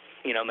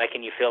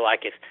making you feel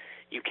like if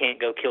you can't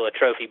go kill a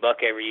trophy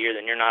buck every year,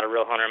 then you're not a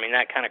real hunter. I mean,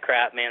 that kind of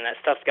crap, man, that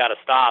stuff's got to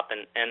stop.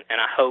 And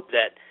I hope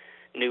that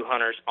new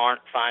hunters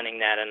aren't finding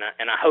that.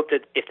 And I hope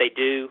that if they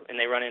do and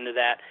they run into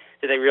that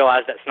they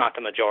realize that's not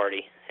the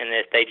majority, and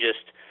that they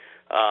just,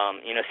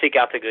 seek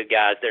out the good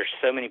guys. There's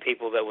so many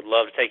people that would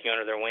love to take you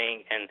under their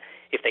wing, and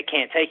if they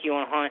can't take you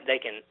on a hunt, they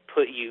can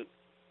put you,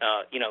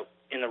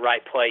 in the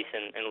right place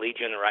and lead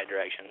you in the right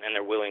direction, and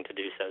they're willing to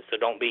do so. So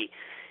don't be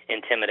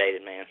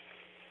intimidated, man.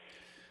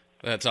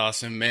 That's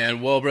awesome, man.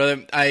 Well,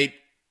 brother, I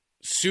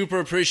super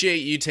appreciate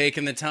you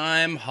taking the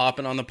time,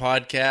 hopping on the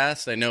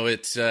podcast. I know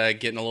it's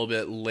getting a little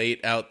bit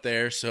late out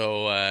there,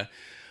 so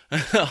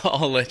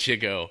I'll let you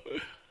go.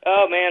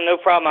 Oh, man, no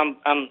problem.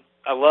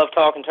 I love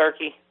talking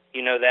turkey.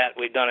 You know that.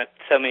 We've done it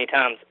so many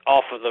times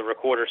off of the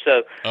recorder.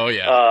 So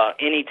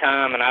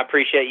anytime, and I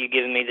appreciate you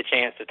giving me the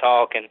chance to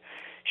talk and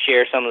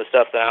share some of the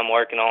stuff that I'm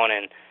working on,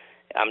 and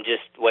I'm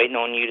just waiting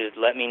on you to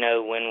let me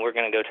know when we're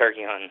going to go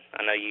turkey hunting.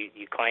 I know you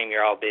claim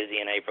you're all busy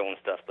in April and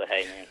stuff, but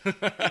hey, man, you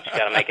just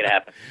got to make it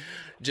happen.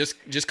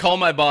 Just call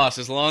my boss.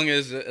 As long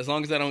as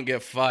I don't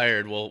get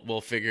fired,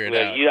 we'll figure it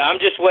out. I'm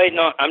just waiting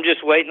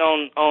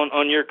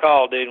on your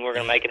call, dude, and we're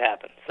going to make it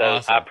happen. So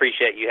awesome. I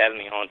appreciate you having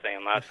me on,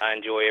 Sam. I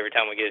enjoy every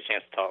time we get a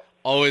chance to talk.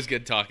 Always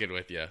good talking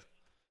with you.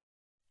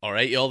 All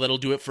right, y'all, that'll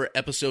do it for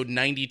episode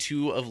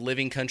 92 of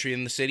Living Country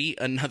in the City.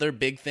 Another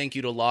big thank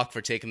you to Locke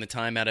for taking the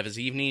time out of his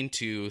evening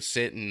to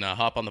sit and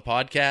hop on the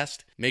podcast.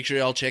 Make sure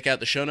y'all check out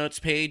the show notes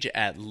page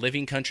at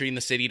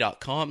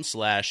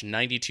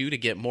livingcountryinthecity.com/92 to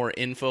get more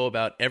info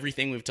about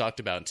everything we've talked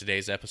about in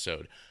today's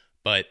episode.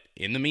 But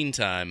in the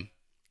meantime,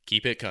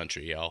 keep it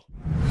country, y'all.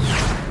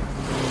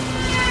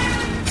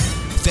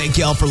 Thank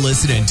y'all for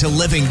listening to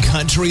Living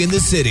Country in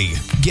the City.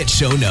 Get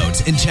show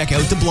notes and check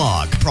out the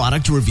blog,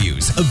 product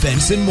reviews,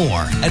 events, and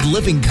more at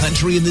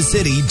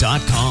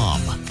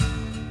livingcountryinthecity.com.